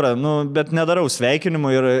atsiprašau, Hebra, nu, bet nedarau sveikinimų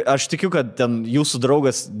ir aš tikiu, kad ten jūsų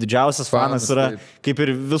draugas didžiausias fanas yra, kaip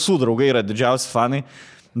ir visų draugai yra didžiausi fanai.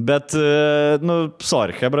 Bet,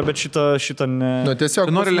 sorry, Hebra, bet šito ne... Nu, tiesiog,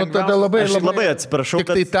 tada labai atsiprašau. Tik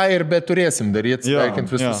tai tą ir bet turėsim daryti, sveikint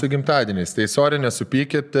visus su gimtadieniais. Tai sorry,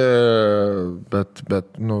 nesupykit, bet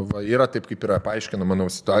yra taip, kaip yra paaiškina, manau,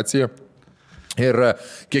 situacija. Ir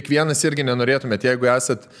kiekvienas irgi nenorėtumėt, jeigu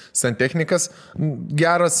esat santechnikas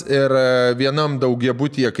geras ir vienam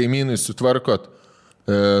daugiabutyje kaimynui sutvarkot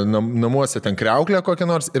namuose ten kriauklę kokią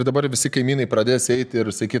nors ir dabar visi kaimynai pradės eiti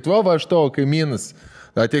ir sakyti, va, aš tavo kaimynas.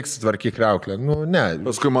 Ateik sutvarkyk kriauklę. Nu, ne.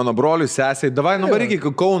 Paskui mano brolius, sesiai, davai nuvaryk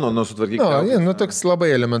iki Kauno, sutvarkyk kriauklę. Toks labai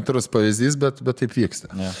elementarus pavyzdys, bet taip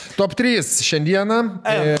vyksta. Top 3 šiandieną.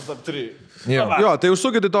 Top 3. Jo, tai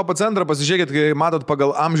užsukit į Topo centrą, pasižiūrėkit, kai matot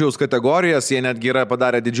pagal amžiaus kategorijas, jie netgi yra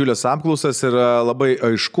padarę didžiulės apklausas ir labai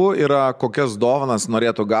aišku yra, kokias dovanas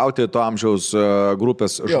norėtų gauti to amžiaus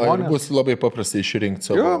grupės žmonės. Jo, bus labai paprastai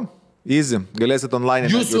išrinkti savo. Jo. Easy, galėsit online.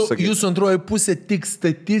 Jūsų antroji pusė tik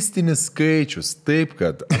statistinis skaičius, taip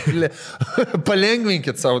kad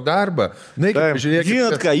palengvinkit savo darbą.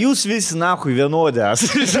 Žinot ką, jūs visi nahui vienodė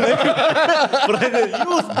esate. Jūs,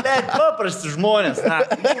 blėt, paprasti žmonės.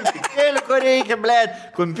 Tik teliko reikia, blėt,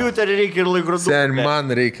 kompiuterį reikia ir laikrodų. Sen, man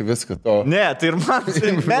reikia viską to. Ne, tai ir man.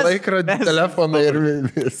 Laikrodį, telefoną ir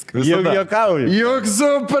viską. Jau juokauju. Juk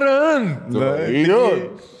suprantu.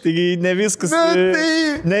 Taigi ne viskas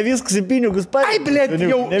į pinigus pat. Ai, blėt,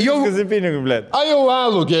 jau. Ne viskas į pinigus, blėt. Ai, jau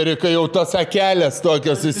alų geri, kai jau tas akelės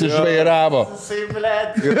tokios įsižvairavo. Jisai,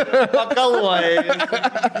 blėt, pakalvoja.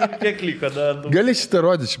 Kiek liko dar. Gali šitą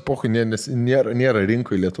rodyti, šį pochų, nes nėra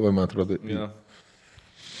rinkoje Lietuvoje, man atrodo.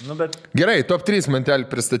 Gerai, top 3 mantelį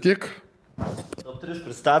pristatyk. Top 3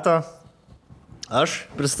 pristato. Aš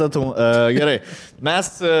pristatau. Gerai. Mes...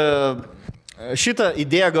 Šitą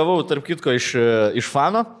idėją gavau, tarp kitko, iš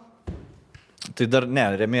fano. Tai dar,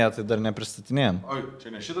 remėją tai dar nepristatinėjom. Oi,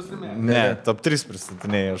 čia ne šitas remėjas? Ne, top 3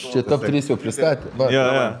 pristatinėjau. Čia top 3 jau pristatė.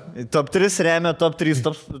 Top 3 remė, top 3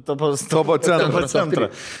 Topo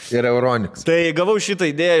centrą. Ir Euronics. Tai gavau šitą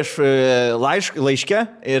idėją iš laiške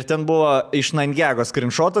ir ten buvo iš 9gag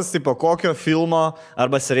screenshotas, tipo kokio filmo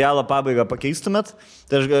arba serialo pabaigą pakeistumėt.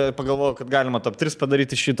 Tai aš pagalvojau, kad galima top 3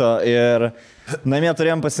 padaryti šito ir namie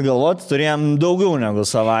turėjom pasigalvoti, turėjom daugiau negu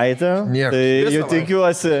savaitę. Tai jau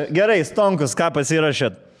tikiuosi. Gerai, Stonkus, ką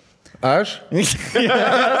pasirašėt? Aš?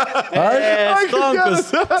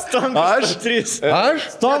 Stonkus, top 3.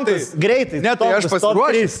 Aš? Stonkus, greitai. Ne, tai aš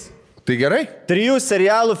pasiruošęs. Tai gerai? 3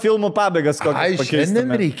 serialų filmų pabaigas kokias pakeistumėt.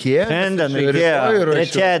 Šiandien reikėjo. Šiandien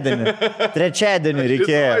reikėjo. Trečiadienį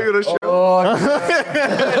reikėjo.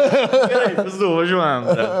 Gerai, visu, važiuojam.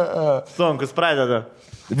 Stonkus pradeda.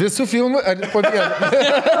 Visų filmų ar po vieną?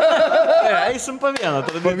 Eisim po vieną.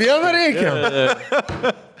 Po vieną reikia.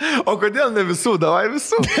 O kodėl ne visų? Davai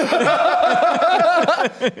visų.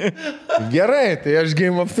 Gerai, tai aš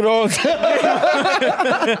Game of Thrones.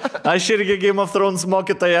 Aš irgi Game of Thrones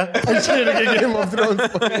mokytoja. Aš irgi Game of Thrones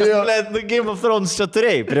mokytoja. Game of Thrones čia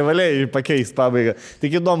turėjai, privalėjai pakeisti pabaigą.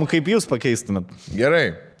 Tik įdomu, kaip jūs pakeistumėt.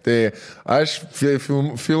 Gerai. Tai aš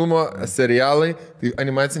filmo serialai, tai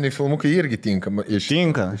animaciniai filmukai irgi tinkama.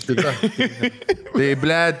 Tinka. Tai,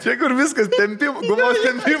 blėt. Čia kur viskas gumos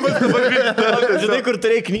tempimas. Žinai, kur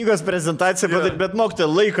turėjai knygos prezentaciją, bet mokytė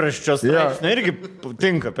laikraščio straipsnio irgi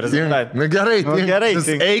tinka prezentacija. Na gerai,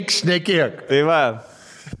 tinka. Eik šnekėk. Tai va.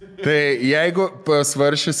 Tai jeigu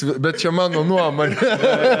pasvaršys, bet čia mano nuomonė.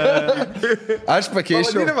 Aš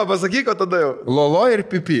pakeičiau. Pavadinimą pasakyk, o tada jau. Lolo ir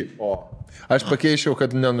Pipi. Aš pakeičiau,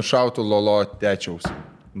 kad nenušautų Lolo tečiaus.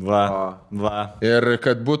 Va. Ir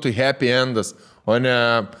kad būtų happy endas, o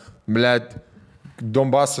ne, blėt,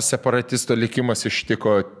 Donbaso separatisto likimas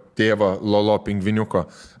ištiko tėvą Lolo pingviniuko.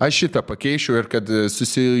 Aš šitą pakeičiau ir kad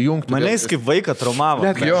susijungtų. Manęs kaip vaiką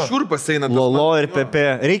traumavo. Šurpas eina. Lolo ir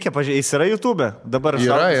Pepe. Reikia pažiūrėti, jis yra YouTube. Dabar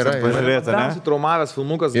yra. Pažiūrėti, ne? Traumavęs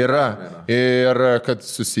filmukas. Yra. Ir kad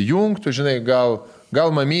susijungtų, žinai, gal Gal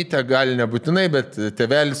mamytė, gali nebūtinai, bet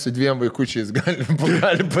tėvelis su 2 vaikučiais gali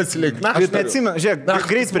pasilikti. Aš neatsimenu, žiūrėk,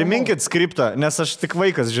 greit priminkit skriptą, nes aš tik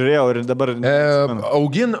vaikas žiūrėjau ir dabar...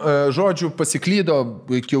 Žodžiu, pasiklydo,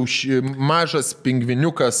 mažas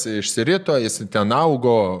pingviniukas išsirito, jis ten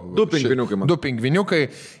augo. 2 pingviniukai, man. 2 pingviniukai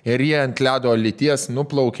ir jie ant ledo lyties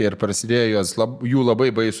nuplaukė ir prasidėjo jų labai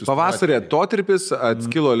baisus. Pavasarį atotripis,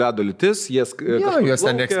 atskilo ledo lytis, juos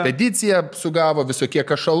ten ekspedicija sugavo, visokie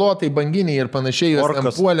kašalotai, banginiai ir panašiai.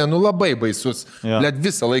 Puolė, labai baisus. Blet,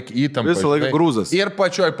 visą laiką įtampa. Visą laiką grūzas. Ir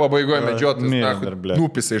pačioj pabaigoje medžiotas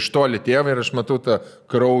nupisa iš toli tėvą ir aš matau tą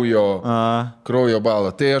kraujo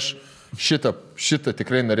balą. Tai aš šitą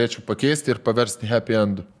tikrai norėčiau pakeisti ir paversti happy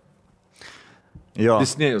endu. Jo.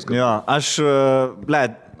 Disnėjus. Jo, aš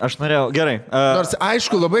norėjau, gerai. Nors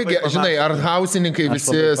aišku, labai, žinai, arthausininkai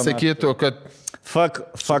visi sakytų, kad Fuck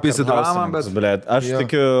arthausininkus, blet. Aš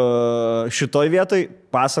tikiu šitoj vietoj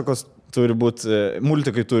pasakos turi būti,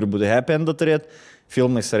 multikai turi būti happy endą turėti,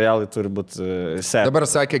 filmai, serialai turi būti sad. Dabar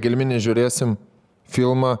sakė, Gelminė, žiūrėsim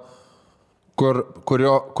filmą,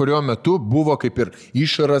 kurio metu buvo kaip ir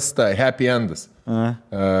išrasta happy endas.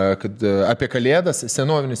 Kad apie Kalėdas,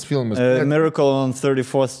 senovinis filmas. Miracle on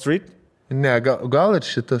 34th Street? Ne, gal ir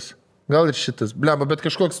šitas. Blemba, bet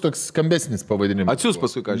kažkoks toks skambesnis pavadinimas. Atsiūs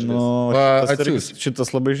paskui, ką žiūrės. Atsiūs. Šitas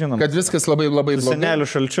labai žinom. Kad viskas labai blogai. Senelių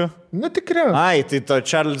šalčiu? Na, tikrai. Ai, tai to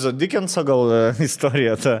Charleso Dickenso gal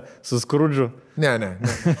istorija, ta su Skrudžu. Ne.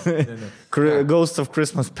 Ghost of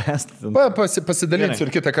Christmas Past. Pasidalinsiu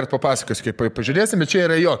ir kitą kartą papasakosiu, kaip pažiūrėsim, bet čia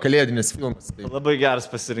yra jo kalėdinis filmas. Taip. Labai geras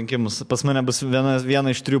pasirinkimus. Pas mane bus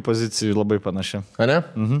viena iš 3 pozicijų labai panaši. A ne?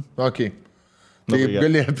 Ok. Tai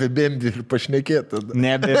gali apie Bembį ir pašnekėti.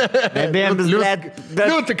 Nebembis,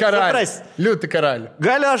 Liūti karalių.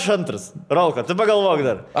 Gali aš antras. Rauka, tu pagalvok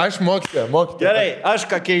dar. Aš mokytė. Gerai, aš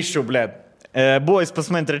ką keiščiau, blėd. Buvo jis pas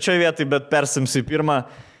mane 3 vietoj, bet persimsiu į 1.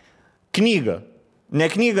 Knygą. Ne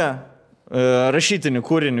knygą, rašytinį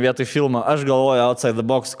kūrinį vietoj filmą. Aš galvoju Outside the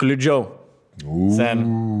Box, kliudžiau.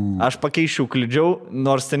 Aš pakeičiau kliudžiau,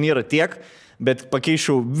 nors ten yra tiek. Bet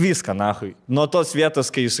pakeičiau viską, nahui. Nuo tos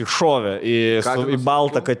vietos, kai jis iššovė į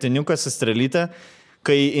baltą katiniuką, strelytę,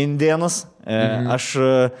 kai indėnas,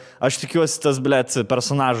 aš tikiuosi tas, blėt,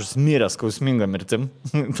 personažas miręs skausmingą mirtim,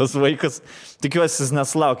 tas vaikas, tikiuosi jis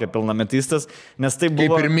neslaukė pilnametystės, nes tai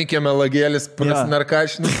buvo... Kaip ir Mikė Melagėlis,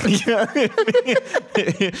 narkašinis.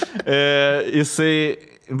 Jisai...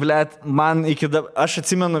 Blet, man iki dabar, aš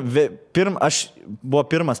atsimenu, buvo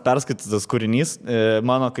pirmas perskaitytas kūrinys,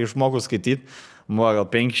 mano, kai išmokau skaityti, buvo gal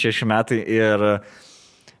 5-6 metai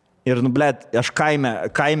ir blet, aš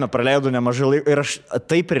kaime praleidau nemažai laiko ir aš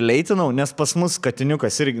taip prileitinau, nes pas mus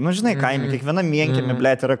katiniukas irgi, žinai, kaime, kiekviena mienkėme,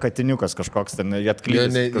 blet, yra katiniukas kažkoks ten,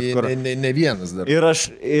 atklydęs kažkur. Ne vienas dar.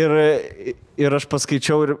 Ir aš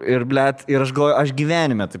paskaičiau ir blet, ir aš galvoju, aš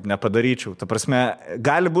gyvenime taip nepadaryčiau. Ta prasme,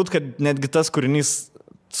 gali būti, kad netgi tas kūrinys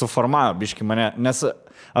suformavo biški mane, nes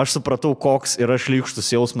aš supratau, koks yra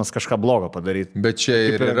šlykštus jausmas kažką blogo padaryti. Bet čia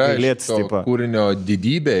ir yra kūrinio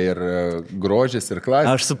didybė ir grožis ir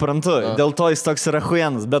klasė. Aš suprantu, dėl to jis toks yra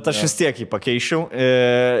huienas, bet aš vis tiek jį pakeičiau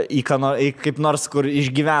į kaip nors, kur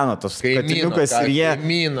išgyveno tos katiniukas ir jie...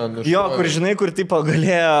 Jo, kur žinai, kur tipo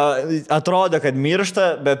galėjo, atrodė, kad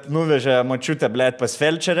miršta, bet nuvežė močiutę, blėt, pas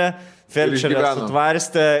felčerę. Felčerė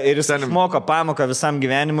sutvarstė ir jis išmoko pamoką visam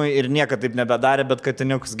gyvenimui ir niekad taip nebedarė, bet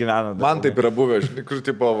katiniukus gyveno. Man taip yra buvę, kur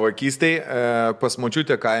tipo vaikystėj pas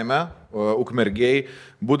močiutę kaime, Ukmergėj,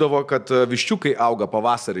 būdavo, kad viščiukai auga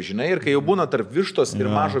pavasarį, žinai, ir kai jau būna tarp vištos ir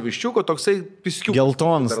mažo viščiuko, toksai piskiukas.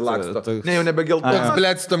 Geltonas. Ne, jau nebe geltonas.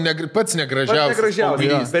 Blėt, tam pats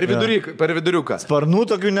negražiausias. Per viduriuką. Sparnų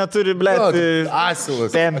tokių neturi, blėt.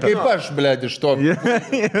 Asilas. Kaip aš, blėt, iš to.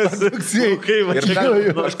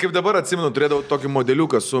 Aš kaip dabar atsimenu, turėdavau tokį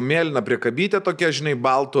modeliuką su mėlyna priekabytė, tokia, žinai,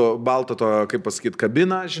 balto to, kaip pasakyti,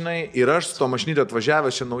 kabina, žinai, ir aš su to mašinytė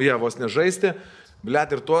atvažiavęs čia nauja vos nežaisti.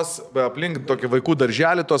 Blet, ir tuos aplink tokį vaikų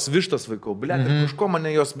darželį, tos vištos vaikų, blet, ir kažko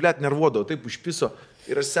mane jos, blet, nervuodavo, taip užpiso.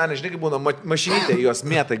 Ir aš seniai, žinai, kaip būna, mašinytė jos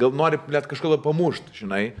mėtai, gal nori, blet, kažkodėl pamušti,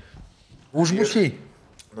 žinai. Užmušiai.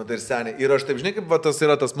 Nu, tai ir seniai. Ir aš taip, žinai, kaip tas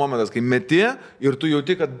yra tas momentas, kai meti ir tu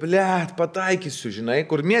jauti, kad, blet, pataikysiu, žinai,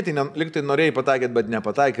 kur mėtai, liktai norėjai pataikyti, bet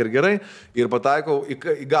nepataikė ir gerai. Ir pataikau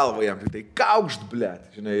į galvą jam, tai kaukšt,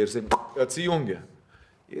 blet, žinai, ir jisai atsijungė.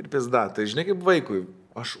 Ir pizda, tai žinai, kaip vaikui.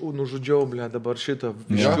 Aš nužudžiau, ble, dabar šitą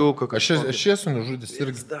viščiuką. Aš esu nužudęs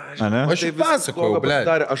irgi. Aš tai pasakojau, ble.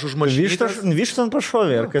 Aš už mašinytę. Vištan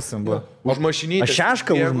pašovė, ar kas ten buvo? Už mašinytę. Aš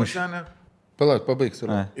šešką užmušė. Palauk,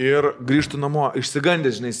 pabaigsiu. Ir grįžtu namo,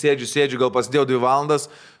 išsigandęs, žinai, sėdžiu, gal pasidėjau 2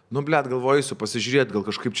 valandas, nu, blėt, galvoju, pasižiūrėti, gal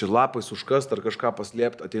kažkaip čia lapais užkast ar kažką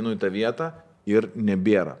paslėpti, ateinu į tą vietą ir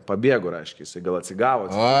nebėra. Pabėgo, reiškia, jis gal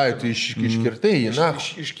atsigavo. Ai, tu iškirtai, na.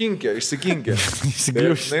 Išsikinkė.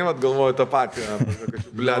 Žinai, vat galvoju tą patį.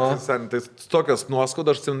 Blėt, tai tokias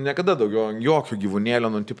nuoskaudas, aš niekada daugiau jokių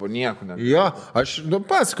gyvūnėlio, nu, tipo, nieko. Jo, aš,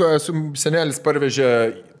 pasakoju, senelis parvežė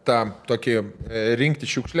tą tokį rinkti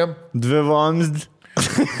šiukšlėm. Dvi vamzdį.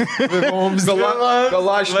 Gal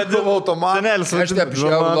aš vadovau automatą. Senelis, Aš taip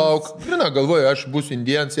išėjau lauk. Žinau, galvoju, aš būsiu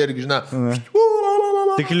indienas irgi, žinau.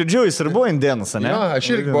 Tik liūdžiu, jis ir buvo indienas, ne? Jo, aš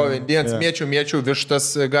irgi buvau indienas, mėčiau vištas,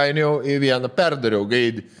 gainiau į vieną, perdariau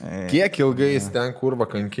gaidį. Kiek ilgai jis ten kurva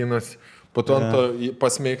kankinas, po to ant to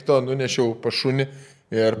pasmeigto nunešiau pašunį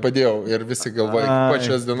ir padėjau. Ir visi galvoja,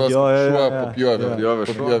 pačios dienos šuo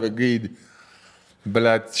papjovė gaidį.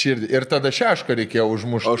 Blet, širdį. Ir tada šešką reikėjo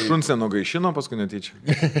užmušti. O šunsė nugaišino paskui netyčia?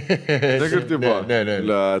 Ne, kaip tai buvo? Ne.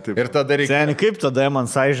 Ir tada reikėjo. Seniai, kaip tada man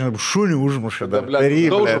sąžinė, šunį užmušė.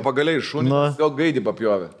 Daužo pagaliai šunį, gal gaidį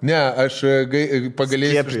papjovė. Ne, aš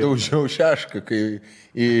pagaliai išdaužiau šešką, kai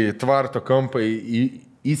į tvarto kampą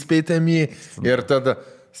įspėtėm jį ir tada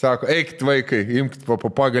sako, eikit vaikai, imkit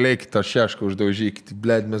pagaliai kitą šešką uždaužykit.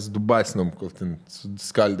 Bled, mes dubasinom, kol ten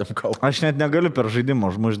skaldėm kalbą. Aš net negaliu per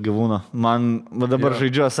žaidimą užmušti gyvūną. Man dabar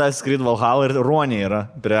žaidžiu Assassin's Creed Valhalla ir ruoniai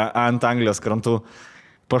yra ant Anglijos krantų.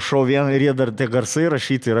 Pašau vieną ir jie dar tie garsai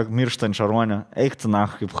rašyti yra mirštančio ruonio. Eikti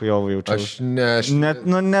nach, kaip hujovai jaučiu. Aš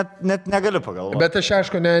net negaliu pagalvoti. Bet aš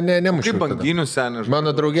aišku, nemušiu. Kaip banginių senis.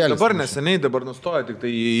 Mano draugelis. Dabar neseniai, dabar nustojo, tik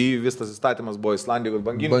tai visas įstatymas buvo Islandijoje, kad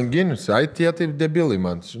banginių. Banginius, tie taip debilai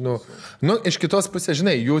man. Nu, iš kitos pusės,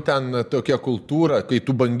 žinai, jų ten tokia kultūra, kai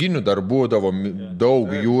tų banginių dar būdavo daug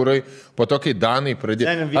jūrai, po to, kai danai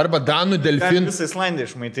pradėjo. Arba danų delfinai. Visą Islandiją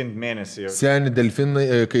išmaitinti mėnesį jau. Seni delfinai,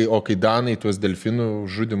 kai danai tuos delfinų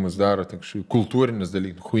žudimus daro, tai kultūrinis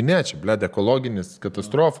dalykas. Huine, čia, bled, ekologinis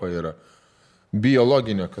katastrofa yra.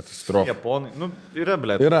 Biologinė katastrofa. Japonai, yra,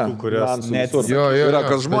 bled, yra, kurios net... Jo, yra,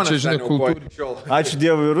 kad žmonės čia, žinai, kultūrinė. Ačiū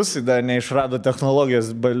Dievui, rusai dar neišrado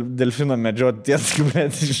technologijos delfino medžioti tiesą,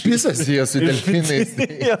 bled. Pisas jie su delfinais.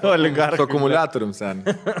 Oligarkai. Su akumuliatorium seni.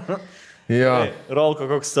 Jo. Rolko,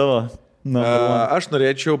 koks tavo? Aš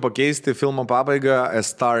norėčiau pakeisti filmo pabaigą A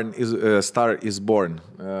Star is Born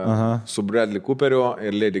su Bradley Cooperiu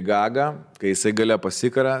ir Lady Gaga, kai jisai gale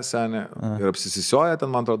pasikarė senė ir apsisisioja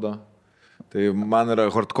ten, man atrodo. Tai man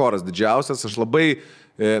yra hardcore'as didžiausias. Aš labai,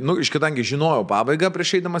 kadangi žinojau pabaigą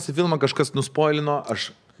prieš eidamas į filmą, kažkas nuspoilino,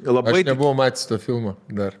 aš nebuvau matęs to filmo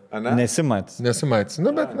dar. Nesimatęs.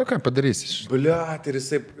 Bet, ką padarysi? Bliat,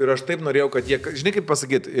 ir aš taip norėjau, kad jie, žinai kaip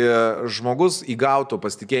pasakyti, žmogus įgautų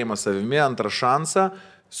pasitikėjimą savimi, antrą šansą,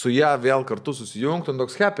 su ją vėl kartu susijungtų,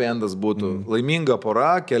 toks happy endas būtų, laiminga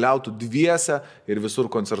pora, keliautų dviese ir visur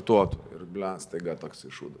koncertuotų. Ir bliat, staiga toks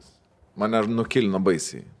iššūdas. Mane nukilino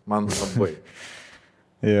baisiai. Man labai.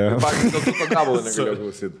 Ir patys dėl to gabalą negalėjau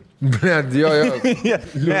klausyti. Bliat, jo.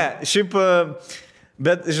 Ne, šiaip...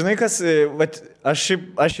 Bet žinai kas, aš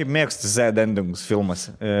šiaip mėgstu sad endingus filmuose.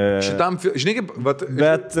 Šitam, žinai kaip,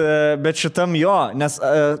 bet šitam jo, nes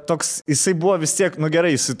toks, jisai buvo vis tiek,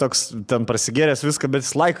 gerai, jisai toks ten prasigėręs viską, bet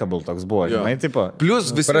jis likeable toks buvo, žinai, tipo. Plus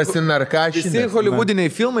visi hollywoodiniai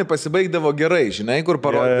filmai pasibaigdavo gerai, žinai, kur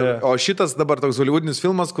parodė. O šitas dabar toks hollywoodinis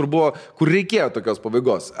filmas, kur reikėjo tokios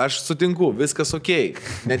pabaigos. Aš sutinku, viskas okei,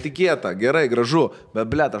 netikėta, gerai, gražu, bet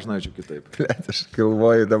blėt, aš norėčiau kitaip. Blėt, aš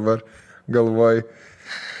galvoju.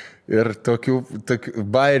 Ir tokių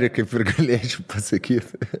bairį kaip ir galėčiau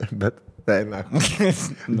pasakyti, bet tai na.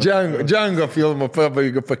 Django filmo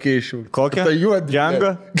pabaigą pakeičiau. Kokią? Tai juodi.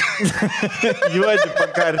 Django? Juodi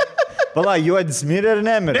pakarti. Pala, juodis mirė ar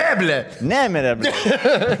nemirė? Nemirė, ble.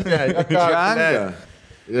 Django.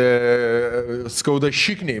 Skauda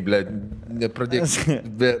šikniai, ble, nepradėk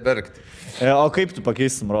verkti. O kaip tu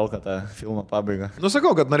pakeistum, Rolką, tą filmo pabaigą?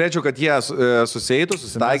 Sakau, kad norėčiau, kad jie suseitų,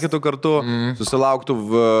 susitaikytų kartu, susilauktų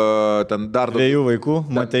ten dar daug. 2 vaikų,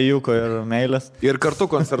 Matejuko ir Meilės. Ir kartu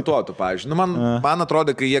koncertuotų, pavyzdžiui. Man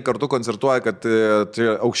atrodo, kai jie kartu koncertuoja, kad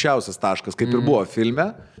tai aukščiausias taškas, kaip ir buvo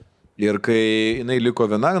filme. Ir kai jinai liko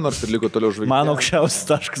viena, nors ir liko toliau žvaigždė. Man aukščiausias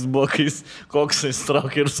taškas buvo, kai koks jis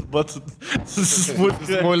traukė ir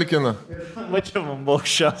susmulkino. Va čia man buvo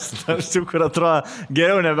aukščiausias taškas, kur atrodo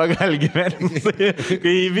geriau nebegali gyventi.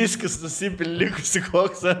 Kai į viskas nusipil likusi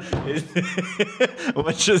koksą.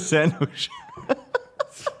 Va čia seniau.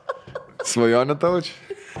 Svajonė tavo čia?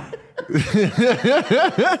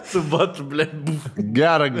 Su batu, ble.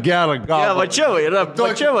 Gerą gabalą. Va čia va yra, va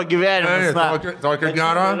čia va gyvenimas. Tokio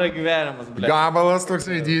gero yra gyvenimas, ble. gabalas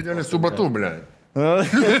toksai didelis su batu, ble.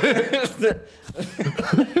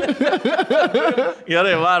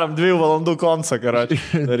 Gerai, varom 2 valandų koncą, karai.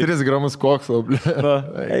 3 gramus kokso, ble.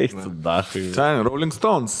 Eik, tu dachai. Ten, Rolling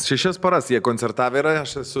Stones. 6 paras jie koncertavę yra,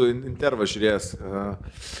 aš esu intervą žiūrėjęs.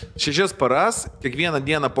 6 paras, kiekvieną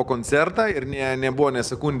dieną po koncertą ir nebuvo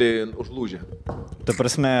nesekundai užlūžę. Ta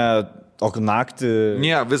prasme, o naktį...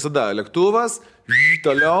 Ne, visada lėktuvas,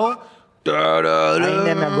 toliau. Ai,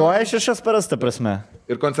 nemiegoja 6 paras, ta prasme.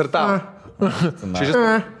 Ir koncertavo. 6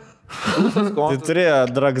 paras. Tai turėjo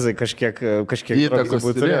dragzai kažkiek Įtakos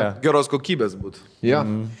būtų turėjo. Geros kokybės būtų. Ja.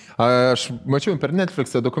 Aš mačiau per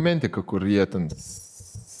Netflix'ą dokumentiką, kur jie ten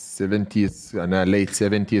 70's, late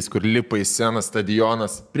 70's, kur lipa į sceną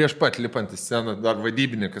stadionas. Prieš pat lipant į sceną dar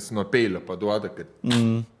vadybininkas nuo peilio paduoda, kad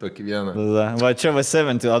tokį vieną. Va čia va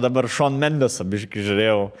 70, o dabar Shawn Mendesą biškai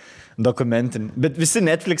žiūrėjau dokumentinį. Bet visi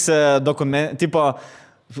Netflix'e tipo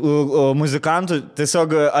muzikantų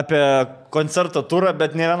tiesiog apie koncerto turą,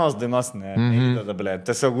 bet ne vienos dainos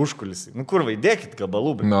tiesiog užkulisai. Nu kur vaidėkit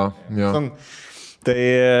gabalų. Tai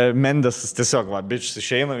Mendesas tiesiog, bičius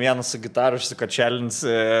išeina, vienas su gitaru išsikačelins,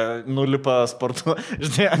 nulipa sportu,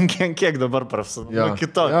 žinai, ant kiek dabar profesionalų.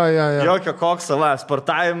 Jokio kokso,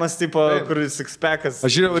 sportavimas, tipo, kur six-packas.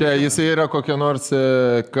 Aš žiūrėjau, čia jisai yra kokia nors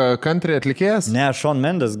country atlikėjas? Ne, Shawn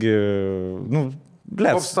Mendes,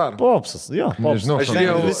 Popstar. Popsas, jo. Nežinau, aš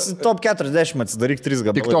žiūrėjau, visi top 40 atsidaryk 3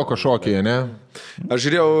 gabalai. TikToko šokiai, ne? Aš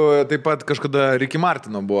žiūrėjau, taip pat kažkada Ricky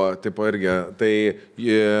Martino buvo, tipo irgi, tai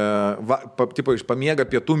tipo pamiega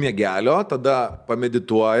pietų miegelio, tada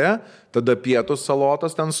pamedituoja, tada pietus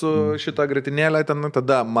salotos ten su šitą grėtinėlę,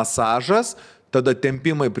 tada masažas, tada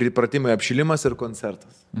tempimai, pratimai, apšilimas ir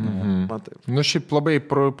koncertas. Nu šiaip labai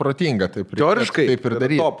protinga, taip teoriškai taip ir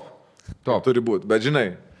daryti. Top. Turi būti, bet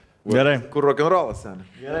žinai. Gerai. Kur rock'n'rollas, seniai?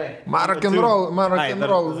 Gerai. Man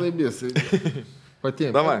rock'n'roll zaibys.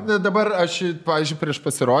 Patinka. Dabar aš, pavyzdžiui, prieš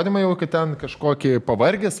pasirodymą jau, kad ten kažkokį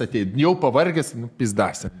pavargęs ateit, jau pavargęs,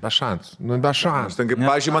 pizdasi, be šansų. Be šansų.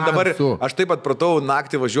 Pavyzdžiui, man dabar, aš taip pat pratau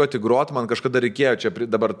naktį važiuoti groti, man kažkada reikėjo čia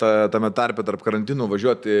dabar tame tarpe tarp karantinų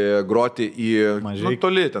važiuoti groti į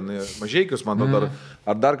toli, ten Mažeikius, man atrodo,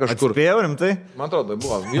 ar dar kažkur. Atspėjau rimtai? Man atrodo,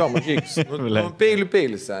 buvo, jo, Mažeikius.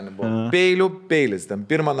 Peilis, seniai buvo. Peilis, ten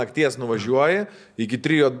pirmą nakties nuvažiuoji, iki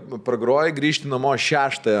 3 pragroji, grįžti namo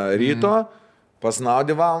 6 ryto.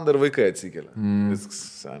 Pasnaudė valandą ir vaikai atsikelia.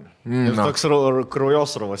 Viskas, seniai. Ir toks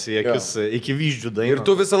kraujosrovas į akis, iki vyzdžių dainos. Ir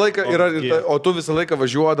tu visą laiką, o tu visą laiką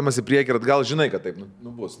važiuodamas į priekį ir atgal žinai, kad taip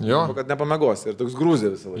bus. Kad nepamegos. Ir toks grūzė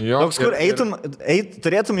visą laiką. Toks, kur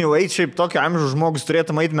turėtum jau eiti šiaip tokio amžiaus žmogus,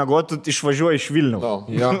 turėtum eiti mėgoti, išvažiuoji iš Vilnių.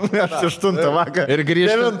 Aš 8 vakar. Ir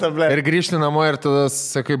grįžti namo ir tada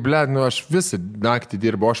sakai, aš visą naktį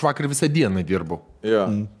dirbau, aš vakar visą dieną dirbau.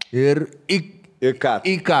 Ir Į ką?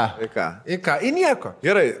 Į nieko.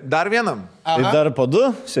 Gerai, dar vienam. Tai dar po 2,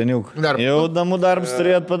 seniuk. Jau namų darbus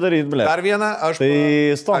turėt padaryti, ble. Dar vieną aš... Tai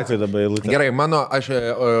stonkai dabar eilutė. Gerai, aš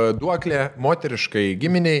duoklė moteriškai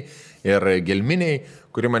giminiai ir gelminiai,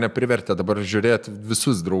 kuri mane privertė dabar žiūrėti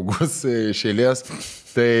visus draugus iš eilės.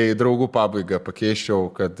 Tai draugų pabaigą pakeiščiau,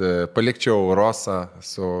 kad palikčiau Rosą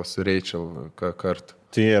su Rachel kartu.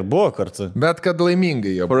 Tai jie buvo kartu. Bet kad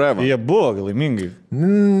laimingai jie buvo. Jie buvo laimingai.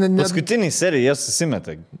 Paskutiniai serijai jie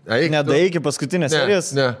susimetė. Nedai iki paskutinės serijos.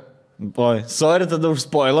 Ne. Oi, sorry tada už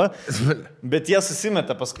spoilą. Bet jie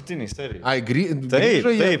susimetė paskutiniai serijai.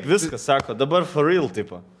 Taip, viskas, sako, dabar for real,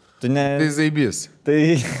 tipo. Tai zaibys.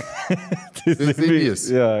 Tai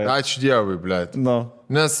zaibys. Ačiū Dievui, blėt.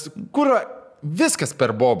 Nes kur viskas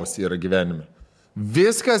per bobus yra gyvenime.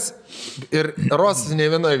 Viskas ir Rosas ne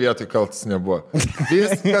vienoje vietoje kaltas nebuvo.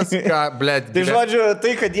 Viskas, ką, blėt. Tai žodžiu,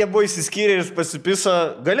 tai, kad jie buvo išsiskyrę ir pasipiso,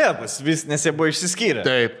 galėjo pasipis, nes jie buvo išsiskyrę.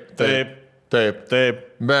 Taip.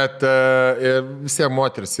 Bet visi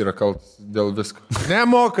moteris yra kaltas dėl visko.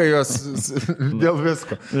 Nemoka jos dėl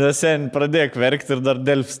visko. Sen pradėk verkti ir dar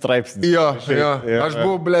Delfi straipsnį. Jo. Aš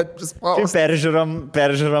buvau, blėt, prispaustas.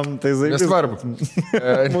 Peržiūram, tai zaibys. Nesvarbu.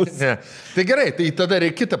 Ne. Tai gerai, tai tada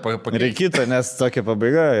reikia kitą pakeisti. Reikia kitą, nes tokia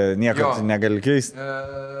pabaiga, nieko negali keisti.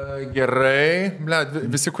 Gerai, blėt,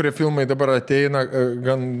 visi, kurie filmai dabar ateina,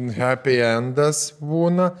 gan happy endas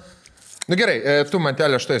būna. Nu gerai, tu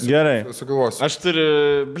mantelė štai sugalvosiu. Aš turiu,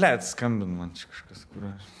 blėt, skambin man čia kažkas.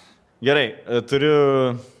 Gerai,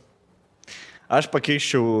 aš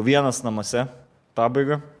pakeiščiau Vienas namuose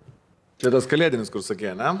pabaigą. Čia tas kalėdinis, kur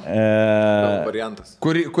sakė, ne? Variantas.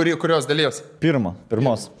 Kurios dalies?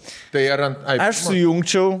 Pirmos. Tai aš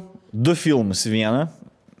sujungčiau 2 filmus į vieną.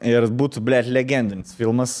 Ir būtų, blėt, legendinis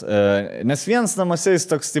filmas. Nes Vienas namuose jis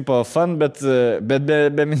toks tipo fun, bet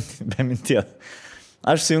be minties.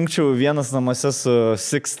 Aš sujungčiau Vienas namuose su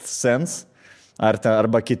Sixth Sense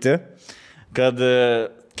arba kiti. kad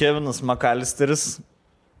Kevinas McAllisteris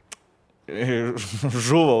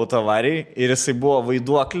žuvo autoavarijai ir jisai buvo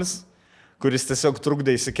vaiduoklis, kuris tiesiog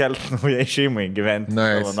trukdė įsikelti naujai šeimai gyventi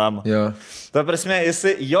savo namą. Ta prasme,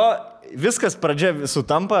 jo viskas pradžia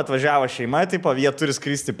sutampa, atvažiavo šeima, tipo, jie turi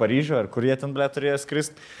skristi į Paryžių, ar kur jie ten, turėjo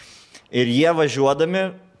skristi. Ir jie važiuodami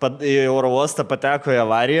į oro uostą pateko į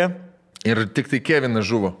avariją. Ir tik tai Kevinas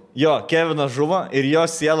žuvo. Jo, Kevinas žuvo ir jo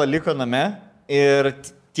siela liko name. Ir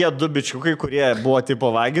tie du bičiukai, kurie buvo tipo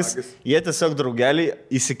vagis, jie tiesiog draugelį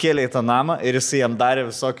įsikėlė į tą namą ir jisai jam darė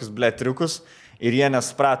visokius triukus. Ir jie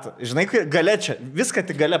nesprato. Žinai, galia čia, viską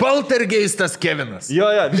tik galia. Poltergeistas Kevinas. Jo,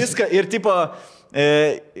 viską. Ir tipo,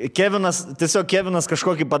 Kevinas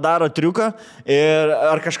kažkokį padaro triuką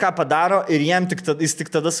ar kažką padaro ir jis tik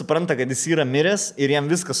tada supranta, kad jis yra miręs ir jam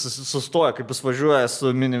viskas sustoja, kaip jis važiuoja su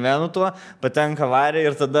minivenu tuo, patenka avariją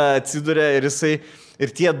ir tada atsiduria ir jisai. Ir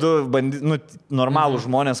tie du normalų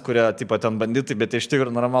žmonės, kurie tipo ten banditai, bet iš tikrųjų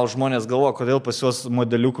normalų žmonės galvoja, kodėl pas juos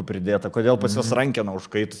modeliukų pridėta, kodėl pas juos rankena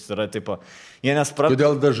užkaitus yra, tipo, jie nespranta.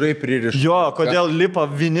 Kodėl dažai pririšta. Jo, kodėl lipa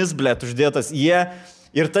vinis, uždėtas.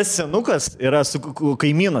 Ir tas senukas yra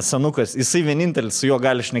kaimynas senukas, jisai vienintelis su juo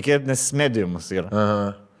gali šnekėti, nes jis mediumas yra. Aha.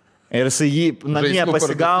 Ir jisai jį namie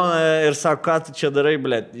pasigauna ir sako, ką tu čia darai,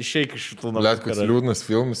 išeik iš šitų namų. Koks liūdnas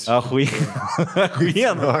filmas.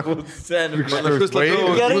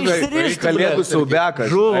 Kalėdų siaubekas.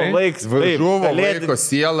 Žuvo vaikas. Žuvo vaiko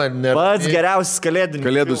siela. Pats geriausias kalėdinis.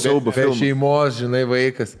 Kalėdų siaubo filmas. Šeimos, žinai,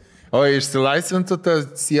 vaikas. O išsilaisvintų tą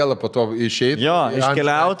sielą, po to išeitų. Jo,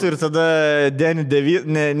 iškeliautų ir tada ne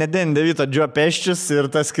Danny DeVito, Joe Pescius ir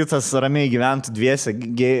tas kitas ramiai gyventų dviese,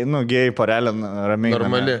 gėjai porelė ramiai.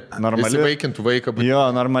 Normali. Įsivaikintų vaiką. Jo,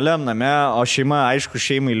 normaliam name, o šeima, aišku,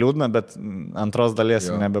 šeimai liūdna, bet antros dalies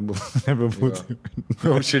nebebūtų.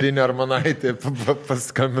 Aušrinė Armonaitė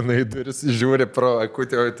paskambina į duris, žiūri pro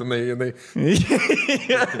akutę, o jinai.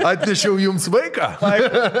 Atnešiau jums vaiką.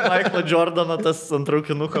 Michael Jordaną tas ant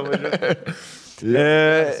traukinuko važiuoja.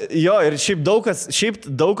 Jo, ir šiaip daug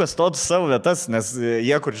kas stotų savo vietas, nes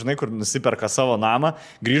jie, kur nusiperka savo namą,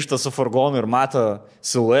 grįžta su furgonu ir mato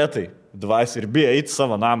siluetai, dvasių ir bijo eiti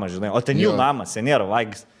savo namą, žinai, o ten jų namas, jie nėra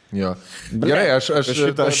vagis. Jo. Gerai,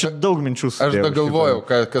 aš daug minčių sudėjau. Aš da galvojau,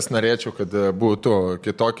 kas norėčiau, kad būtų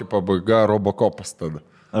kitokį pabaiga Robocopas tada.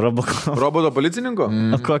 Roboto policininko?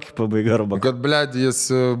 O kokį pabaiga Robocopas? Kad, blėd, jis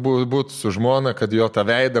būtų su žmona, kad jo tą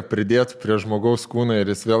veidą pridėtų prie žmogaus kūną ir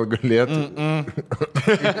jis vėl galėtų.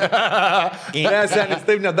 Ne, senis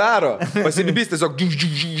taip nedaro. Pasibibys tiesiog,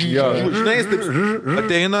 žinai, jis taip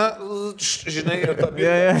ateina, žinai, ir tą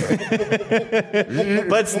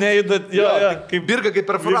pats neįdat, jo, kaip birka, kaip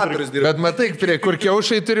perforatorius dirba. Bet matai, kur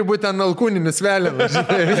kiaušai turi būti ten alkūninis vėliavas,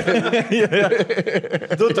 žinai.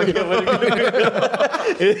 Du tokie vargiai.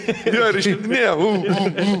 Jo, ir išlidinėjo.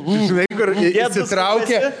 Žinai, kur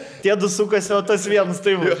įsitraukė. Tie du sukasi, o tas vienas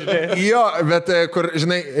tai žinai. Jo, bet kur,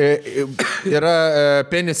 žinai, yra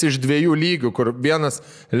penis iš dviejų lygių, kur vienas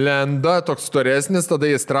lenda toks storesnis, tada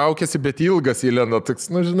jis traukiasi, bet ilgas įlenda. Toks,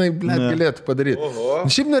 žinai, blėt, galėtų padaryti.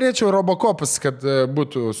 Šiaip norėčiau Robocopas, kad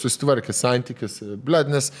būtų susitvarkęs santykis.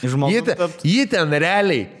 Blėt, nes jį ten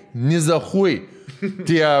realiai nizahui.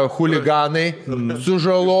 Tie huliganai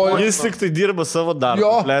sužalojo. Jis tik tai dirba savo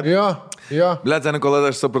darbą. Jo. Blet, Nikolai,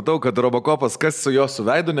 aš supratau, kad Robocopas, kas su jo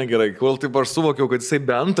suveidu negerai, kol taip aš suvokiau, kad jisai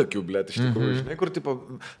be antakių, blet, iš tikrųjų, žinai, kur, tipo,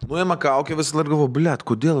 nuėma kaukę visą laiką galvo, blet,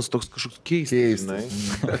 kodėl jis toks kažkoks keistas, žinai.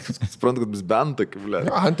 Suprantu, kad jis be antakių, blet.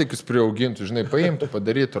 Jo, antakius priaugintų, žinai, paimtų,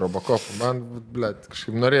 padarytų Robocopą. Man, blet,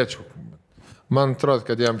 kažkaip norėčiau. Man atrodo,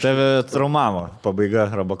 kad jam... Tave traumavo pabaiga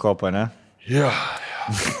Robocopo, ne? Jo.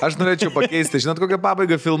 Aš norėčiau pakeisti, žinot, kokią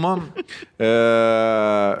pabaigą filmo?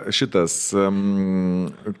 Šitas,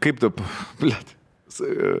 kaip tu, blėt.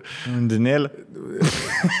 Dinėlė.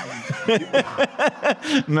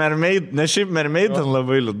 Mermaid, ne šiaip Mermaid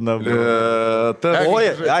labai liūdna.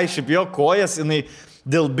 Šiaip jo kojas, jinai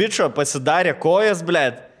dėl bičio pasidarė kojas,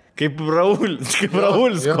 blėt. Kaip Raulis,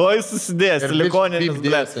 kojas susidėjęs, silikonėnis,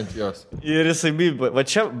 blėt. Ir jisai bibi. Va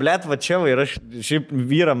čia yra šiaip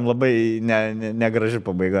vyram labai negraži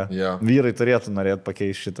pabaiga. Vyrai turėtų norėti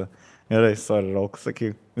pakeisti šitą. Gerai, sorry, Rauk,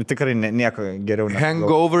 sakyk. Tikrai nieko geriau ne.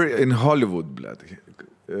 Hangover in Hollywood, blėt.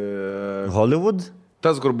 Hollywood?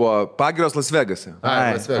 Tas, kur buvo Pagiros Las Vegase.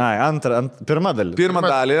 Pirma dalis. Pirma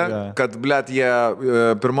dalį, kad, blėt, jie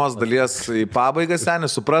pirmos dalies į pabaigą senį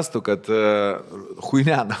suprastų, kad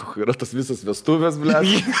huinena, yra tas visas vestuvės, blėt.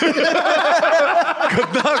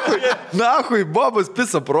 kad nahui Bobas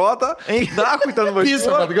pisa protą, nahui ten važiuoja.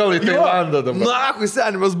 Pisa atgal į Tailandą dabar. Nahui,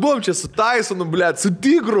 seniai, mes buvom čia su Tysonu, blėt, su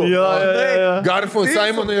Tigru. Garfu,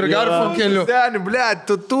 Simonui ir Garfu keliu. Seniai, blėt,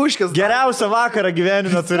 tutuškės. Geriausią vakarą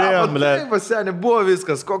gyvenime turėjom, blėt. Taip, seniai, buvo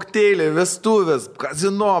viskas, kokteiliai, vestuvės,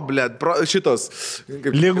 kazino, blėt, šitos.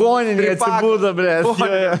 Ligoninė atsibūda,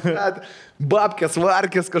 blėt. Babkės,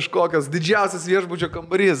 varkės kažkokios, didžiausias viešbučio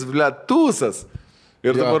kambarys, blėt, tūsas.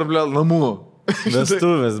 Ir dabar, blėt, namų.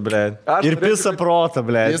 Vestuvės, blėt. Ir pisa protą,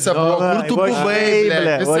 blėt. Pisa protą. Kur tu buvai,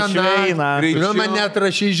 blėt? Va šveina. Gal man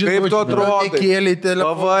netrašai žinoti. Kaip tu atrodai? Kėlė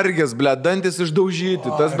telefoną. Pavargęs, blėt, dantis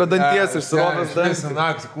išdaužyti, tas be danties išsirovęs dantis.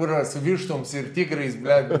 Naktį, kur su vištoms ir tigrais,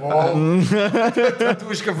 blėt, buvau.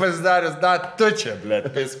 Tu išką pasidaręs, da, tu čia, blėt,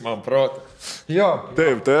 pis man protą. Jo.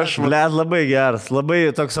 Taip, tai aš. Blėt, labai geras, labai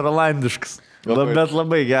toks rolandiškas. Bet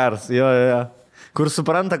labai geras, jo. Kur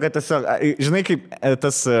supranta, kad tiesiog, žinai, kaip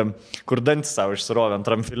tas, kur dantis savo išsirovė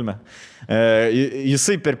antram filme,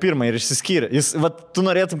 jisai per pirmą ir išsiskyrė. Tu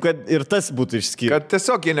norėtum, kad ir tas būtų išskyrę. Kad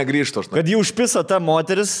tiesiog jie negrįžtų. Kad jį užpisa ta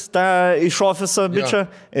moteris, ta iš ofiso bičia,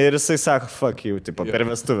 ir jisai sako, fuck you, tipo, per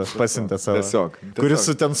vestuvės pasintė savo. Tiesiog. Kuris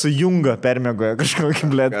su ten su Junga permėgoja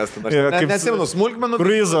kažkokį, blėt. Nesimenu, smulkmenų.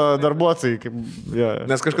 Kruizo darbuotojai.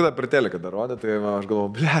 Nes kažkada per teleką dar rodė, tai aš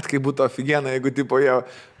galvoju, blėt, kaip būtų aфиgeną, jeigu tipo jie,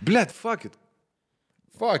 blėt, fuck it.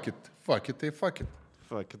 Fuck it.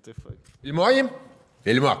 Filmuoji?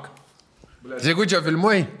 Filmuok. Jeigu čia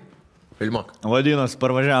filmuoji, filmuok. Vadinas,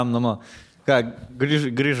 parvažiavam namo. Ką,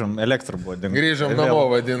 grįžom, elektra buvo dingo. Grįžom namo,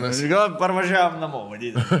 vadinasi. Gal parvažiavam namo,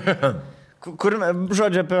 vadinas. Kur,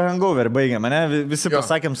 žodžiu, apie Hangover baigėme, ne? Visi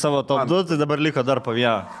pasakėm savo top 2, tai dabar liko dar po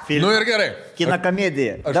vieną filmą. Nu ir gerai. Kino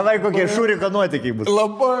komedija. Davai kokie šūriko nuotykiai bus.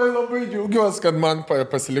 Labai džiaugiuosi, kad man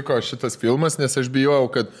pasiliko šitas filmas, nes aš bijojau,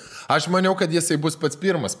 kad... Aš maniau, kad jisai bus pats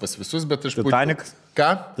pirmas pas visus, bet aš... Titanikas? Ką?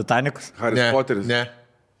 Titanikas? Haris Poteris. Ne.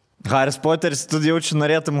 Haris Poteris, tu jaučiu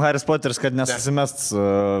norėtum Haris Poteris, kad nesusimest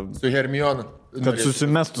su Hermionu. Kad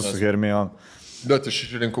susimestų su Hermionu. Bet aš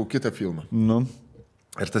išrinkau kitą filmą. Nu.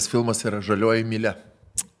 Ir tas filmas yra Žalioji mylia.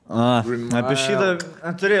 Apie šitą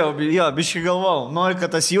turėjau, jo, biškai galvojau. Nori,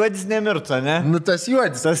 kad tas juodis nemirtų, ne? Nu, tas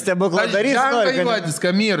juodis. Tas stebukladarys nori, kad... juodis,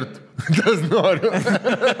 kad mirtų. Tas noriu.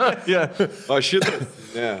 O šitas?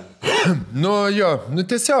 Ne. Nu, jo, nu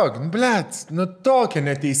tiesiog, blėt, nu tokia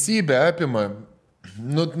neteisybė apima.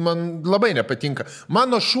 Nu, man labai nepatinka.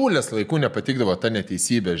 Mano Šūlės laikų nepatikdavo ta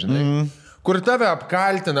neteisybė, žinai. Kur tave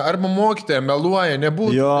apkaltina, arba mokytoja meluoja,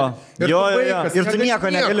 nebūtų. Jo, vaikas, ir tu nieko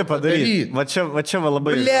negali padaryti. Va čia va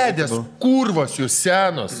labai... Blėdės, kurvos jūs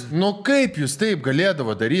senos. Nu kaip jūs taip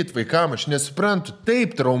galėdavo daryti vaikam, aš nesuprantu,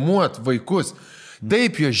 taip traumuot vaikus,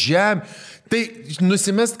 taip jo žemė, tai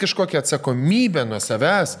nusimest kažkokią atsakomybę nuo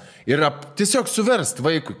savęs ir tiesiog suverst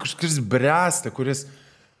vaikui, kuris bręsta, kuris...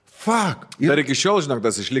 Fuck. Dar iki šiol, žinok,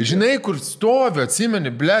 tas išlikė. Žinai, kur stovi,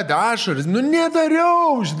 atsimeni, blėd, ašaris, nu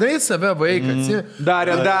nedariau, žinai, save vaiką, atsimeni.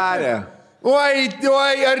 Darė. Oi,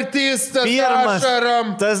 artistas, pirmas,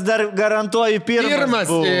 ašaram. Tas dar garantuoju pirmas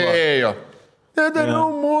buvo. Ėjo.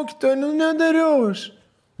 Nedariau, mokytoja, nu nedariau aš.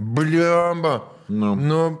 Bliamba.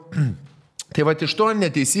 Nu, tai va iš to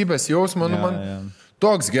neteisybės jausmo, man...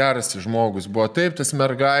 Toks geras žmogus buvo, taip tas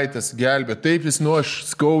mergaitės gelbė, taip jis nu aš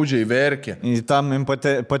skaudžiai verkė. Į tam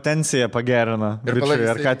potenciją pagerina. Ir bičiui,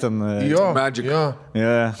 ar ką ten... Jo, Magic. Jo.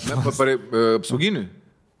 Apsauginiui?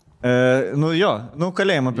 Nu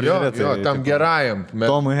kalėjimą prižiūrėti. Jo, tam gerajam.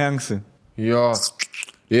 Tomui Hanksui. Jo.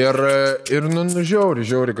 Ir nu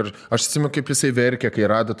žiauri gražu. Aš atsimenu, kaip jisai verkė, kai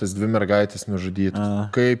rado tas 2 mergaitės nužudytas.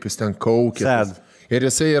 Kaip jis ten kaukė. Ir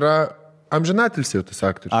jisai yra amžinatilsį jau tas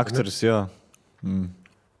aktorius. Aktorius, jo.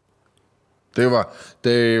 Tai va,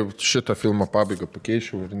 tai šito filmo pabaigą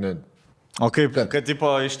pakeičiau ir ne. O kaip, kad tipo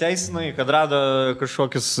išteisinai, kad rado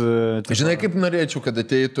kažkokius... Žinai, kaip norėčiau, kad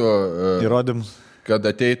ateitų... Įrodymus. Kad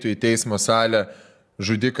ateitų į teismo salę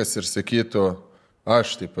žudikas ir sakytų,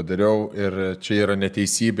 aš tai padariau ir čia yra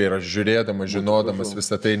neteisybė ir aš žiūrėdamas, žinodamas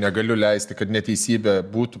visą tai negaliu leisti, kad neteisybė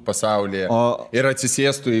būtų pasaulyje ir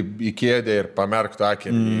atsisėstų į kėdę ir pamerktų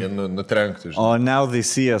akį ir nutrenktų. O Now They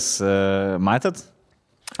See Us matėt?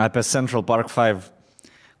 Apie Central Park 5,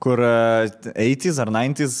 kur 80s ar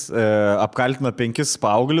 90s apkaltino 5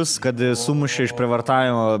 paauglius, kad sumušė iš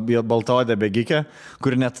prievartavimo baltaodę bėgikę,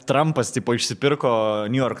 kur net Trumpas tipo išsipirko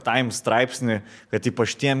New York Times straipsnį, kad tipo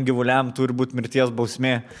šitiem gyvuliam turi būti mirties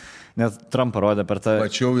bausmė. Net Trump parodė per tą...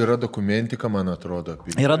 Mačiau, yra dokumentika, man atrodo.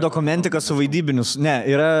 Yra dokumentika su vaidybinius. Ne,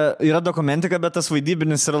 yra dokumentika, bet tas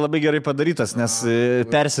vaidybinis yra labai gerai padarytas, nes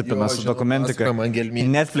persipina su dokumentika.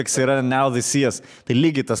 Netflix yra Now They See Us. Tai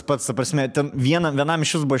lygiai tas pats, ta prasme, vienam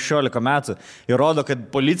iš jų buvo 16 metų. Ir rodo, kad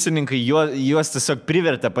policininkai juos tiesiog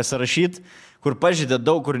privertė pasirašyti, kur pažydė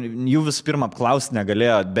daug, kur jų visų pirma apklausti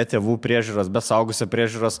negalėjo, be tėvų priežiūros, be saugusio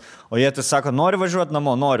priežiūros, o jie tai sako, nori važiuoti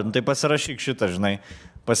namo, nori, nu, tai pasirašyk šitą, žinai,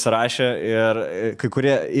 pasirašė ir kai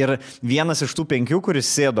kurie, ir vienas iš tų 5, kuris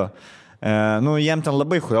sėdo, nu, jiem ten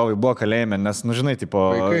labai chujovai buvo kalėjime, nes, nu, žinai,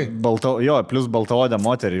 tipo, plus baltaodė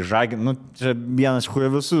moterį, nu, čia vienas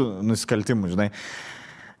chujovisų nusikaltimų, žinai.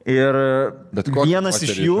 Ir vienas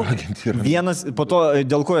iš jų, po to,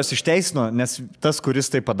 dėl ko jos išteisino, nes tas, kuris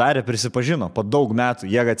tai padarė, prisipažino, po daug metų,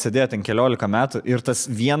 jie atsėdėjo ten 14 metų ir tas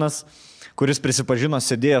vienas, kuris prisipažino,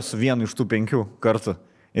 sėdėjo su vienu iš tų 5 kartų.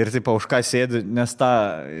 Ir, tipo, už ką sėdi, nes tą,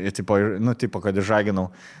 tipo, nu, tipo, kad išžaginau.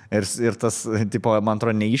 Ir tas, tipo, man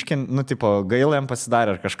atrodo, neiškin, nu, tipo, gaila jam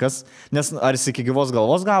pasidarė ar kažkas. Nes ar jis iki gyvos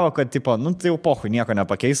galvos gavo, kad, tipo, nu, tai jau pohui nieko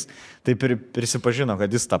nepakeis. Tai prisipažino, kad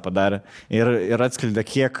jis tą padarė. Ir atskleidė,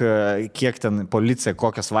 kiek ten policija,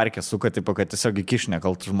 kokias varkės suka, tipo, kad tiesiog įkišnė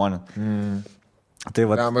kaltų žmonės. Tai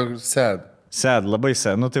va. Sad, labai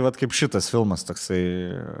sad. Nu tai vat kaip šitas filmas toksai,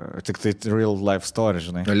 tik tai real life story,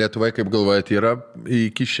 žinai. Lietuvai, kaip galvojate, yra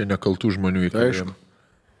įkišę nekaltų žmonių į kalėjimą?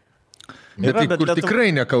 Bet tai, kur tikrai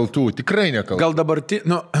nekaltų. Gal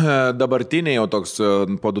dabartiniai jau toks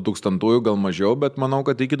po 2000-ųjų, gal mažiau, bet manau,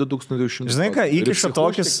 kad iki 2100. Žinai ką,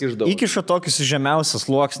 įkiša tokius žemiausias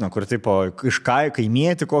sluoksnio, kur tipo iš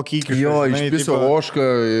kaimieti kokį įkiša. Jo, išpiso ošką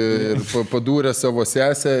ir padūrė savo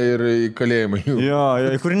sesę ir į kalėjimą. Jo,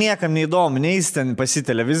 kur niekam neįdomu, neįs ten pasi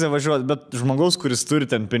televiziją važiuoti, bet žmogaus, kuris turi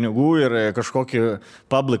ten pinigų ir kažkokį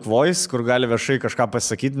public voice, kur gali viešai kažką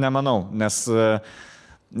pasakyti, nemanau, nes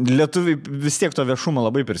lietuviai vis tiek to viešumą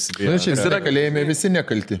labai prisidėjo. Čia yra kalėjime visi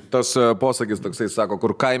nekalti. Tas posakis toksai sako,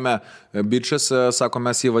 kur kaime bičias, sako,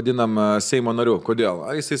 mes jį vadinam Seimo nariu. Kodėl?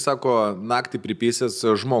 A, jisai sako, naktį pripysęs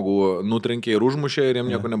žmogų nutrenkė ir užmušė ir jam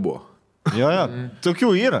nieko nebuvo. Jo,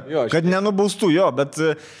 tokių yra. Kad nenubaustų, bet...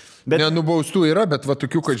 Nenubaustų yra, bet va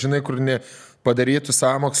tokių, kad žinai, kur padarytų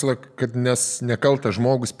sąmokslą, kad nes nekaltas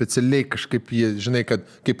žmogus specialiai kažkaip, žinai, kad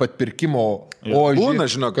kaip atpirkimo būna,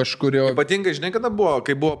 žinau, kažkurio... Ypatingai, žinai, kada buvo,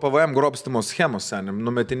 kai buvo PVM grobstymo schemos, senim,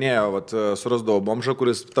 numetinėjo, surasdavo bomžą,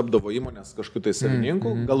 kuris tapdavo įmonės kažkokiu tai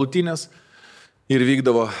savininku, galutinės, ir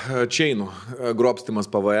vykdavo čeinų grobstymas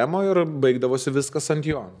PVM ir baigdavosi viskas ant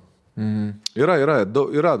jo. Yra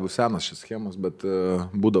senas šis schemas, bet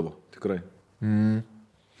būdavo, tikrai.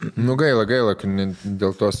 Nu gaila, kad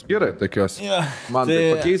dėl tos tokios. Man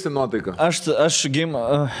tai pakeisi nuotaiką. Aš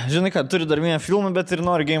žinai ką, turiu dar vieną filmą, bet ir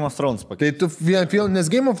noriu Game of Thrones pakeisti. Tai tu vieną filmą, nes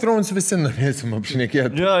Game of Thrones visi norėsim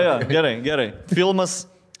apšnekėti. Jo, gerai. Filmas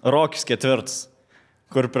Rokis 4,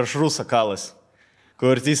 kur prieš Rusą kalas.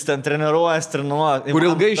 Kur jis ten treniruojas. Kur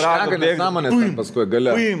ilgai šneka nesąmonės paskui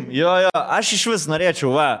gale. Jo, aš iš vis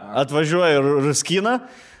norėčiau, atvažiuoju Ruskiną.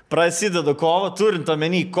 Prasideda kova, turint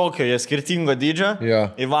omeny kokio jie skirtingo dydžio.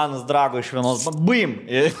 Ivanas Drago iš vienos, bim!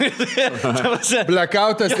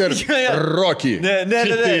 Blackoutas ir Rocky. Ne,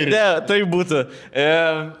 tai būtų.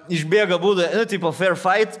 Išbėga būdą, tipo fair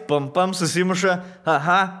fight, pam, susimuša,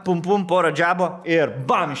 pum, porą džabo ir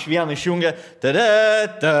bam, iš vieno išjungia.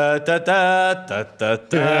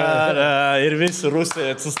 Ir visi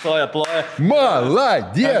rusai atsistoja, ploja.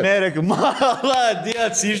 Maladėt! Amerika,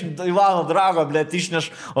 maladėt! Ivano Drago, blėt,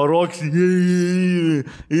 išneš. O Rokis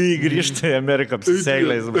grįžta į Ameriką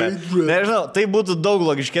apsisegliais. Nežinau, tai būtų daug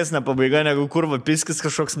logiškesnė pabaiga, negu kurva piskis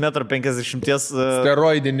kažkoks 1,50 m.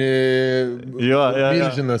 Steroidinį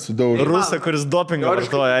milžiną su daug. Rusą, kuris dopingą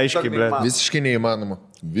vartoja, aiškiai, ble. Visiškai neįmanoma.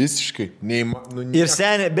 Visiškai neįmanoma. Ir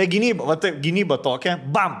senė, be gynyba, va taip, gynyba tokia,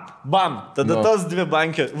 bam, tada tos dvi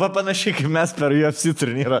bankė, va panašiai kaip mes per UFC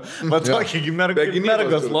turnyrą, va tokia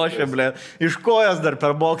mergos lošia, ble, iš kojas dar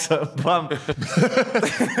per boksą, bam.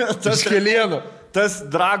 Iš kelienų. Tas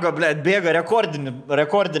Drago, blėt, bėga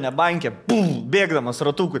rekordinė bankė, bėgdamas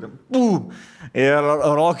ratukų, ir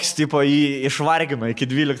Rokis tipo jį išvargino iki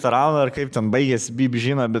 12 raundą, ar kaip ten baigėsi, Bibi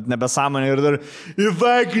žino, bet nebesąmonė ir dar if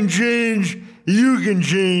I can change, you can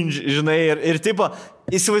change, žinai, ir tipo,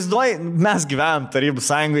 įsivaizduoji, mes gyvenam Tarybų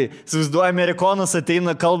sąjungai, įsivaizduoji, amerikonas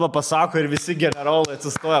ateina, kalbą pasako ir visi generolai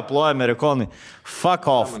atsistoja, ploja amerikonai. Fuck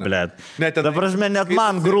off, blėt. Dabar net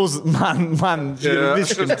man grūz, man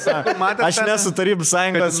visiškai nesąmonė. Aš nesu Tarybų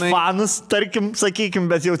sąjungos fanus, tarkim, sakykim,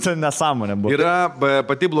 bet jau ten nesąmonė buvo. Yra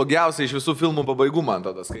pati blogiausia iš visų filmų pabaigų, man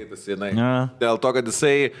tada skaitasi, jinai. Dėl to, kad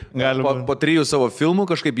jisai po 3 savo filmų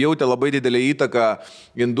kažkaip jautė labai didelį įtaką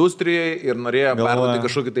industrijai ir norėjo perduoti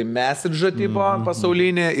kažkokį tai message'ą tipo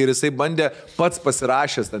pasaulinį ir jisai bandė pats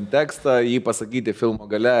pasirašęs ten tekstą jį pasakyti filmo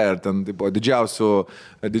gale ir ten tipo didžiausių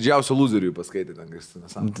loserių paskaitė.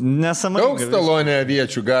 Nesąmonė. Daug Stallone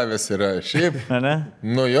viečių gavęs yra, šiaip. Ne?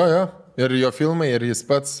 Nu jo. Ir jo filmai, ir jis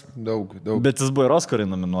pats daug. Bet jis buvo ir Oscar'ai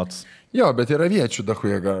nominuotas. Jo, bet yra viečių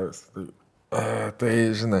dachuje gavęs. Tai,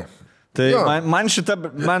 žinai. Tai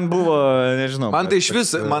man buvo, nežinau. Man tai iš vis,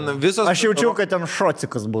 man visos... Aš jaučiau, kad ten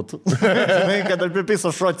šocikas būtų. Žinai, kad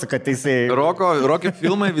apipiso šociką teisėjai. Rocky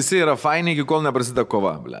filmai visi yra faini, iki kol neprasideda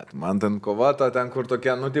kova, blėt. Man ten kova, ten kur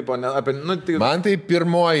tokia, tipo, Man tai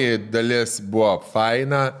pirmoji dalis buvo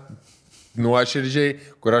faina, nuoširdžiai,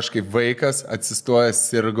 kur aš kaip vaikas atsistojęs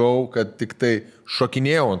sirgau, kad tik tai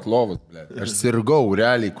šokinėjau ant lovos, blėt. Aš sirgau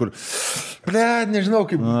realiai, kur, blėt, nežinau,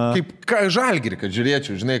 kaip Žalgirį, kad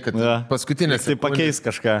žiūrėčiau, žinai, kad paskutinės... Tai pakeis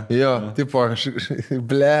kažką. Jo, tipo,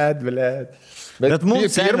 blėt. Bet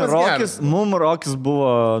mums Rockis buvo,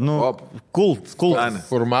 kult.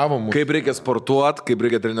 Formavo mus. Kaip reikia sportuoti, kaip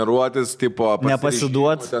reikia treniruotis, tipo...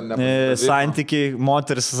 Nepasiduoti, santykiai,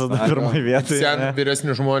 moteris visada pirmoje vietoje. Sen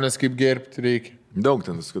vyresnių žmonės kaip gerbti reikia. Daug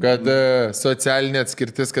ten visko. Kad socialinė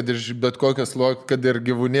atskirtis, kad ir bet kokios kad ir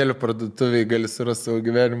gyvūnėlių parduotuviai gali surasti savo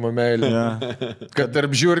gyvenimo meilę. Kad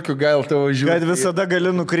tarp žiūrkių gal tavo žiūrkių. Kad visada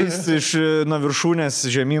gali nukristi nuo viršūnės,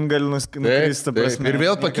 žemyn gali nukristi. Ir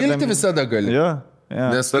vėl pakilti visada gali.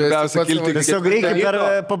 Nes svarbiausia kilti. Tiesiog reikia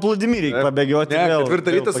per paplūdimį reikia pabėgioti. Ne,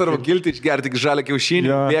 ketvirtą rytą arba kilti, išgerti žalią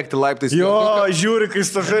kiaušinį, bėgti laiptais. Jo, žiūri, kai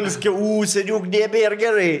sto žalis seniuk nebėr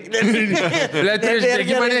gerai. Blet,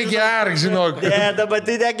 išbėgi mane gerk, žinok. Ne, dabar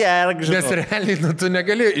tai negerk, žinok. Nes realiai, tu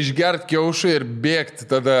negali išgerti kiaušų ir bėgti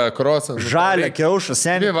tada krosą. Žalia kiaušą,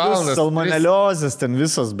 seniai, salmoneliozės, ten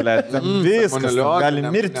visos, blet, ten viskas, gali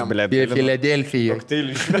mirti, blet. Filadelfija.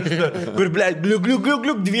 Kur, blet, gliuk,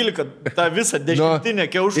 12, tą visą 10.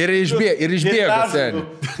 Ir išbėgo seniai.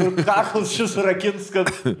 Kaklas šis rakins,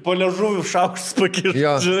 kad po liežuvių šaukštus pakišti.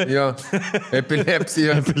 Jo.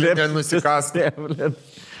 Epilepsija. Nenusikasti.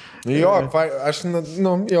 Jo, aš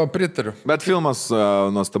pritariu. Bet filmas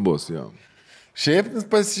nuostabus, jo. Šiaip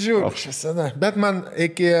pasižiūrėjau visada. Bet man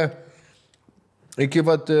iki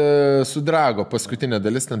sudrago paskutinė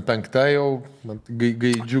dalis, ten 5 jau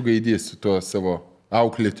gaidžiu gaidys su tuo savo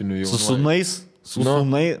auklėtiniu jau. Su sunais?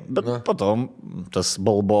 Bet po to tas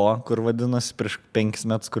Balbo, kur vadinasi, prieš 5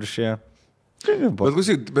 metus, kur išėjo. Bet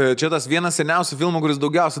klausyk, čia tas vienas seniausių filmų, kuris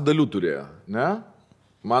daugiausiai dalių turėjo, ne?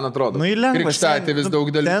 Man atrodo. Krikštatė vis daug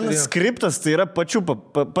dalykų. Ten skriptas tai yra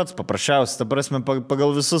pats paprasčiausias, ta prasme, pagal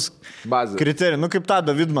visus kriterijus. Kaip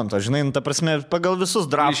Tado Vidmanto, žinai, ta prasme, pagal visus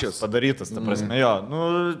drapščius padarytas, ta prasme, jo.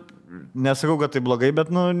 Nesakau, kad tai blogai, bet,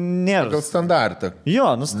 nėra. Pagal standartą. Jo,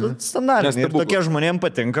 standartinė. Ir tokie žmonėms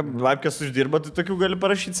patinka, Lapkės uždirba, tai tokių gali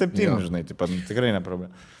parašyti 7, žinai, taip pat tikrai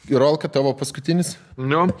neproblema. Rolka, tavo paskutinis?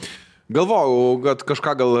 Galvojau, kad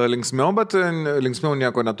kažką gal linksmiau, bet linksmiau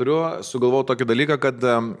nieko neturiu. Sugalvojau tokį dalyką, kad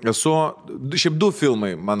šiaip 2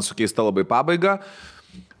 filmai man sukeista labai pabaiga.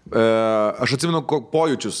 Aš atsimenu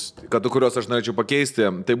pojūčius, kuriuos aš norėčiau pakeisti.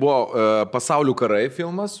 Tai buvo Pasaulių karai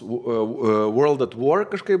filmas, World at War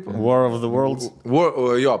kažkaip. War of the Worlds.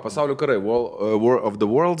 Jo, Pasaulių karai, War of the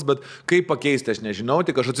Worlds, bet kaip pakeisti aš nežinau,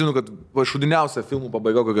 tik aš atsimenu, kad šudiniausia filmų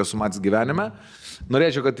pabaiga, kokią esu matęs gyvenime.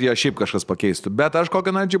 Norėčiau, kad jie šiaip kažkas pakeistų. Bet aš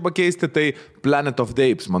kokią norėčiau pakeisti, tai Planet of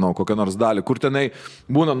the Apes, manau, kokią nors dalį, kur tenai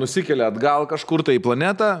būna nusikelia atgal kažkur tai į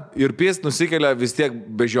planetą ir pės nusikelia vis tiek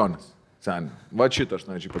bežionės. Seniai. Va šitą aš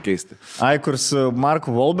norėčiau pakeisti. Kur su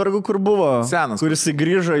Marku Wahlbergu, kur buvo? Senas. Kuris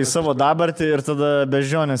grįžo į savo dabartį ir tada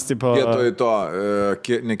bežionės, tipo... Vietoj to,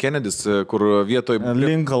 ne Kennedys, kur vietoj...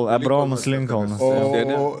 Abrahamas Lincolnas.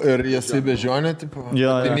 Ir jisai bežionė, tipo...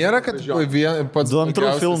 Jo, tai nėra, kad pats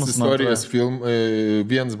blogiausias istorijos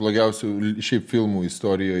vienas blogiausių šiaip filmų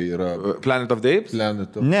istorijoje yra... Planet of the Apes?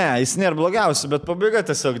 Ne, jis nėra blogiausias, bet pabaiga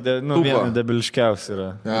tiesiog viena debiliškiausia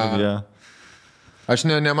yra. Aš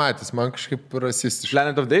nematęs, man kažkaip rasistiškai.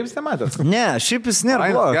 Planet of the Apes nematęs? Ne, šiaip jis nėra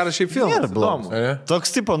blogas. Geras šiaip filmas. Nėra blogas.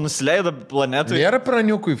 Toks tipo nusileido planetui. Nėra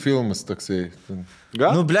praniukui filmas toksai.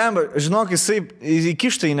 Blemba, žinok, jisai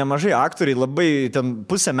įkišta į nemažai aktoriai, labai ten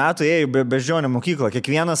pusę metų ėjo į bežionę mokyklą.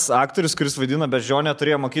 Kiekvienas aktorius, kuris vaidina bežionę,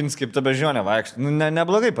 turėjo mokintis, kaip ta bežionė vaikšti.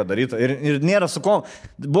 Neblogai padaryta. Ir nėra su ko.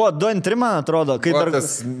 Buvo 2-3, man atrodo.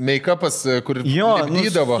 Tas make-upas, kur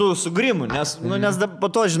lipdydavo. Su grimu, nes po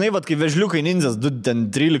to, žinai, kai vežliukai ninjas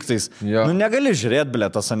 13. Negali žiūrėti, blė,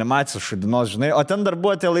 tos animacijos šudinos, žinai. O ten dar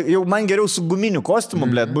buvo jau man geriau su guminiu kostiumu,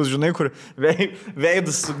 blė, bus, žinai, kur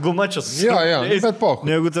veidus gumačios. Bet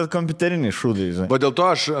negu tas kompiuteriniai šūdai. Bet dėl to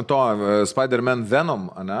aš Spider-Man Venom,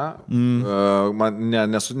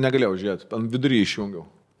 negalėjau žiūrėti. Vidury išjungiau.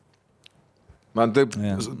 Man taip...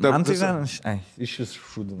 Man tai Venom... Iš vis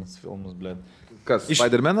šūdinas filmas, blėd. Kas?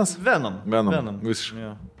 Spider-Manas? Venom.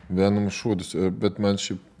 Visiškai. Venom šūdus. Bet man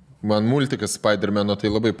multikas Spider-Mano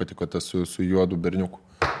tai labai patiko tas su juodu berniuku.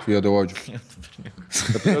 Su juodaodžiu.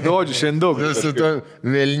 Juodaodžiu šiandien daug. Su to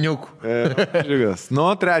vėlniuku. Nu,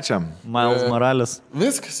 trečiam. Miles Morales.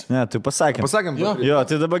 Viskas. Ne, tai pasakėm. Pasakėm. Jo,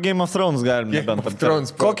 tai dabar Game of Thrones galim nebent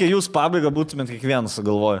Thrones. aptarti. Kokią jūs pabaigą būtumėt kiekvienas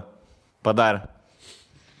sugalvoję? Padarė.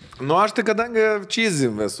 Nu, aš tai kadangi cheesy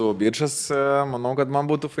esu bičias, manau, kad man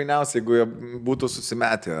būtų fainiausia, jeigu jie būtų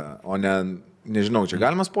susimetę, o ne, nežinau, čia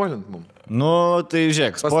galima spoilint mums. Nu, tai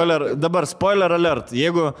žiūrėk, dabar spoiler alert.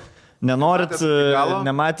 Jeigu nenorit,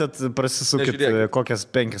 nematėt, prasisukit Nežiūrėkit. kokias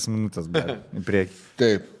 5 minutės į priekį.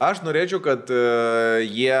 Taip. Aš norėčiau, kad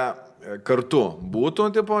jie kartu būtų,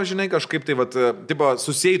 tipo, žinai, kažkaip tai, vat, tipo,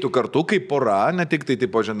 suseitų kartu kaip pora, ne tik tai,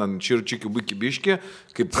 tipo, žinai, čirčikių bikibiški,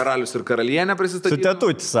 kaip karalius ir karalienė prisistatytų. Su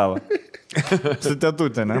tetutį savo. Su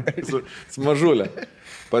tetutė, ne? Su mažulė.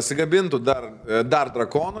 Pasigabintų dar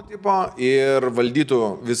drakonų, tipo, ir valdytų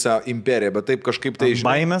visą imperiją, bet taip kažkaip tai,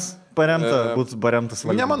 žinai. Baimės būtų paremtas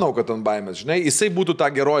valdymas. Nemanau, kad ant baimės, žinai, jisai būtų ta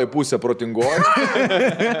geroji pusė protingoji.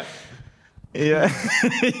 Yeah.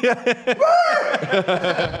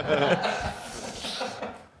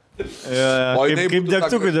 O jinai Kaip būtų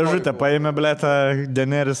degtukų ta dėžutę gražioji. paėmė blėtą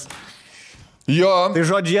Daenerys. Jo. Tai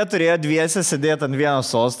žodžiu, jie turėjo dviese sėdėti ant vieno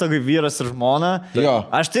sosto, kaip vyras ir žmona. Jo.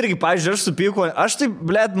 Aš tai irgi, pažiūrėjau, aš supyku. Aš tai,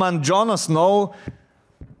 blėt, man Jonas Snow,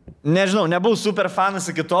 nežinau, nebuvau super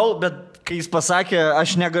fanas iki tol, bet kai jis pasakė,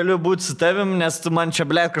 aš negaliu būti su tavim, nes tu man čia,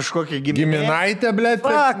 blėt, kažkokia Giminaitė, blėt.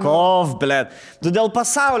 Fuck off, blėt. Tu dėl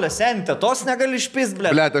pasaulio senti, tos negali išpist,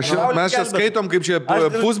 blėt. Blėt, mes čia skaitom, kaip čia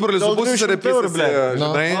pusbrolis su pusseserė blėt.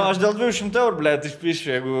 žinai. O aš dėl 200 eurų, blėt, išpišiu,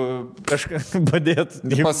 jeigu kažką padėtų.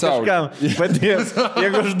 Pasaulį. Padėtų.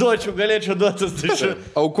 Jeigu aš duočiau, galėčiau duotis. Tai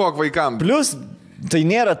Aukok vaikam. Plus, tai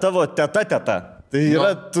nėra tavo teta. Tai yra,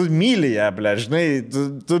 tu myli ją, ble, žinai,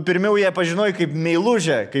 tu pirmiau ją pažinojai kaip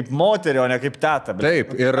meilužę, kaip moterį, o ne kaip tetą. Ble.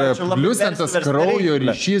 Taip, ir plius ten tas kraujo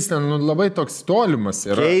ryšys, ten labai toks tolimas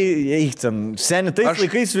yra. Eik ten, seni, tais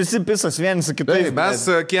laikais visi pisas vienas su kitais. Taip,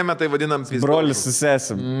 mes kieme tai vadinam pizdu. Brolis su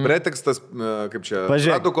sesim. Pretekstas, kaip čia,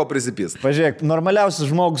 Pažiūrėk. rado ko prisipist. Pažiūrėk,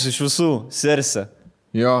 normaliausias žmogus iš visų, Serse.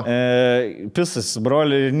 Jo. Pisas,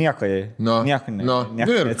 broli ir nieko jai. No. Nieko ne. No.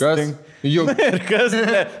 Nieko Ir kas? neatsitinka. Jau Ir kas,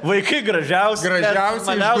 ble, vaikai gražiausi.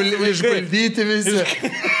 gražiausiai išguldyti visi.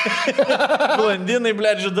 Blandinai,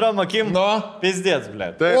 ble, žydrom akim. No. Pizdėts,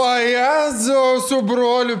 ble. O Jėzau, su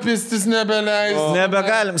broliu pistis nebeleis.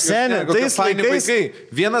 Nebegalim, seniai, tais laikais. Vaikai.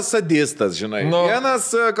 Vienas sadistas, žinai. No.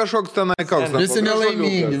 Vienas kažkoks tenai koks. Visi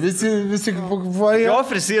nelaimingi, visi vaja.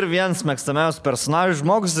 Joffris yra vienas mėgstamiausių personažų,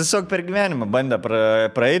 žmogus tiesiog per gyvenimą bandė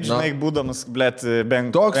praeiti, žinai, būdamas, blėt,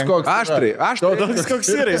 bent. Toks koks. Aštriai. Toks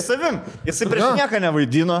koks yra, jis savim. Jis prieš nieką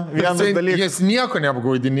nevaidino, vienas dalykas. Jis nieko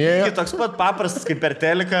neapgaudinėjo. Toks pat paprastas kaip per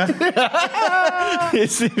teliką.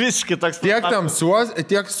 Jis visiškai toks pat.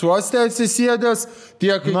 Tiek suostė atsisėdęs,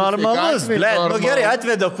 tiek... Normalus, ble, nu gerai,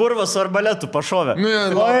 atvedė kurvą su arbaletu, pašovė.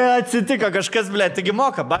 Oi, atsitiko kažkas, ble, taigi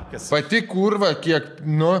moka babkės. Pati kurva, kiek,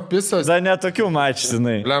 nu, pisas. Da netokių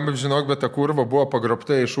mačinai. Lemba, žinok, bet ta kurva buvo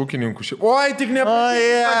pagrobta iš ūkininkų. Oi, tik ne...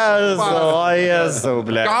 O Jėzau,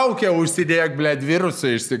 ble. Kaukę užsidėk, ble,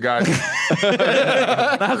 virusą išsigali.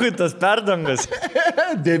 Nakui tas perdangas.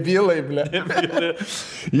 Debilai, ble.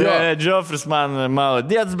 Ne, Joffris man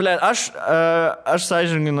malodėts, ble. Aš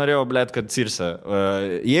sąžininkai norėjau, ble, kad Cirse.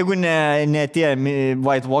 Jeigu ne tie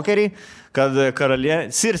White Walkeriai, kad karalienė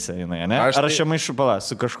Cirse, jinai, ne? Ar aš čia maišu pala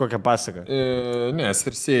su kažkokia pasaka? Ne,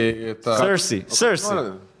 Cersei. Cersei.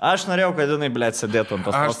 Aš norėjau, kad jinai, blėt, sėdėtų ant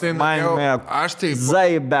tos. Aš tai...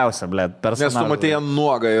 Zaibiausia, blėt, personažas. Nes tu matėjai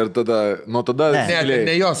nuogą ir tada, nuo tada...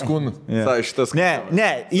 Ne jos kūnų.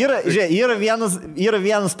 Yra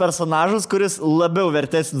vienas personažas, kuris labiau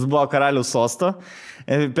vertesnis buvo karaliaus sosto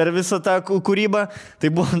per visą tą kūrybą. Tai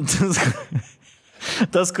buvo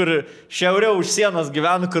tas, kur šiauriau už sienos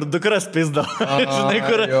gyveno, kur dukras pizdavo. Žinai,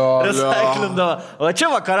 kur recyklindavo. Va čia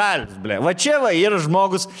va karalius, ble. Va čia va yra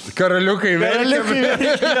žmogus. Karaliukai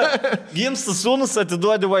verkia. Gimsta sūnus,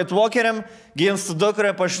 atiduodi White Walkeriam, gimsta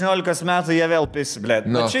dukra, po 18 metų jie vėl pisi, ble.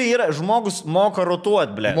 Va čia yra žmogus moka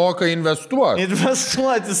rotuot, ble. Moka investuoti.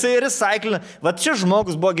 Jisai recyklina. Va čia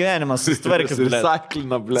žmogus buvo gyvenimas sustvarkęs, ble.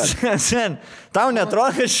 Recyklina, ble. Sen, tau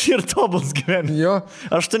netrodo, kad šį ir tobuls gyvenimas.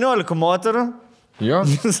 18 moterų. Jo.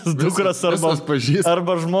 Dukras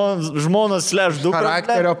arba žmonos / dukras.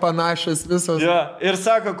 Charakterio panašias visas. Jo. Ir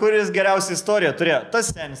sako, kuris geriausią istoriją turėjo.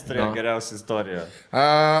 Tas senis turėjo geriausią istoriją.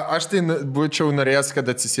 Aš tai būčiau norėjęs,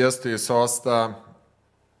 kad atsisėstų į sostą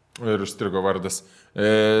ir užstrigo vardas.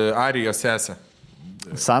 Arijos sesė.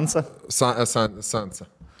 Sansa? Sansa.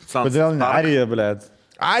 Kodėl ne Arija, blėt?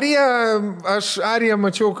 Arija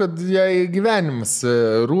mačiau, kad jai gyvenimas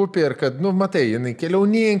rūpi ir kad, matai, jinai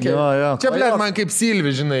keliauninkė. Jo. Čia, blėt, man kaip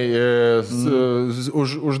Silvi, žinai,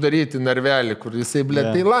 uždaryti narvelį, kur jisai,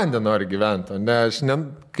 blėt, Tailandė nori gyventi, ne, aš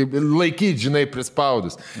kaip laikyti, žinai,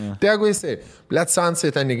 prispaudus. Tegu jisai, blėt,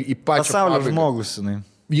 Sansai ten į pačią pasaulio žmogus, jinai.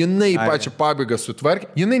 Jinai pačią pabaigą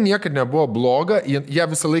sutvarkė, jinai niekada nebuvo bloga, ją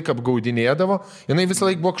visą laiką apgaudinėdavo, jinai visą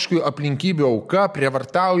laiką buvo kažkokių aplinkybių auka,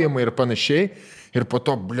 prievartaujama ir panašiai. Ir po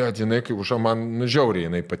to, blėt, jinai, kaip už man žiauriai,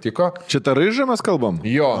 jinai patiko. Čia ta Ryža mes kalbam?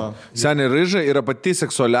 Jo. Seniai Ryža yra pati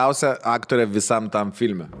seksualiausia aktorė visam tam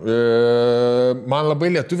filme. Man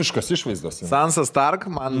labai lietuviškas išvaizdos. Sansa Stark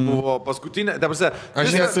man buvo paskutinė.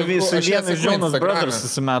 Aš su vienu Jonas Brothers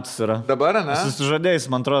susimetus yra. Dabar, ne?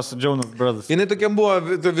 Susižadėjus, man atrodo, su Jonas Brothers. Jinai tokia buvo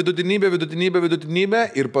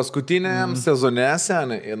vidutinybė ir paskutiniam sezone,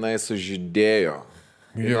 seniai, jinai sužydėjo.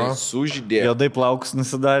 Sužydėjo. Jodai plaukus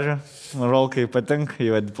nusidažė. Rolkai patinka,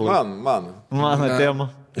 juodi plaukus. Mano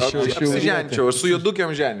tema. Aš apsiženčiau, aš su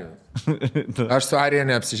juodukiam ženiu. Aš su Arija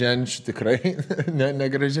neapsiženčiu tikrai,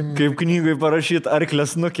 negražiai. Kaip knygai parašyti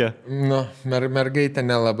arklės nukė. Mergaitė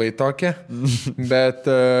nelabai tokia, bet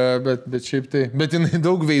šiaip tai. Bet jinai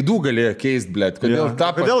daug veidų galėjo keisti, blėt.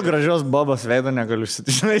 Kodėl gražios bobos veido negaliu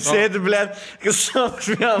užsidėti? Žinai, sėdi, blėt, kas savo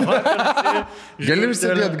švieną. Gali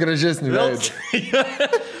užsidėti gražesnį veidą.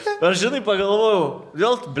 Aš žinai pagalvojau,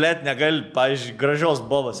 vėl, blėt, negali, pavyzdžiui, gražios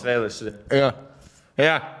bobos veido užsidėti.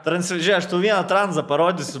 Transvežė, aš tu vieną transą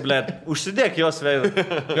parodysiu, blėt. Užsidėk jos veidą.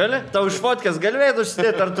 Gali? Tau iš fotkės gali veidą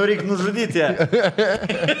užsidėti, ar tu reikia nužudyti ją?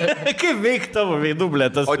 Kaip veik tavo veidų,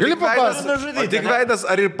 blėt? O tik veidas,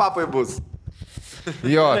 ar ir papai bus?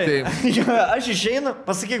 Jo, tai. Aš išeinu,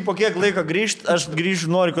 pasakyk, po kiek laiko grįžt, aš grįžu,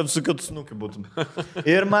 noriu, kad su kitu snukiu būtum.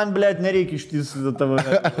 Ir man, blėt, nereikia ištysyti tavo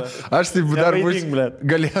veidą. Aš taip dar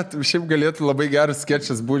galėtų labai geras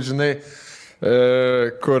skečas būti, žinai.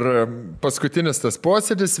 Kur paskutinis tas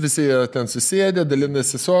posėdis, visi ten susėdė,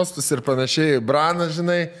 dalinasi sostus ir panašiai, Branas,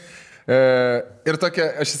 žinai. Ir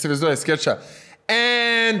tokia, aš įsivaizduoju skečą.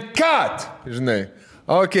 And cut! Žinai.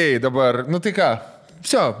 Ok, dabar, tai ką,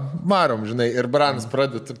 varom, žinai. Ir Branas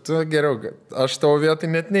pradeda, tu geriau, aš tavo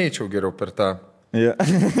vietoj net neičiau geriau per tą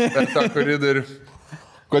koridorių.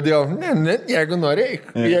 Kodėl? Ne, jeigu norėk.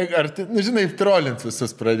 Ar, žinai, trolint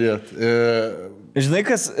visus pradėt. Žinai,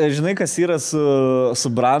 kas yra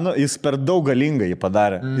su Branu, jis per daug galingai jį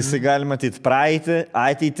padarė. Jisai gali matyti praeitį,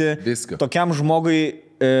 ateitį. Viską. Tokiam žmogui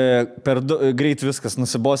greit viskas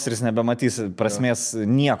nusibos ir jis nebematys prasmės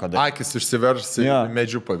nieko. Akis išsivers,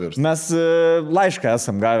 medžių pavirs. Mes laišką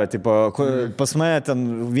esam gavę, tipo, pas mane ten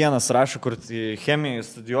vienas rašo, kur chemiją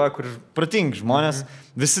studijuoja, kur protingi žmonės,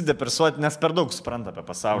 visi depresuoti, nes per daug supranta apie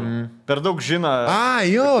pasaulį. Per daug žino.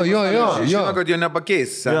 Žino, kad jo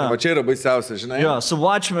nepakeis. Va čia yra baisiausia, žinai. Jo, su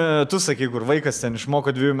Watchmen, tu sakai, kur vaikas ten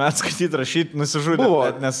išmoko 2 metų skaityti, rašyti, nusižudė,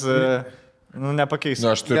 nes nepakeis.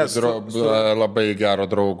 Aš turiu labai gero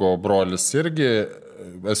draugo brolis irgi,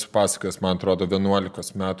 esu pasakojęs, man atrodo,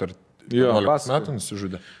 11 metų ar 11 metų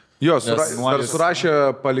nusižudė. Jo, surašė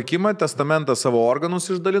palikimą, testamentą savo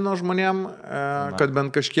organus išdalino žmonėm, kad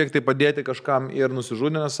bent kažkiek tai padėti kažkam ir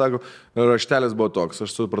nusižudė, nes sako, raštelis buvo toks,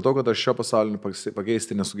 aš supratau, kad aš šio pasaulio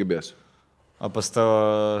pakeisti nesugebėsiu. O pas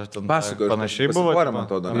tavo panašiai buvo?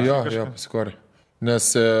 Jo, pasikorė.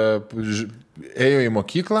 Nes ėjo į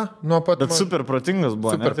mokyklą nuo pat... Bet super protingas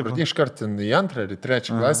buvo, super protingas, iš karto į 2 ar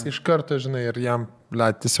 3 klasę, iš karto, žinai, ir jam,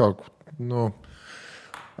 tiesiog,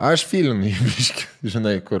 aš filmą įbiškiu,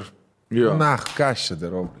 žinai, kur... Na, ką aš čia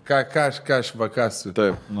darau? Ką aš vakasiu?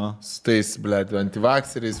 Taip. Su tais, blėt,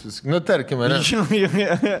 antivakseriais. Tarkime, ne?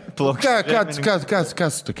 Ką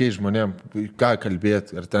su tokiais žmonėm? Ką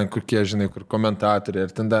kalbėti? Ar ten kokie, žinai, kur komentatoriai?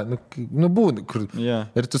 Ar ten da... būna, kur...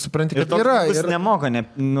 Ir tu supranti, kad yra... Ir jis nemoka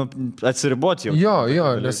atsiriboti jau.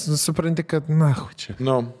 Jo, nes supranti, kad, čia...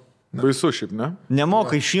 Baisu šiaip, ne?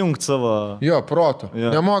 Nemoka išjungti savo... Jo, proto.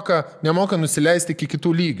 Nemoka nusileisti iki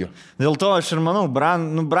kitų lygių. Dėl to aš ir manau,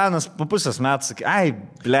 Branas po pusės metų sakė, ai,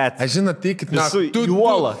 blėt. Aš žinot, tikit,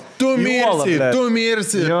 tu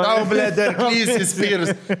mirsi, tau, blėt, arklys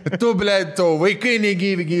įspirs, tu, blėt, tau vaikai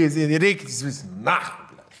negyvi, reikia vis,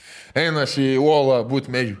 blėt. Eina aš į uolą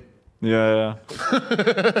būti medžių.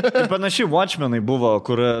 Tai panašiai Watchmenai buvo,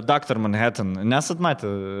 kur Dr. Manhattan, nesat matę,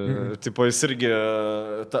 tipo jis irgi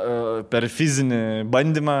per fizinį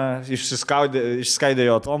bandymą išskaidė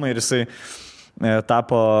jo atomą ir jisai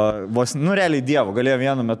tapo vos, realiai dievu, galėjo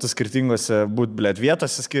vienu metu skirtingose būti, blėt,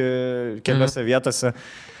 vietose, keliose vietose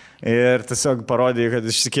ir tiesiog parodė, kad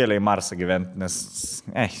išsikėlė į Marsą gyventi, nes,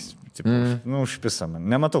 užpisa man,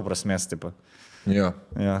 nematau prasmės, tipo. Jo,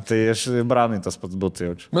 tai aš Branai tas pats būtų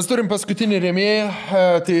jaučiu. Mes turim paskutinį rėmėją,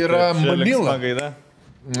 tai yra Manila.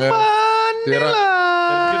 Tai yra...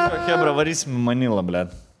 Hebra varysim į Manilą, ble.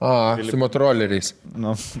 Su motoroleriais.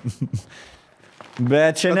 Nu.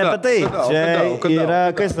 Bet čia ne apie tai. Čia yra,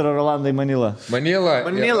 kas yra Rolandai Manila? Manila,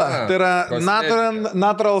 tai yra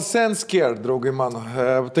natural sense care, draugai mano.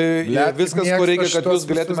 Tai viskas, ko reikia, kad jūs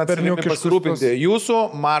galėtumėte savimi pasirūpinti. Jūsų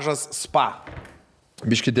mažas spa.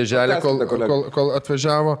 Biški dėželė, kol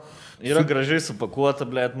atvažiavo. Yra gražiai supakuota,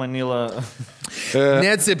 blėt, Manila.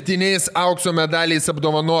 Net 7 aukso medaliais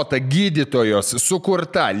apdovanota gydytojos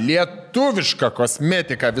sukurta lietuviška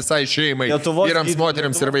kosmetika visai šeimai, vyrams,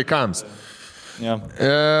 moteriams ir vaikams. Yeah.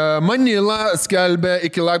 Manila skelbia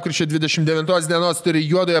iki lapkričio 29 dienos turi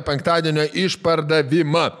juodojo penktadienio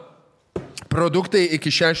išpardavimą. Produktai iki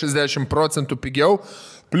 60% pigiau,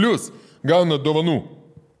 plus gauna dovanų.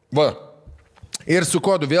 Va. Ir su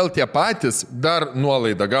kodu vėl tie patys, dar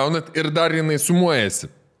nuolaidą gaunat ir dar jinai sumuojasi.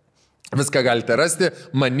 Viską galite rasti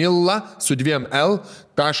manila su 2l.lt.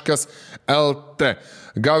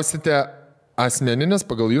 Gausite asmeninės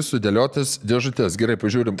pagal jūsų sudėliotas dėžutės. Gerai,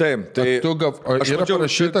 pažiūrim. Taip, tai aš mačiau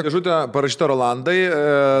dėžutę parašyta Rolandai,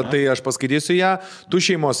 tai aš paskaitysiu ją. Tu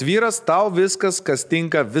šeimos vyras, tau viskas, kas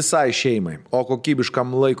tinka visai šeimai. O kokybiškam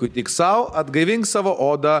laikui tik savo, atgaivink savo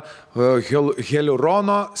odą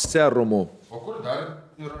hialurono serumu. O kur dar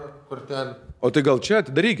yra kortelė? O tai gal čia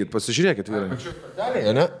atidarykit, pasižiūrėkit, vyrai. Pačioj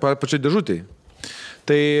kortelėje, ne? Pačioj dėžutėje.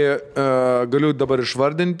 Tai galiu dabar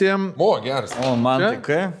išvardinti. O, geras. O, man tai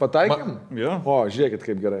kai? Pataikėm? Jo. O, žiūrėkit,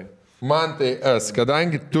 kaip gerai. Man tai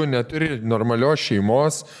kadangi tu neturi normalios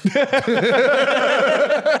šeimos,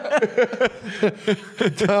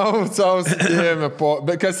 tau savo sudėjome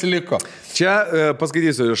bet kas liko? Čia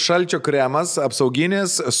paskaitysiu, šalčio kremas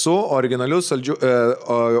apsauginis su originaliu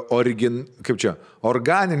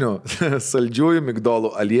organiniu saldžiųjų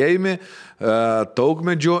migdolų aliejumi,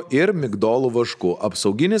 taukmedžiu ir migdolų vašku.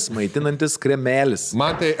 Apsauginis maitinantis kremelis.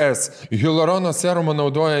 Man tai hialurono serumą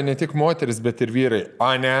naudoja ne tik moteris, bet ir vyrai.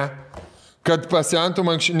 A ne? Kad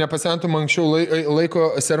nepasientum anksčiau laiko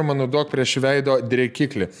serumą naudok prieš veido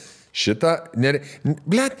drėkiklį. Šitą...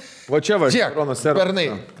 Blet, va čia va, žiūrėk, Bernai,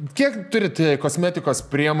 kiek turite kosmetikos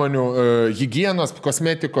priemonių, higienos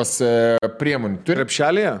kosmetikos priemonių?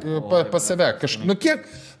 Krepšelėje? Pas save. Nu kiek,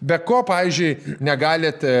 be ko, pavyzdžiui,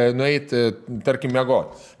 negalit nueiti, tarkim,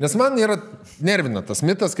 mėgoti. Nes man yra nervina tas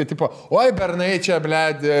mitas, kad, tipo, oi, Bernai, čia,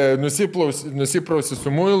 blet, nusiprausi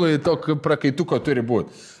su muilu, tokio prakaituko turi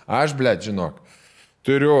būti. Aš, blet, žinok,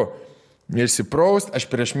 turiu... Išsipraust, aš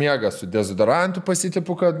prieš miegą su dezodorantu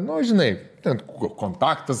pasitipu, kad, nu, žinai, ten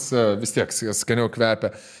kontaktas vis tiek skaniau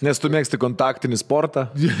kvepia. Nes tu mėgsti kontaktinį sportą.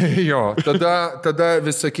 Jo, tada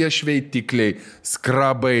visokie šveitikliai,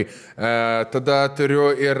 skrabai, tada turiu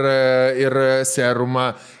ir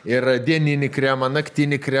serumą, ir dieninį kremą,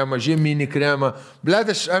 naktinį kremą, žieminį kremą. Blet,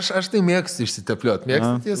 aš tai mėgstu išsitepliuot.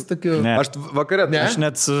 Mėgstu ties tokiu... Ne. Aš vakarė... Ne. Aš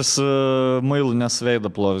net su mailu nesveidą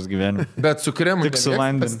plovis gyvenimu. Bet su kremu tik su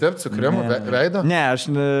vandeniu. Step, su kremu veido? Ne, aš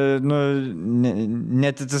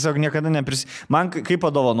net tiesiog niekada man kai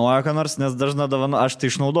padovanoju ką nors, nes dažna dovanoju, aš tai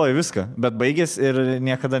išnaudoju viską, bet baigės ir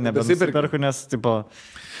niekada nebenusiperku, nes tipo...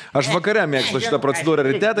 Aš vakare mėgstu šitą procedūrą,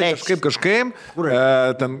 ryte, tai kažkaip,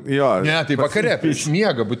 ten, jo. Ne, tai vakare, prieš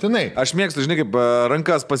miegą, būtinai. Aš mėgstu, žinai, kaip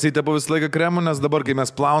rankas pasitepu visą laiką kremu, nes dabar, kai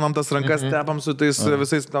mes plaunam tas rankas, tepam su tais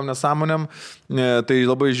visais tam nesąmonėm, tai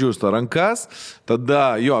labai žiūsto rankas,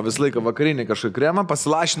 tada, jo, visą laiką vakarinį kažkokį kremą,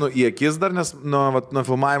 pasilašinu į akis dar, nes nuo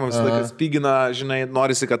filmavimo visą laiką spygina, žinai,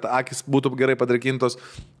 norisi, kad akis būtų gerai padrakintos.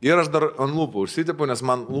 Ir aš dar ant lūpų užsitepu, nes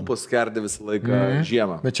man lūpos skerdė visą laiką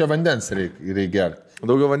žiemą. Bet čia vandens reikia gerti.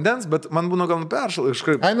 Daugiau vandens, bet man būna gal peršalą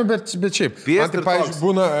iškart. Ai, nu, bet šiaip. Man tai, pavyzdžiui,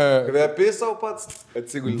 būna... Kvepi savo pats,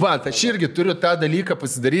 atsigulį. Va, tai aš irgi turiu tą dalyką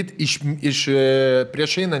pasidaryti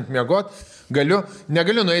prieš einant miegot.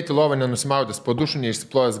 Negaliu nueiti lovą nenusimaudęs, po dušų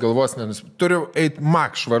neišsiplojęs galvos, turiu eiti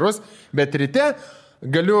mak švarus, bet ryte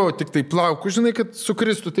galiu tik tai plauku, žinai, kad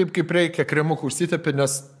sukristų taip, kaip reikia, kremukų užsitepė,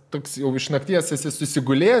 nes toks jau iš nakties esi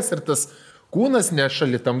susigulėjęs ir tas kūnas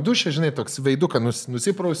nešali tam dušė, žinai, toks veiduką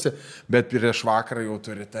nusiprausi, bet prieš vakarą jau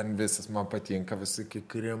turi ten visas, man patinka visokie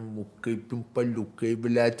kremukai, pimpaliukai,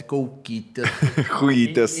 blėti, kaukytės.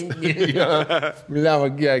 Huitės.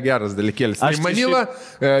 Bliava, geras dalykėlis. Tai Manila,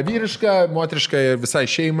 vyriška, moteriška ir visai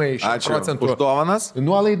šeimai, 100%. Už dovanas.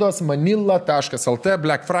 Nuolaidos manila.lt,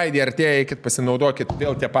 Black Friday artėja, eikit pasinaudokit,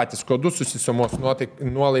 vėl tie patys kodus, susisumos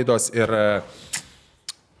nuolaidos ir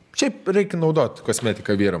šiaip reikia naudoti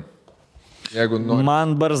kosmetiką vyram.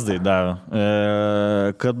 Man barzdai davė.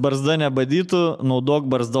 Kad barzda nebadytų, naudok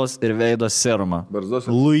barzdos ir veidos serumą.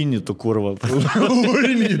 Luinitų kurvą.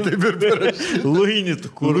 Luinitų kurvą.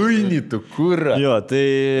 Luinitų kurvą. Jo, tai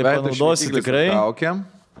panaudosi tikrai.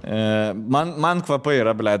 Man kvapai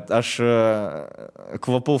yra, blėt, aš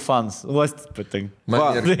kvapų fans, uostit patinka.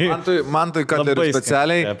 Man tai kad ir Labai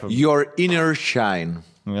specialiai skaniai. your inner shine.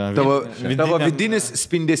 Ja, Tavo vidinis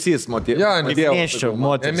spindesys, Neščiau,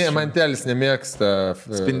 moteris. Mantelis nemėgsta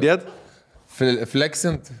Spindėt?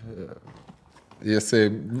 Flexint. Jisai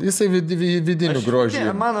vidinių grožių.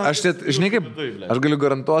 Aš net, žinai kaip, aš galiu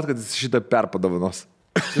garantuoti, kad jis šitą perpadovanos.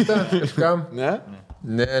 Šitą kažkam? Ne?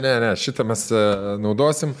 Ne, šitą mes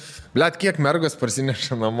naudosim. Blet, kiek mergos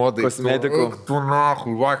parsineša namo daiktų. Kosmetikų. Tu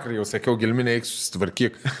nahui, vakar jau sakiau, gelminė eik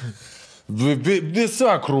susitvarkyk.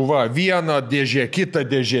 Visa krūva, viena dėžė, kita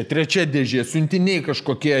dėžė, trečia dėžė, siuntiniai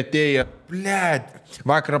kažkokie atėję. Blet,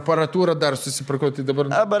 vakar aparatūrą dar susipirkau, tai dabar...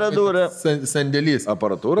 Aparatūra. Sandėlys.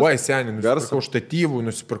 Aparatūra? Oi, seniai, nusipirkau štatyvų,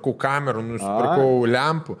 nusipirkau kamerų, nusipirkau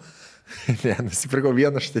lempų. Ne, nusipirkau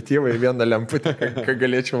vieną štatyvą ir vieną lemputę, kad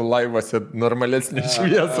galėčiau laivuose normalesnį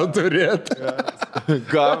šviesą turėti.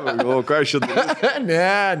 Ką šitą?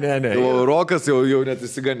 Ne. Rokas jau net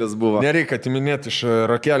įsigandęs buvo. Nereikia atiminėti iš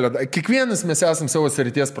rokelio. Kiekvienas mes esam savo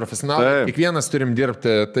srities profesionalai, kiekvienas turim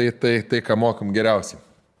dirbti tai ką mokam geriausiai.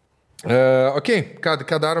 Ok,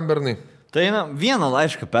 ką darom, bernai? Tai vieną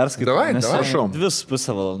laišką perskaitau. Davai, prašau.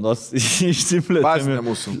 2,5 valandos išsiplėtėme. Bazinė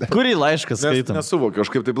mūsų. Kurį laišką skaitom? Nesuvokiu,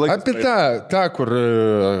 aš kaip taip laikau. Apie tą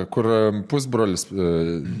kur pusbrolis,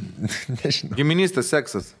 nežinau. Giminystės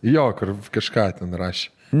seksas. Jo, kur kažką ten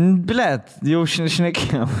rašė. Blet, jau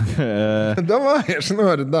šnekėjom. Davai, aš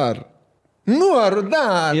noriu dar.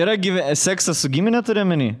 Yra seksas su giminė turi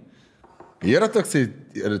menį? Yra toksai,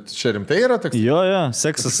 čia rimtai yra toksai? Jo,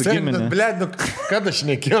 seksas su giminė. Blet, kada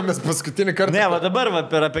šnekėjomės paskutinį kartą? Ne, va dabar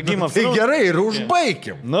apie Game of Tai Thrones. gerai, ir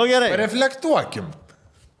užbaigim. Gerai. Reflektuokim.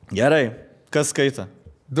 Gerai. Kas skaita?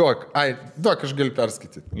 Duok, aš galiu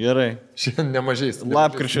perskaityti. Gerai. Šiandien nemažai.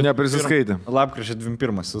 Lapkričio Neprisiskaitė. Lapkričio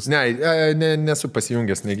 21. Ne, nesu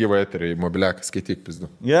pasijungęs negyvo eterį į mobiliaką, skaityk pizdu.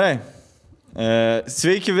 Gerai.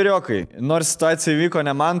 Sveiki vyriokai. Nors situacija įvyko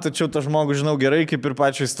ne man, tačiau tą žmogų žinau gerai kaip ir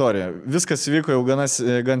pačią istoriją. Viskas įvyko jau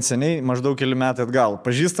gan seniai, maždaug keli metai atgal.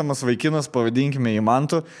 Pažįstamas vaikinas, pavadinkime jį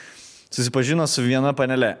Mantu, susipažino su viena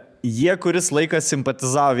panele. Jie kuris laikas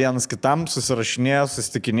simpatizavo vienas kitam, susirašinėjo,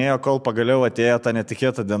 susitikinėjo, kol pagaliau atėjo ta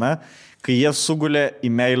netikėta diena, kai jie sugulė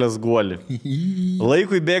į meilės guolį.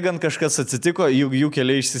 Laikui bėgant kažkas atsitiko, jų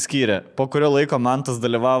keliai išsiskyrė. Po kurio laiko Mantas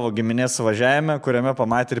dalyvavo giminės suvažiavime, kuriame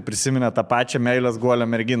pamatė ir prisiminė tą pačią meilės guolio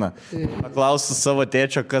merginą. Paklausus savo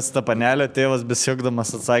tėčio, kas ta panelė, tėvas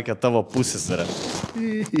besijuokdamas atsakė, tavo pusis yra.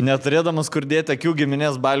 Neturėdamas kur dėti akių,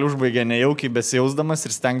 giminės balių užbaigė nejaukiai, besijausdamas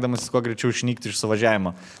ir stengdamas kuo greičiau išnykti iš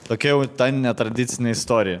suvažiavimo. Tokia jau ta netradicinė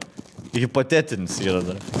istorija. Hipotetinis yra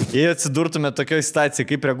dar. Jei atsidurtumėte tokioje situacijoje,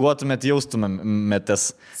 kaip reaguotumėte, jaustumėtės.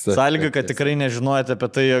 Sąlyga, kad tikrai nežinojate apie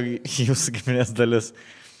tai, jog jūsų giminės dalis.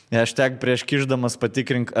 Hashtag prieš kišdamas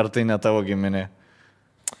patikrink, ar tai ne tavo giminė.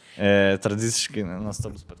 Tradiciškai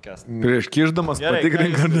nuostabus podcastas. Prieš kišdamas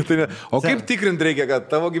patikrink, ar ne tai ne. O kaip tikrint reikia,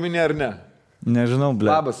 kad tavo giminė ar ne? Nežinau, ble.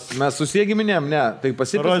 Labas, mes susiję giminėm, ne, tai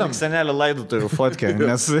pasipiltam. Rodyk senelio laidotuvių fotkę,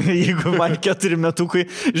 nes jeigu man 4 metukai,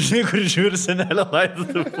 žinai, kur žiūri senelio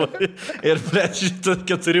laidotuvių ir ble, šitą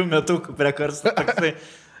 4 metukų prie karsto, toksai.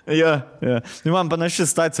 Jo. Man panaši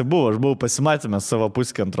situacija buvo, aš buvau pasimatymęs savo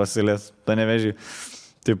puskę antros eilės, Panevėžį.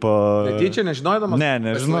 Tipo... Netyčia, nežinodamas? Ne,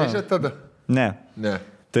 nežinau. Tada? Ne.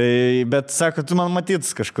 Tai, bet sako, tu man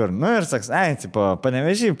matytus kažkur. Nu ir saks, tipo,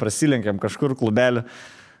 Panevėžį, prasilenkiam kažkur klubelį.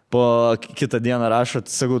 Po kitą dieną rašo,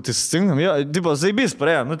 sakau, tai susitinkam, jo, tipo, zaibys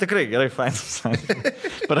praėjo, nu tikrai, gerai, fainas.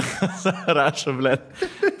 Rašo, blėt.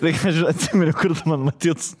 Tai aš atsimiriu, kur tu man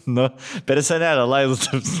matytus, nu, per senelę laidus.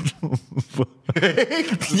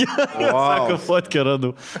 Sako, fotkę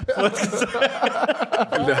radau.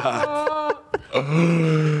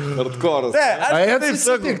 Hardcore'as. Taip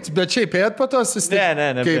susitikti, bet šiaip ėjat po to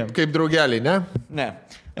susitikti? Ne. Kaip draugeliai, ne? Ne.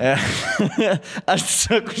 Aš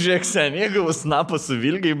tiesiog, žiūrėk, sen, jeigu snapą su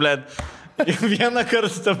vilgiai, blėt, vieną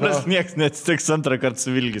kartą, ta prasme, nieks neatsitiks, antrą kartą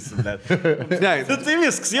su vilgisi, blėt. Ne, tai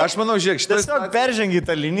viskas, jau. Aš manau, žiūrėk, šitas... Tiesiog peržengi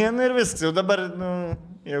tą liniją ir viskas, jau dabar,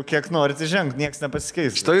 jau kiek norite žengti, nieks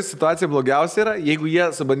nepasikeis. Šitoje situacija blogiausia yra, jeigu jie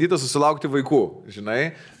subandytų susilaukti vaikų, žinai,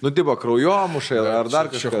 nu, tipo, kraujomušai ar dar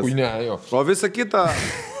kažkas. O visa kita...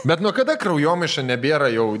 Bet nuo kada kraujomaiša nebėra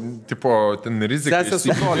jau, tipo, ten rizika? Sesė su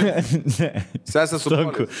broliu. Sesė su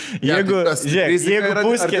broliu.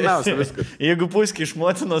 Jeigu puskį iš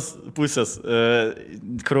motinos pusės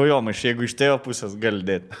kraujomaiša, jeigu iš tėvo pusės gali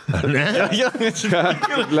dėti.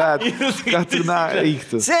 Ką tu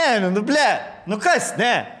eikti? Seniai, nu ble, nu kas,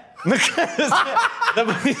 ne? Nu kas, ne?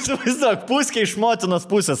 Dabar įsivaizduok, puskį iš motinos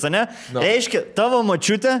pusės, ne? Reiškia, tavo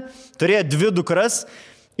močiutė turėjo 2 dukras,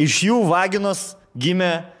 iš jų vaginos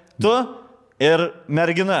gimė tu ir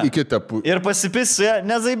mergina. Į kitą pusę. Ir pasipis su ją,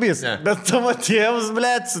 nezaibys. Ne. Bet tavo tėvas,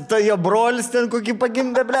 blėt, ta jo brolis ten kokį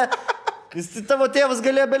pagimdė, blėt. Jis tavo tėvas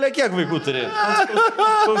galėjo belė kiek vaikų turėti.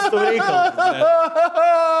 Koks tau reikalas,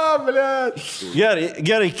 blėt.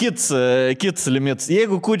 Gerai, kids limits.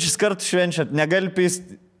 Jeigu kūčius kartu švenčiat, negali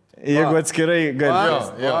pisti. Jeigu atskirai gali.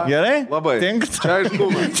 Jo. Gerai? Labai. Tinkt. Čia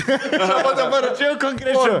aiškumas. O dabar Čia jau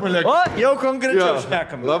konkrečiau. O, jau konkrečiau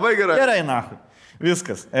šnekam. Labai gerai. Gerai, nahu.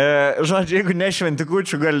 Viskas. Žodžiu, jeigu nešventi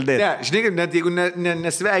kūčių, gali dėti. Ne, žinai, net jeigu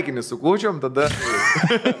nesveikini su kūčiom, tada...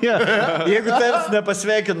 Jeigu tavęs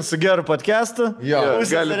nepasveikinu su geru podcastu,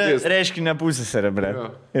 gali pist. reiškia ne pusėserė, bre.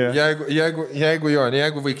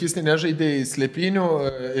 Jeigu vaikystė nežaidėjai slėpinių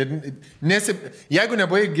ir jeigu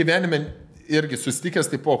nebai gyvenime irgi susitikęs,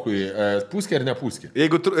 tai pokui, pūskė ar nepūskė.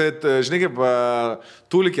 Jeigu, žinai, kaip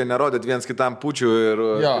Tulikė nerodėt viens kitam pučių ir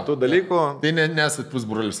kitų dalykų. Tai nesat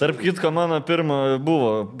pusbrolis. Tarp kitko, mano pirma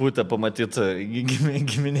buvo būtent pamatyti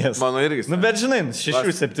giminės. Mano irgi. Nu, bet žinai,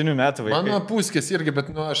 6-7 metų vaikai. Mano pūskės irgi,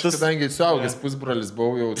 bet aš kadangi suaugęs pusbrolis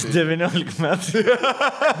buvau jau. Tai... 19 metų.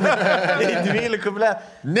 12, ble.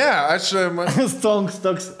 Ne, aš... Stonks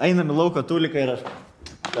toks, einam į lauką Tuliką ir aš...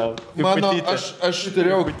 Aš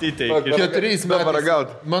turėjau 4 metais.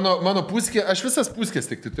 Mano puskė, aš visas puskės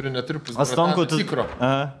tik tai neturiu pusbrolis. Stonku, tu... Tikro.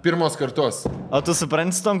 Pirmos kartos. O tu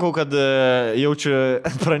supranti, Stonku, kad jaučiu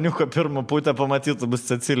praniuko pirmą putę pamatytų bus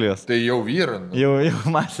Cecilijos. Tai jau vyran. Jau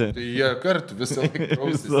matė. Tai jie kartu visą laiką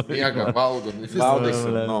krausis, miega, valgo.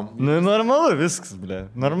 Nu, normalu, viskas, ble.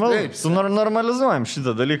 Normalu. Su normalizuojam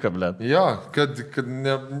šitą dalyką, ble. Jo, kad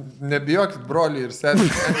nebijokit broliai ir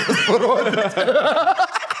sesės parodyti.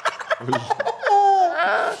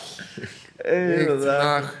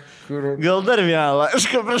 Gal dar vieną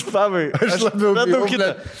laišką prieš pabaigą. Aš labiau bijau,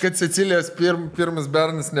 kad Cecilijos pirmas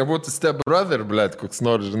bernas nebūtų step brother, blėt, koks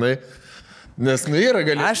nors, žinai. Nes yra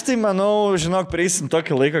gali. Aš tai manau, žinok, prieisim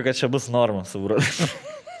tokį laiką, kad čia bus norma su broliu.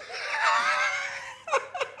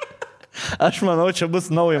 Aš manau, čia bus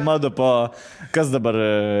nauja mada po... Kas dabar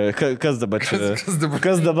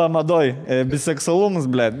madoj? Biseksualumas,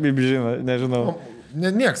 blėt, žinau, nežinau.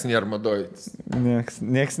 Nieks nėra madoj.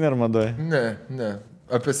 Nieks nėra madoj. Ne.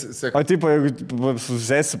 O tipo, jeigu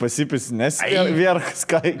susėsi pasipis, nes vierkas,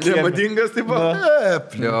 ką... Nemadingas, tipo?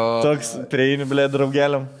 Toks prieini, blėt,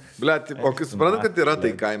 draugeliam. Blėt, o kai suprantat, kad yra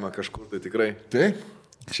tai kaima kažkur, tai tikrai. Tai?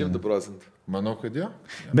 100%. Manau, kad jo.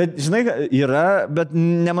 Bet, žinai, yra, bet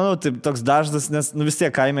nemanau, tai toks dažnas, nes vis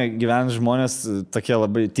tiek kaime gyvena žmonės tokie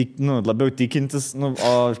labai, labiau tikintis,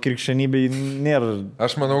 o krikščionybė nėra.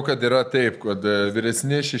 Aš manau, kad yra taip, kad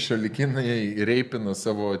vyresni 16-iniai reipina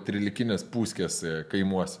savo 13-inės pūskės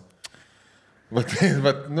kaimuose.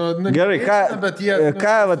 Gerai,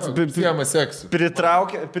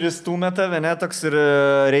 pristūmė tave, ne, toks ir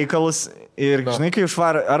reikalas ir, žinai, kai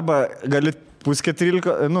užvar, arba gali puskę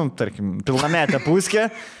 13, tarkim, pilnametę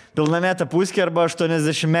puskę arba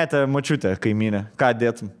 80-metę močiutę kaiminę. Ką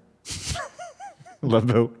dėtum?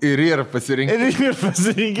 Labiau. Ir pasirinkimas.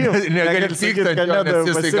 Negali tikti, nes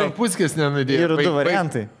jis tai gal puskės nenudėjo. Yra du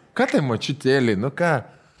variantai. Ką tai močiutėlį, ką?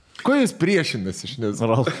 Ko jūs priešinas iš nes?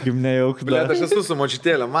 Ralkim nejauk. Blėt, aš esu su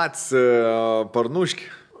močiutėlė, Mats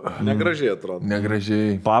Parnuškį. Negražiai atrodo.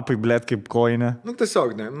 Negražiai. Papai, blėt, kaip koinė.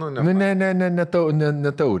 Tiesiog, ne. Ne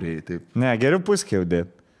tauriai, taip. Ne, geriau puskė jau dėt.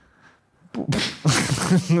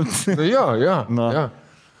 Jo.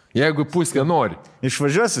 Jeigu puskę nori.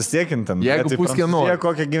 Išvažiuosi stiekintam. Jeigu puskę nori. Jie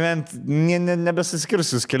kokią gyventi,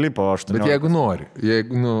 nebesiskirsius keli po 8. Bet jeigu nori.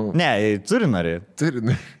 Ne, turi norėti.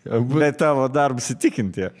 Bet tavo darbas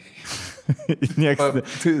įtikinti. Ne,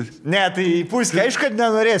 tai puskę, aišku, kad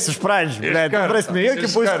nenorėsi iš pradžių. Prasme, jokį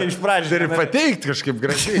puskę iš pradžių. Ir pateikti kažkaip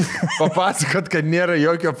gražiai. Papasakot, kad nėra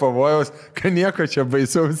jokio pavojaus, kad nieko čia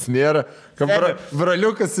baisaus nėra. Kad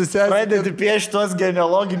braliukas susės. Pradėti piešti tos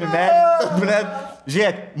genealoginių menų.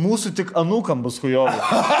 Žiūrėk, mūsų tik anūkam bus hujovai.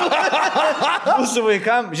 Mūsų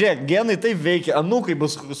vaikam, žiūrėk, genai taip veikia, anūkai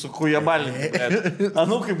bus su hujabalinti.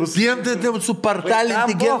 Anūkai bus... Vien su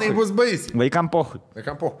partalinti genai bus baisiai. Vaikam pohui.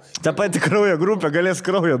 Ta pati kraujo grupė galės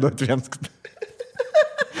kraujo duoti viens.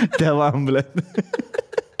 Tėvam, blė.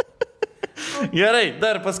 Gerai,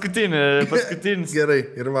 dar paskutinis. Gerai,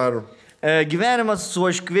 ir varom. Gyvenimas su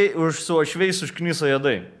ošveis užknyso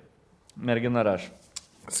jadai. Mergina rašo.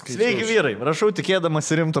 Sveiki vyrai, rašau tikėdamas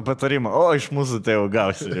rimto patarimo. O, iš mūsų tai jau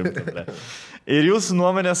gausi rimto. Ir jūsų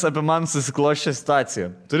nuomonės apie man susikloščią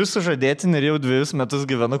situaciją. Turiu sužadėtinį ir jau 2 metus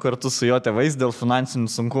gyvenu kartu su jo tėvais dėl finansinių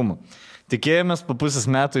sunkumų. Tikėjomės po pusės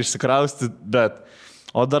metų išsikrausti, bet...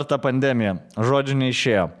 O dar ta pandemija. Žodžiu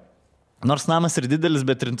neišėjo. Nors namas ir didelis,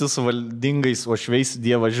 bet rimtis su valdingais ošveis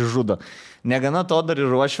dievaži žudo. Negana to dar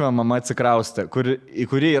ir uošvė mama atsikraustė, į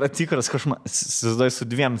kurį yra tikras kažkas, įsivaizduoju, su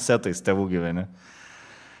 2 setais tėvų gyveni.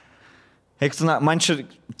 Eiktina, man čia...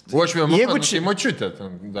 Uošvė mama, Jeigu čia mačiutė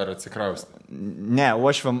dar atsikraustė. Ne,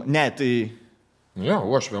 uošvė, ne, tai... Jo,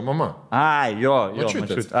 uošvė mama. Ai, jo, Močiutės.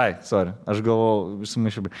 mačiutė. Ai, sorry, aš galvojau,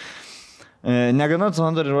 sumišiu. Negana to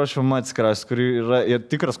dar ir uošvė mama atsikraustė, kuri yra ir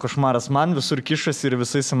tikras košmaras. Man visur kišasi ir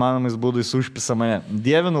visais įmanomais būdais užpisa mane.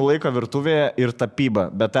 Dievinu laiko virtuvėje ir tapybą,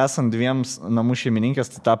 bet esant 2 namų šeimininkės,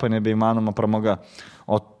 tai tapo nebeįmanoma pramoga.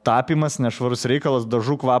 O tapimas nešvarus reikalas,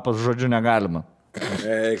 dažų kvapas žodžiu negalima.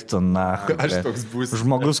 Eiktų, na. Aš toks būsiu.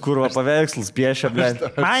 Žmogus, kurva paveikslus piešia, blėt.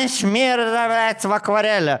 Man šmirda, blėt,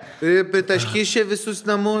 akvarelė. Bet aš kišė visus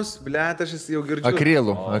namus, blėt, aš jau girdžiu.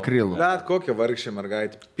 Akrilų. Blėt, kokia vargšė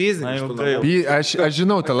mergaitė. Pizniai iš tų namų. Aš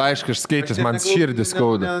žinau tą laišką, aš skaitęs, man širdis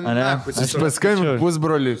skauda. Aš paskambinu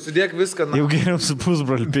pusbroliui. Sudėk viską. Jau geriau su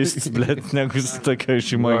pusbroliu pistis, blėt, negu su tokia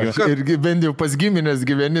šeimoje. Ir bent jau pas giminės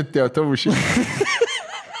gyveni tavo šeimą.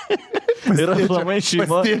 Ir aplamai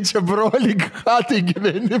šeimo. Tėčia broli, ką tai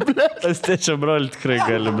gyveni, ble. Tas tėčia broli tikrai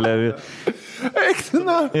gali, ble.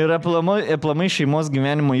 Eiktina. Ir aplamai šeimos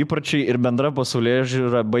gyvenimo įpročiai ir bendra pasaulyje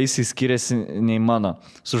žiūra baisiai skiriasi nei mano.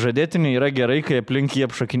 Sužadėtiniai yra gerai, kai aplink jie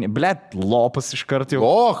apšakinė. Blet, lopas iš karto jau.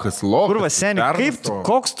 Lokas. Kurva, seniai, kaip tu,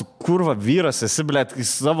 koks tu, kurva, vyras esi, blet, į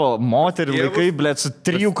savo moterį laikai, blet, su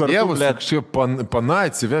 3 kartų, blet. Kažkaip panai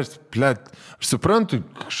atsiversti, blet. Aš suprantu,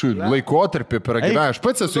 laikotarpį per gyvenimą. Aš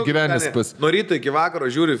pats esu gyvenęs pas. Nuo ryto iki vakaro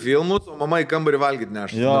žiūri filmus, o mama į kambarį valgyti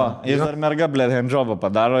neša. Jo, ir dar merga, blet, handjobą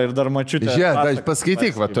padaro ir dar mačiutė.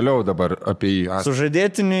 Paskaityk, va, toliau dabar apie jį.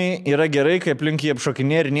 Sužadėtiniai yra gerai, kai aplink jį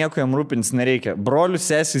apšokinė ir nieko jam rūpins nereikia. Brolių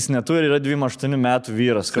sesys neturi, yra 28 metų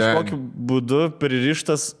vyras. Kažkokiu būdu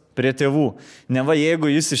pririštas prie tėvų. Neva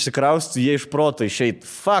jeigu jis išsikraustų, jie iš proto išeit.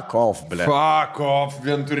 Fuck off, ble. Fuck off,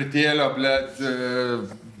 vienturtėlio, ble.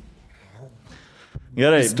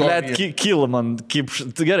 Gerai, ble, kyla man.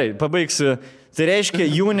 Gerai, pabaigsiu. Tai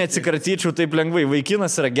reiškia, jų neatsikratyčiau taip lengvai.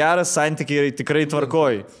 Vaikinas yra geras, santykiai tikrai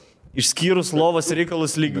tvarkoji. Išskyrus lovas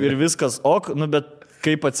reikalus lyg ir viskas ok, nu bet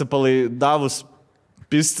kaip atsipalaidavus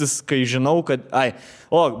pistis, kai žinau, kad...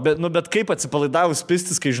 bet kaip atsipalaidavus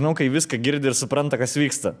pistis, kai žinau, kai viską girdi ir supranta, kas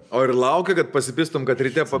vyksta. O ir laukia, kad pasipistum, kad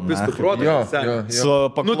ryte papistų protą.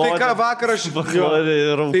 Su paklodė. Nu tai ką vakar aš...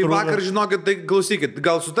 Tai vakar žinokit, tai klausykit,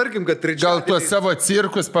 gal sutarkim, kad trečiadienį... Gal tuos savo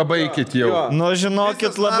cirkus pabaikit jau. Nu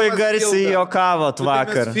žinokit, labai garsiai jokavot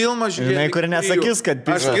vakar. Filmą žiūrėjau. Žinai, kur nesakys, kad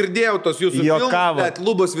pistis. Aš girdėjau tos jūsų filmus, bet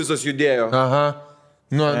lubos visos judėjo. Aha.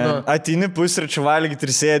 Ateini pusryčių valgyti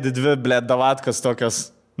ir sėdi 2, blėt, davatkas tokios.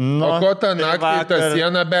 O ko tą naktį tą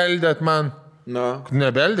sieną beldėt man?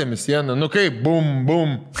 Nebeldėm į sieną. Nu kaip, bum,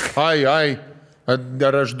 bum, ai.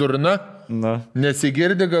 Ar aš durna?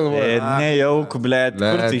 Nesigirdi galvoje? Nejauk, blėt,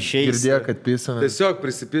 kur tai išeis? Girdėjo, kad pisame.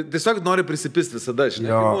 Tiesiog nori prisipist visada,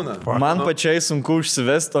 žinai. Man pačiai sunku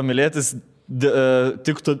užsivesti, o mylėtis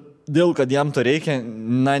tik todėl, kad jam to reikia,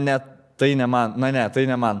 tai ne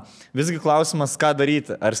man. Visgi klausimas, ką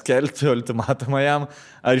daryti. Ar skelbti ultimatumą jam,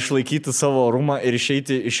 ar išlaikyti savo orumą ir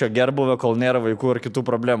išeiti iš jo gerbuvio, kol nėra vaikų ar kitų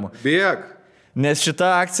problemų. Bėk. Nes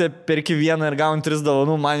šita akcija perki 1 ir gauni 3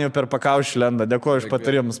 dovanų, man jau per pakaušį lenda. Dėkuoju už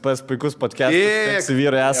patarimus, puikus podcastas. Seksi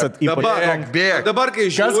vyrai esat ypač... Bėk. Dabar, kai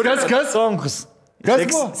žiūri... Kas? Stonkus.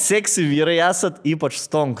 Seksi vyrai esat ypač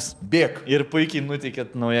stonkus. Bėk. Ir puikiai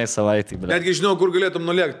nuteikėt naujai savaitai. Netgi žinau, kur galėtum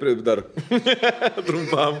nulėkti dar.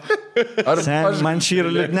 Trumpam. Man šį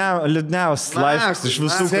yra liūdniausias laiškas iš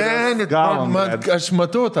visų, kuriuos gavom. Aš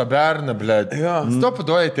matau tą berną, blėt. Stop,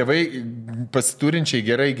 duoja, tėvai pasiturinčiai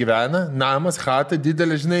gerai gyvena, namas, chata,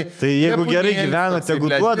 didelė, žinai. Tai jeigu gerai gyvena, tegu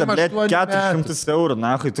duoda, blėt, 400 eurų,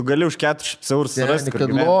 na, tu gali už 400 eurų surasti.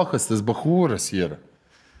 Kad lokas, tas bachūras yra.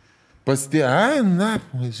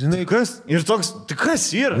 Žinai. Kas? Ir toks, tai kas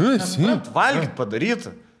yra? Valgyti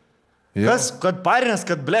padaryta. Kas, kad parinės,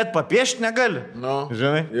 kad, blėt, papiešti negali.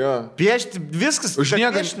 Žinai? Piešti viskas, už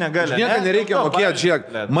nieką negali. Už nieką nereikia mokėti, žiūrėk.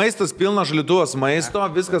 Maistas pilnas šaldytuvas maisto,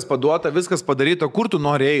 viskas paduota, viskas padaryta. Kur tu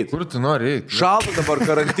nori eiti? Šalta dabar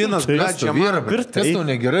karantinas, blėt, čia man. Kas tau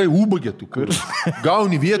negerai, ubagė tu kur.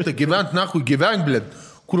 Gauni vietą, gyvent, nahui, gyvenk, blėt.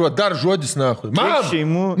 Kur dar žodis, nahui.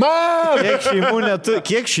 Kiek šeimų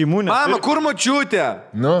neturi? Mama, kur močiutė?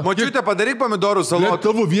 Močiutė, padaryk pomidorų salotų.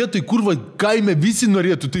 Tavo vietoj, kur kaime visi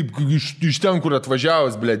norėtų, taip iš ten, kur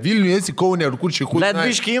atvažiavus, blėt. Vilniuje esi, Kaune, ar kur čia kur. Blėt,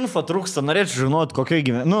 biški info trūksta, norėčiau žinoti, kokio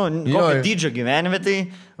dydžio gyvenime, tai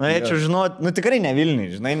norėčiau žinoti, tikrai ne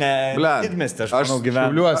Vilniuje, žinai, ne didmiestė, aš manau, gyvenu.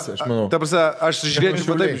 Šiauliuose, aš manau. Ta prasme, aš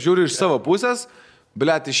žiūriu iš savo pusės.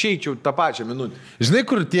 Blet, išeičiau tą pačią minutę. Žinai,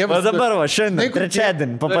 kur O tėvas... dabar va, šiandien, Žinai, kur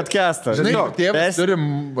trečiadienį, po podcast'o. Žinai, kur tėvas Ves- turi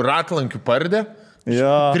ratlankių pardę?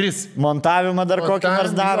 Jo. 3. Montavimą dar kokį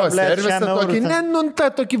nors daro, ble, Servisą tokį, ne, nu,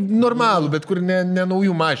 tą tokį normalų, bet kur ne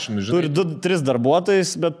naujų mašinų, žinai. Turi 2-3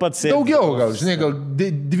 darbuotojus, bet pats sėdi. Daugiau gal, žinai, gal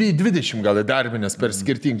 20 gal įdarbinės per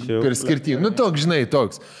skirtingų. Nu, toks, žinai,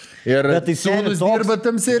 toks. Ir Bet tai sūnus seni, dirba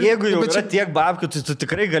tam ir... Jeigu jau bet yra tiek babkių, tai tu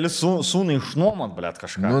tikrai gali sūnai išnuomot, blėt,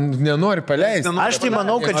 kažką. Nu, nenori paleisti. Aš tai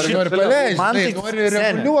manau, kad Nori paleisti, man tai nori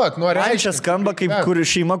reguliuoti, nori Man čia skamba kaip kur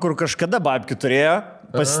šeima, kur kažkada babkių turėjo,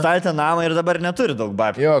 pasistatė namą ir dabar neturi daug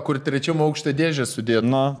babkių. Jo, kur trečiam aukštą dėžę sudėtų.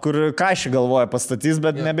 Nu, kur kažį galvoja pastatys,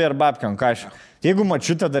 bet nebėra babkių ant kažį. Jeigu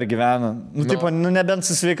mačiutė dar gyvena, tipo, nebent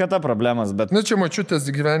su sveikata problemas, bet... Nu, čia mačiutės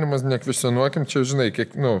gyvenimas, nekvisionuokim, čia, žinai,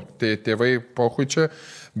 kiek, tai tėvai pohui čia,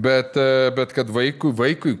 bet kad vaikui,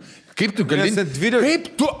 kaip tu gali... Kaip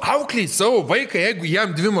tu auklėjai savo vaiką, jeigu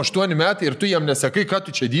jam 28 metai ir tu jam nesakai, ką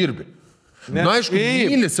tu čia dirbi? Na, aišku,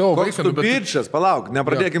 myli savo vaiką. Koks tu bičias, palauk,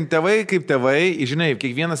 nepradėkim tėvai kaip tėvai, žinai,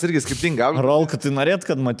 kiekvienas irgi skirtingai. Rolka, tai norėt,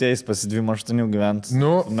 kad Matėjais pasi 28 gyventų?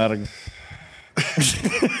 Nu. Mergai.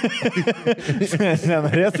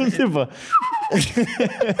 Nenorėtum, tipo?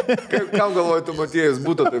 Kam galvoji, tu Matėjus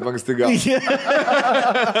būtų taip anksti gal?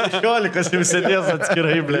 16 jau sėdės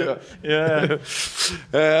atskirai, ble.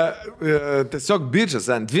 Tiesiog bičias,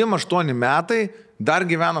 28 metai dar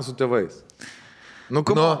gyvena su tėvais. Nu,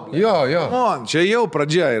 jo. Čia jau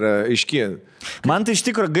pradžia yra aiški. Man tai iš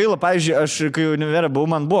tikrųjų gaila, pavyzdžiui, aš kai univere buvau,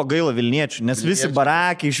 man buvo gaila Vilniečių, nes visi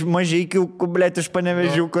barakai iš Mažeikiukų, blėt, iš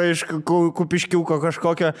Panevežiuko, iš Kupiškiuko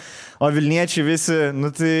kažkokio, o Vilniečiai visi,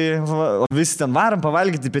 nu tai, visi ten varom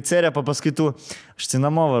pavalgyti pizzeriją po paskaitų. Aš tai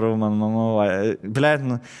namo varau, man mama, blėt,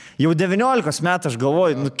 nu, jau 19 metų aš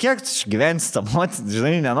galvoju, nu kiek tu gyvensi tą moterį,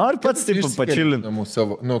 žinai, nenori pats taip pačilinti.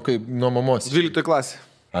 Nu, kaip nuo mamos. 12 klasė.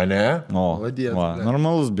 A, ne?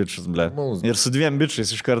 Normalus bičias, ble. Ir su 2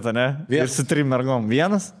 bičiais iš karto, ne? Ir su 3 mergom.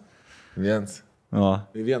 Vienas? O.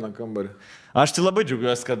 Į vieną kambarį. Aš tai labai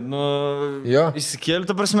džiaugiuosi, kad, įsikėliu,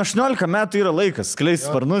 ta prasme, 18 metų yra laikas, skleisti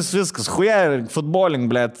sparnus, viskas, huja, futboling,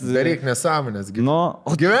 blėt. Daryk nesąmonės, gyveni.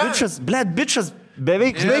 O bičias, blėt, bičias.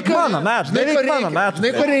 Beveik mano metų.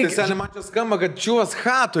 Žinai, ko reikia. Seniai man čia skamba, kad čiūvas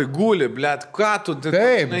hatoj guli, blėt, ką tu...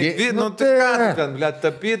 Taip, nu tai ką tu ten, blėt,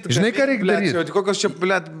 tapyt. Žinai, ką reikia daryti? Kokios čia,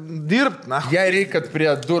 blėt, dirbt, na. Jei reikia, kad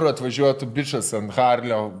prie durų atvažiuotų bičas ant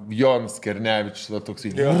Harlio, Jonas Kernevičius,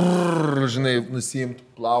 toksai, žinai, nusiimtų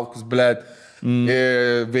plaukus, blėt.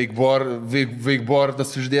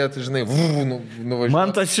 Veikbordas uždėtų, žinai, nuvažiuotų.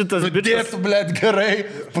 Man tas šitas bičias... Dėtų, blėt, gerai,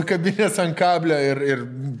 pakabinės ant kablio ir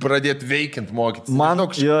pradėtų veikiant mokytis. Man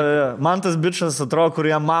tas bičias atrodo, kur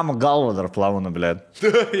jam mama galvo dar plauna, blėt.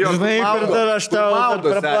 Žinai, kur dar aš tau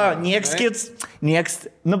praplau. Nieks,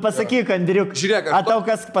 nu pasakyk, Andriuk, a tau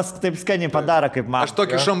kas taip skaniai padaro, kaip man. Aš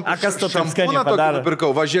tokį šampūną tokį nupirkau,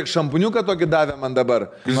 važiuok, šampūniuką tokį davė man dabar.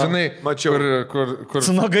 Žinai, mačiau. Kur...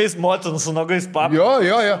 Su nogais motin, su nogais papu. Jo.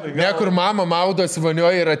 Ne, kur mama maudosi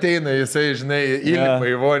vanioje ir ateina, jisai, žinai, įlipa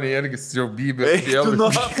į vonį, irgi jau bybė.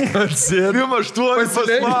 Sėdim 8 pas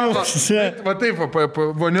mamą. Va taip,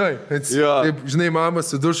 vonioje. Taip, žinai, mama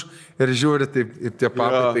suduš ir žiūri, taip, ir tie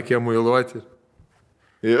papai tokie muiluoti.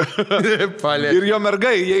 Ir jo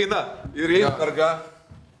mergai įeina. Ir eina merga.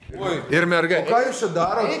 Ir merga. O ką jūs čia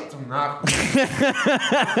darot?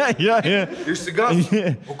 Išsigas.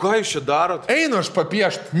 O ką jūs čia darot? Einu aš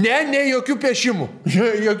papiešt. Ne, jokių piešimų.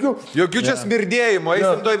 Jokių čia smirdėjimų.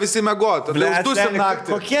 Eisim toj visi mėgot. Uždusim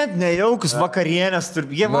naktį. Kokie nejaukus vakarienės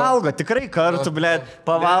turi. Jie valgo, tikrai kartu, blėt,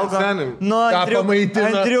 pavalgo. Nu,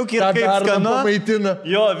 Andriuk ir kaip skanu.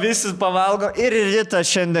 Jo, visi pavalgo. Ir rytą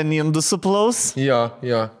šiandien indų suplaus. Jo.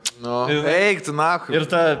 Eik, tu naku. Ir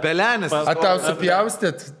ta pelenės. A tau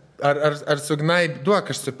supjaustėt? Ar sugnaib,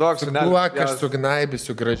 duok aš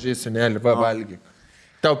sugnaibėsiu gražiai sunelį, va valgyk.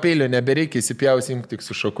 Tau peilio nebereikia, įsipjausi, imk tik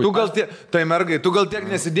su šoku. Tai mergai, tu gal tiek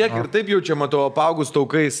nesidėk ir taip jau čia matau apaugus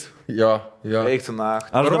taukais. Jo. Eik tu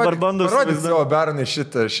naktį. Aš dabar bandau parodyti savo bernai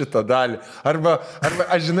šitą dalį. Arba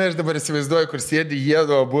aš žinai, aš dabar įsivaizduoju, kur sėdi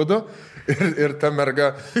jėdu abudu. Ir ta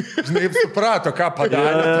merga, žinai, suprato, ką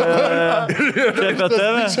padarė. Čia apie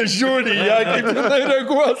tave? Čia žiūri, ją kaip jinai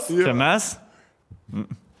reaguos. Čia mes?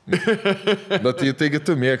 Bet taigi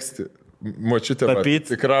tu mėgsti močiutę tapyti.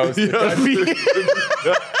 Tikriausiai.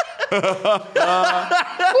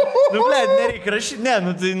 Nu, blėt, nereikia rašyti. Ne,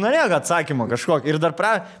 nu tai norėjo atsakymą kažkokį. Ir dar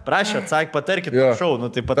prašė atsakymą, patarkit, prašau,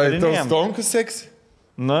 nu tai patarinėjom. Tai tau stonkus seksi?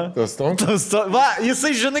 Na, tas tonkas. Va,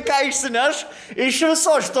 jisai žinai, ką išsineš iš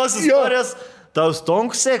viso šitos istorijos. Tau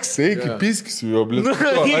stonkus seks? Tai kaip piskis jo, blėt.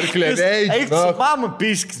 Ar klevei? Eik su mamu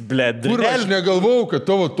piskis, blėt. Kur aš negalvau, kad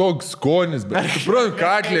tavo toks skonis, bet suprantu,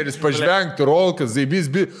 Katleris, pažvengti, Rolkas, Zaibys,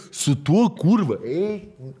 su tuo kurva.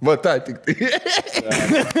 Va tą tik tai.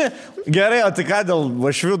 Gerai, o tai ką dėl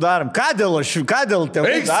vašvių darom? Ką dėl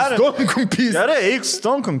tėvų darom? Eik su stonkum pisti. Gerai, eik su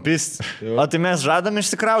stonkum pisti. O tai mes žadam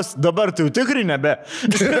išsikrausti. Dabar tai jau tikrai nebe.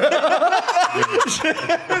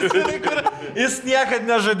 Jis niekad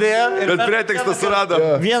nežadėjo. Bet pretekstą surado.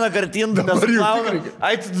 Vieną kartą indą nesuplauna.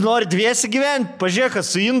 Ai, tu nori dviesi gyventi? Pažiūrėk,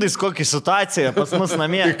 su indais kokia situacija pas mus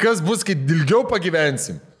namie. Tai kas bus, kai ilgiau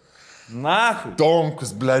pagyvensim? Na.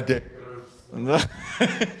 Tonkus, blėdė.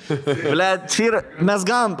 Blet, čia yra, mes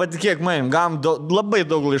gavom, patikėk manim, gavom labai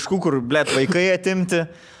daug laiškų, kur, blet, vaikai atimti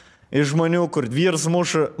iš žmonių, kur vyras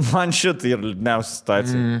muša, man šitai ir liūdniausia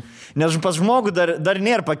situacija. Nes pas žmogų dar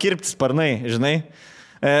nėra pakirpti sparnai, žinai.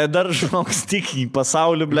 Dar žmogus tik į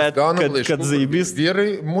pasaulį, blet, kad Zaibys.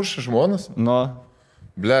 Vyrai muša žmonas? Nu.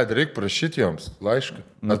 Bled, reikia prašyti joms laišką.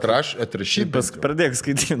 Atrašyti. Pradėk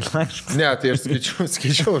skaityti laišką. Ne, tai aš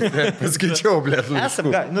skaičiau, bled, laiškų. Esam,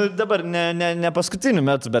 dabar ne paskutiniu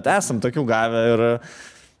metu, bet esam tokių gavę ir,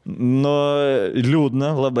 nu,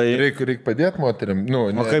 liūdna labai. Reikia padėti moteriam. Nu,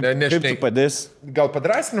 o kaip tu padėsi? Gal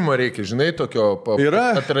padrasnimo reikia, žinai, tokio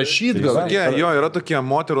atrašyti. Yra tokie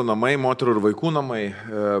moterų namai, moterų ir vaikų namai.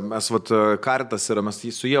 Mes, Karitas yra, mes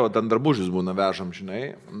su jie, ten darbužius būna vežam, žinai.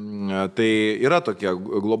 Tai yra tokie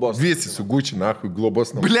globos. Visi su Gucci, nahui, globos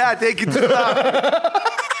namai. Blet, eikit tą.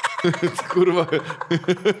 Kurva,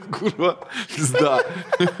 pizda.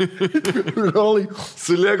 Rolai.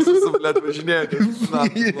 Su Lexusu, blet, važinėjate.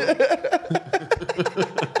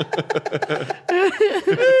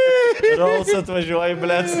 Rolls atvažiuoja,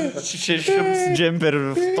 blet, 600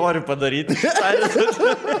 džemperių turi padaryti.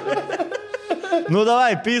 Nu,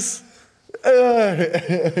 davai, pis.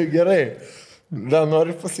 Gerai. Da,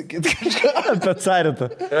 noriu pasakyti kažką apie Caritą.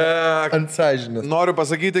 Ant sąžinės. Noriu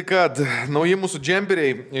pasakyti, kad nauji mūsų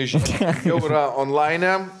džemperiai jau yra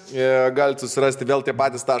online. Galite susirasti vėl tie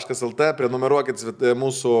patys.lt, prenumeruokit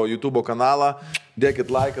mūsų YouTube kanalą, dėkit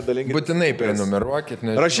laiką, dalinkit. Būtinai prenumeruokit.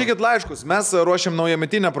 Rašykit laiškus. Mes ruošiam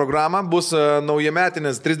naujametinę programą. Bus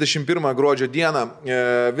naujametinis 31 gruodžio dieną.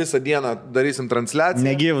 Visą dieną darysim transliaciją.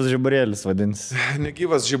 Negyvas žiburėlis vadinsis.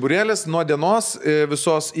 Negyvas žiburėlis nuo dienos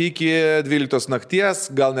visos iki 12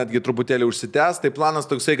 nakties, gal netgi truputėlį užsitęs. Tai planas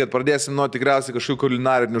toksai, kad pradėsim nuo tikriausiai kažkokių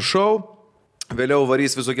kulinarinių šou. Vėliau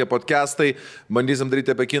varys visokie podcastai, bandysim daryti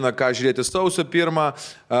apie kiną, ką žiūrėti sausio 1,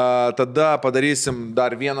 tada padarysim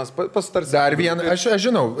dar vienas, pasitarsim. Dar vienas, aš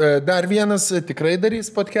žinau, dar vienas tikrai darys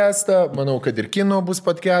podcastą, manau, kad ir kino bus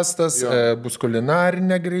podcastas, bus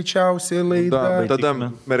kulinarinė greičiausiai laida. Tada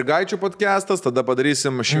mergaičių podcastas, tada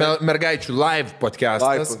padarysim mergaičių live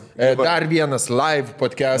podcastas, dar vienas live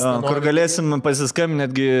podcastas. Kur galėsim pasiskambinti,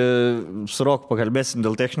 netgi su Roku pakalbėsim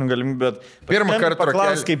dėl techninių galimybių, bet pirmą kartą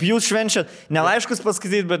paklaus, kaip jūs švenčiat. Laiškus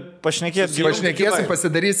paskaityti, bet pašnekėsim. Pašnekėsim,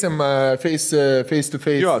 pasidarysim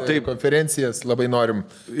face-to-face konferencijas, labai norim.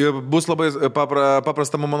 Bus labai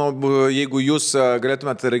paprasta, manau, jeigu jūs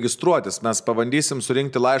galėtumėte registruotis, mes pabandysim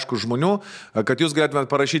surinkti laiškų žmonių, kad jūs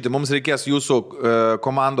galėtumėte parašyti. Mums reikės jūsų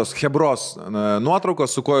komandos Hebros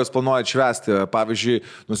nuotraukos, su kuo jūs planuojate švęsti. Pavyzdžiui,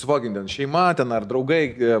 nusifoginti šeima, ten ar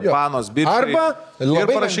draugai, panos, bičiuliai. Ir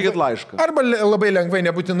parašykit laišką. Arba labai lengvai,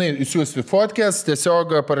 nebūtinai siūsti fotkės,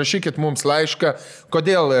 tiesiog parašykit mums laišką.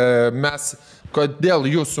 Kodėl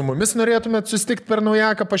jūs su mumis norėtumėt susitikti per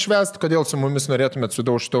naujaką pašvęsti, kodėl su mumis norėtumėt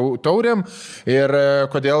sudaužti taurėm ir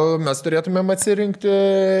kodėl mes turėtumėm atsirinkti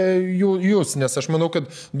jūs, nes aš manau, kad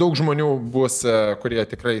daug žmonių bus, kurie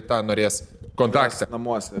tikrai tą norės kontaktą.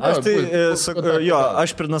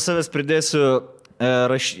 Aš prie nuo savęs pridėsiu.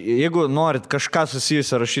 Jeigu norit kažką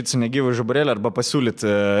susijusio rašyti su negyvu žiburėlį arba pasiūlyt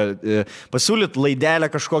laidelę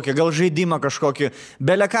kažkokią, gal žaidimą kažkokį,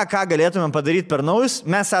 belia ką galėtume padaryti per naujus,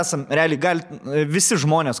 mes esam, realiai, visi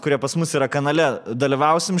žmonės, kurie pas mus yra kanale,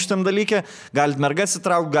 dalyvausim šitam dalykė, galit mergas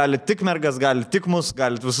įtraukti, galit tik mergas, galit tik mus,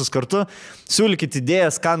 galit visus kartu, siūlykit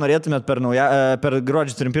idėjas, ką norėtumėt per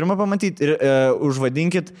gruodžio 31 pamatyti ir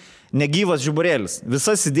užvadinkit negyvas žiburėlis.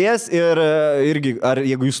 Visas idėjas ir irgi, ar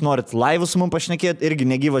jeigu jūs norit laivus mums pašnekėti, irgi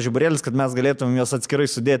negyvas žiburėlis, kad mes galėtumėm juos atskirai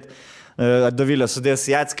sudėti. Dovilė sudės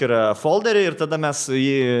į atskirą folderį ir tada mes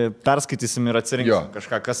jį perskaitysim ir atsirinksim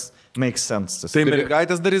kažką, kas makes sense. Tai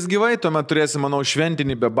mergaitės darys gyvai, tuomet turėsim, manau,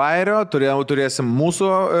 šventinį be bairio, turėsim mūsų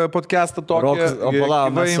podcastą tokį.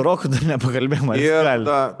 Mes su Roku dar nepakalbėjom.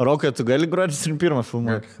 Rokai, tu gali gruodžio 31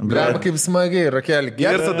 filmuoti. Bleba, kaip smagiai, Rakelį.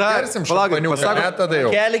 Ir tada,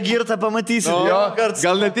 Rakelį girtą pamatysim.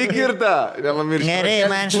 Gal ne tik girtą. Gerai,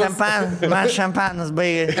 man šampanas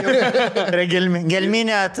baigė.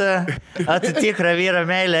 Gelminė, Atitikra vyra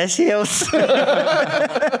meilė, aš jaus.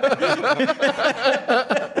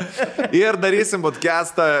 Ir darysim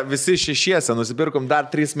podcastą visi šešiese, nusipirkom dar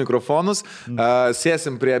 3 mikrofonus,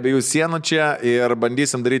 sėsim prie abiejų sienų čia ir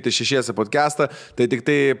bandysim daryti šešiese podcastą, tai tik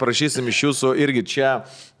tai prašysim iš jūsų irgi čia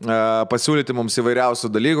pasiūlyti mums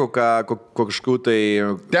įvairiausių dalykų, kažkokių tai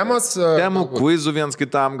temų, kvizų viens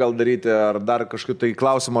kitam gal daryti, ar dar kažkokių tai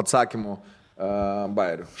klausimų atsakymų.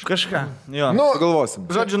 Bairių. Kažką. Jo. Nu, galvosim.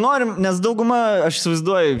 Žodžiu, norim, nes dauguma, aš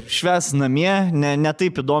įsivaizduoju, švęs namie, ne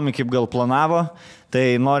taip įdomi, kaip gal planavo. Tai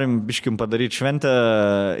norim biškim padaryti šventę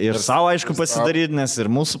ir savo, aišku, pasidaryti, nes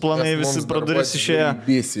ir mūsų planai visi pro duris išėjo.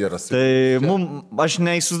 Tai aš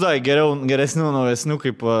neįsivaizduoju geresnių, naujesnių,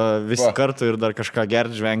 kaip visi kartu ir dar kažką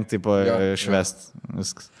gerti, žvengti, švęsti.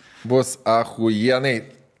 Viskas. Bus ahujenai.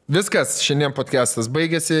 Viskas, šiandien podcastas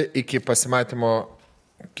baigėsi, iki pasimatymo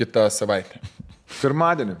kitą savaitę.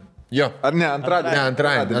 Pirmadienį. Jo. Ar ne, antradienį? Ne,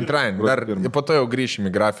 antradienį. Dar po to jau grįšim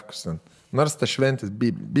į grafikus. Nors ta šventis,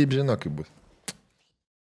 bib žino, kaip bus.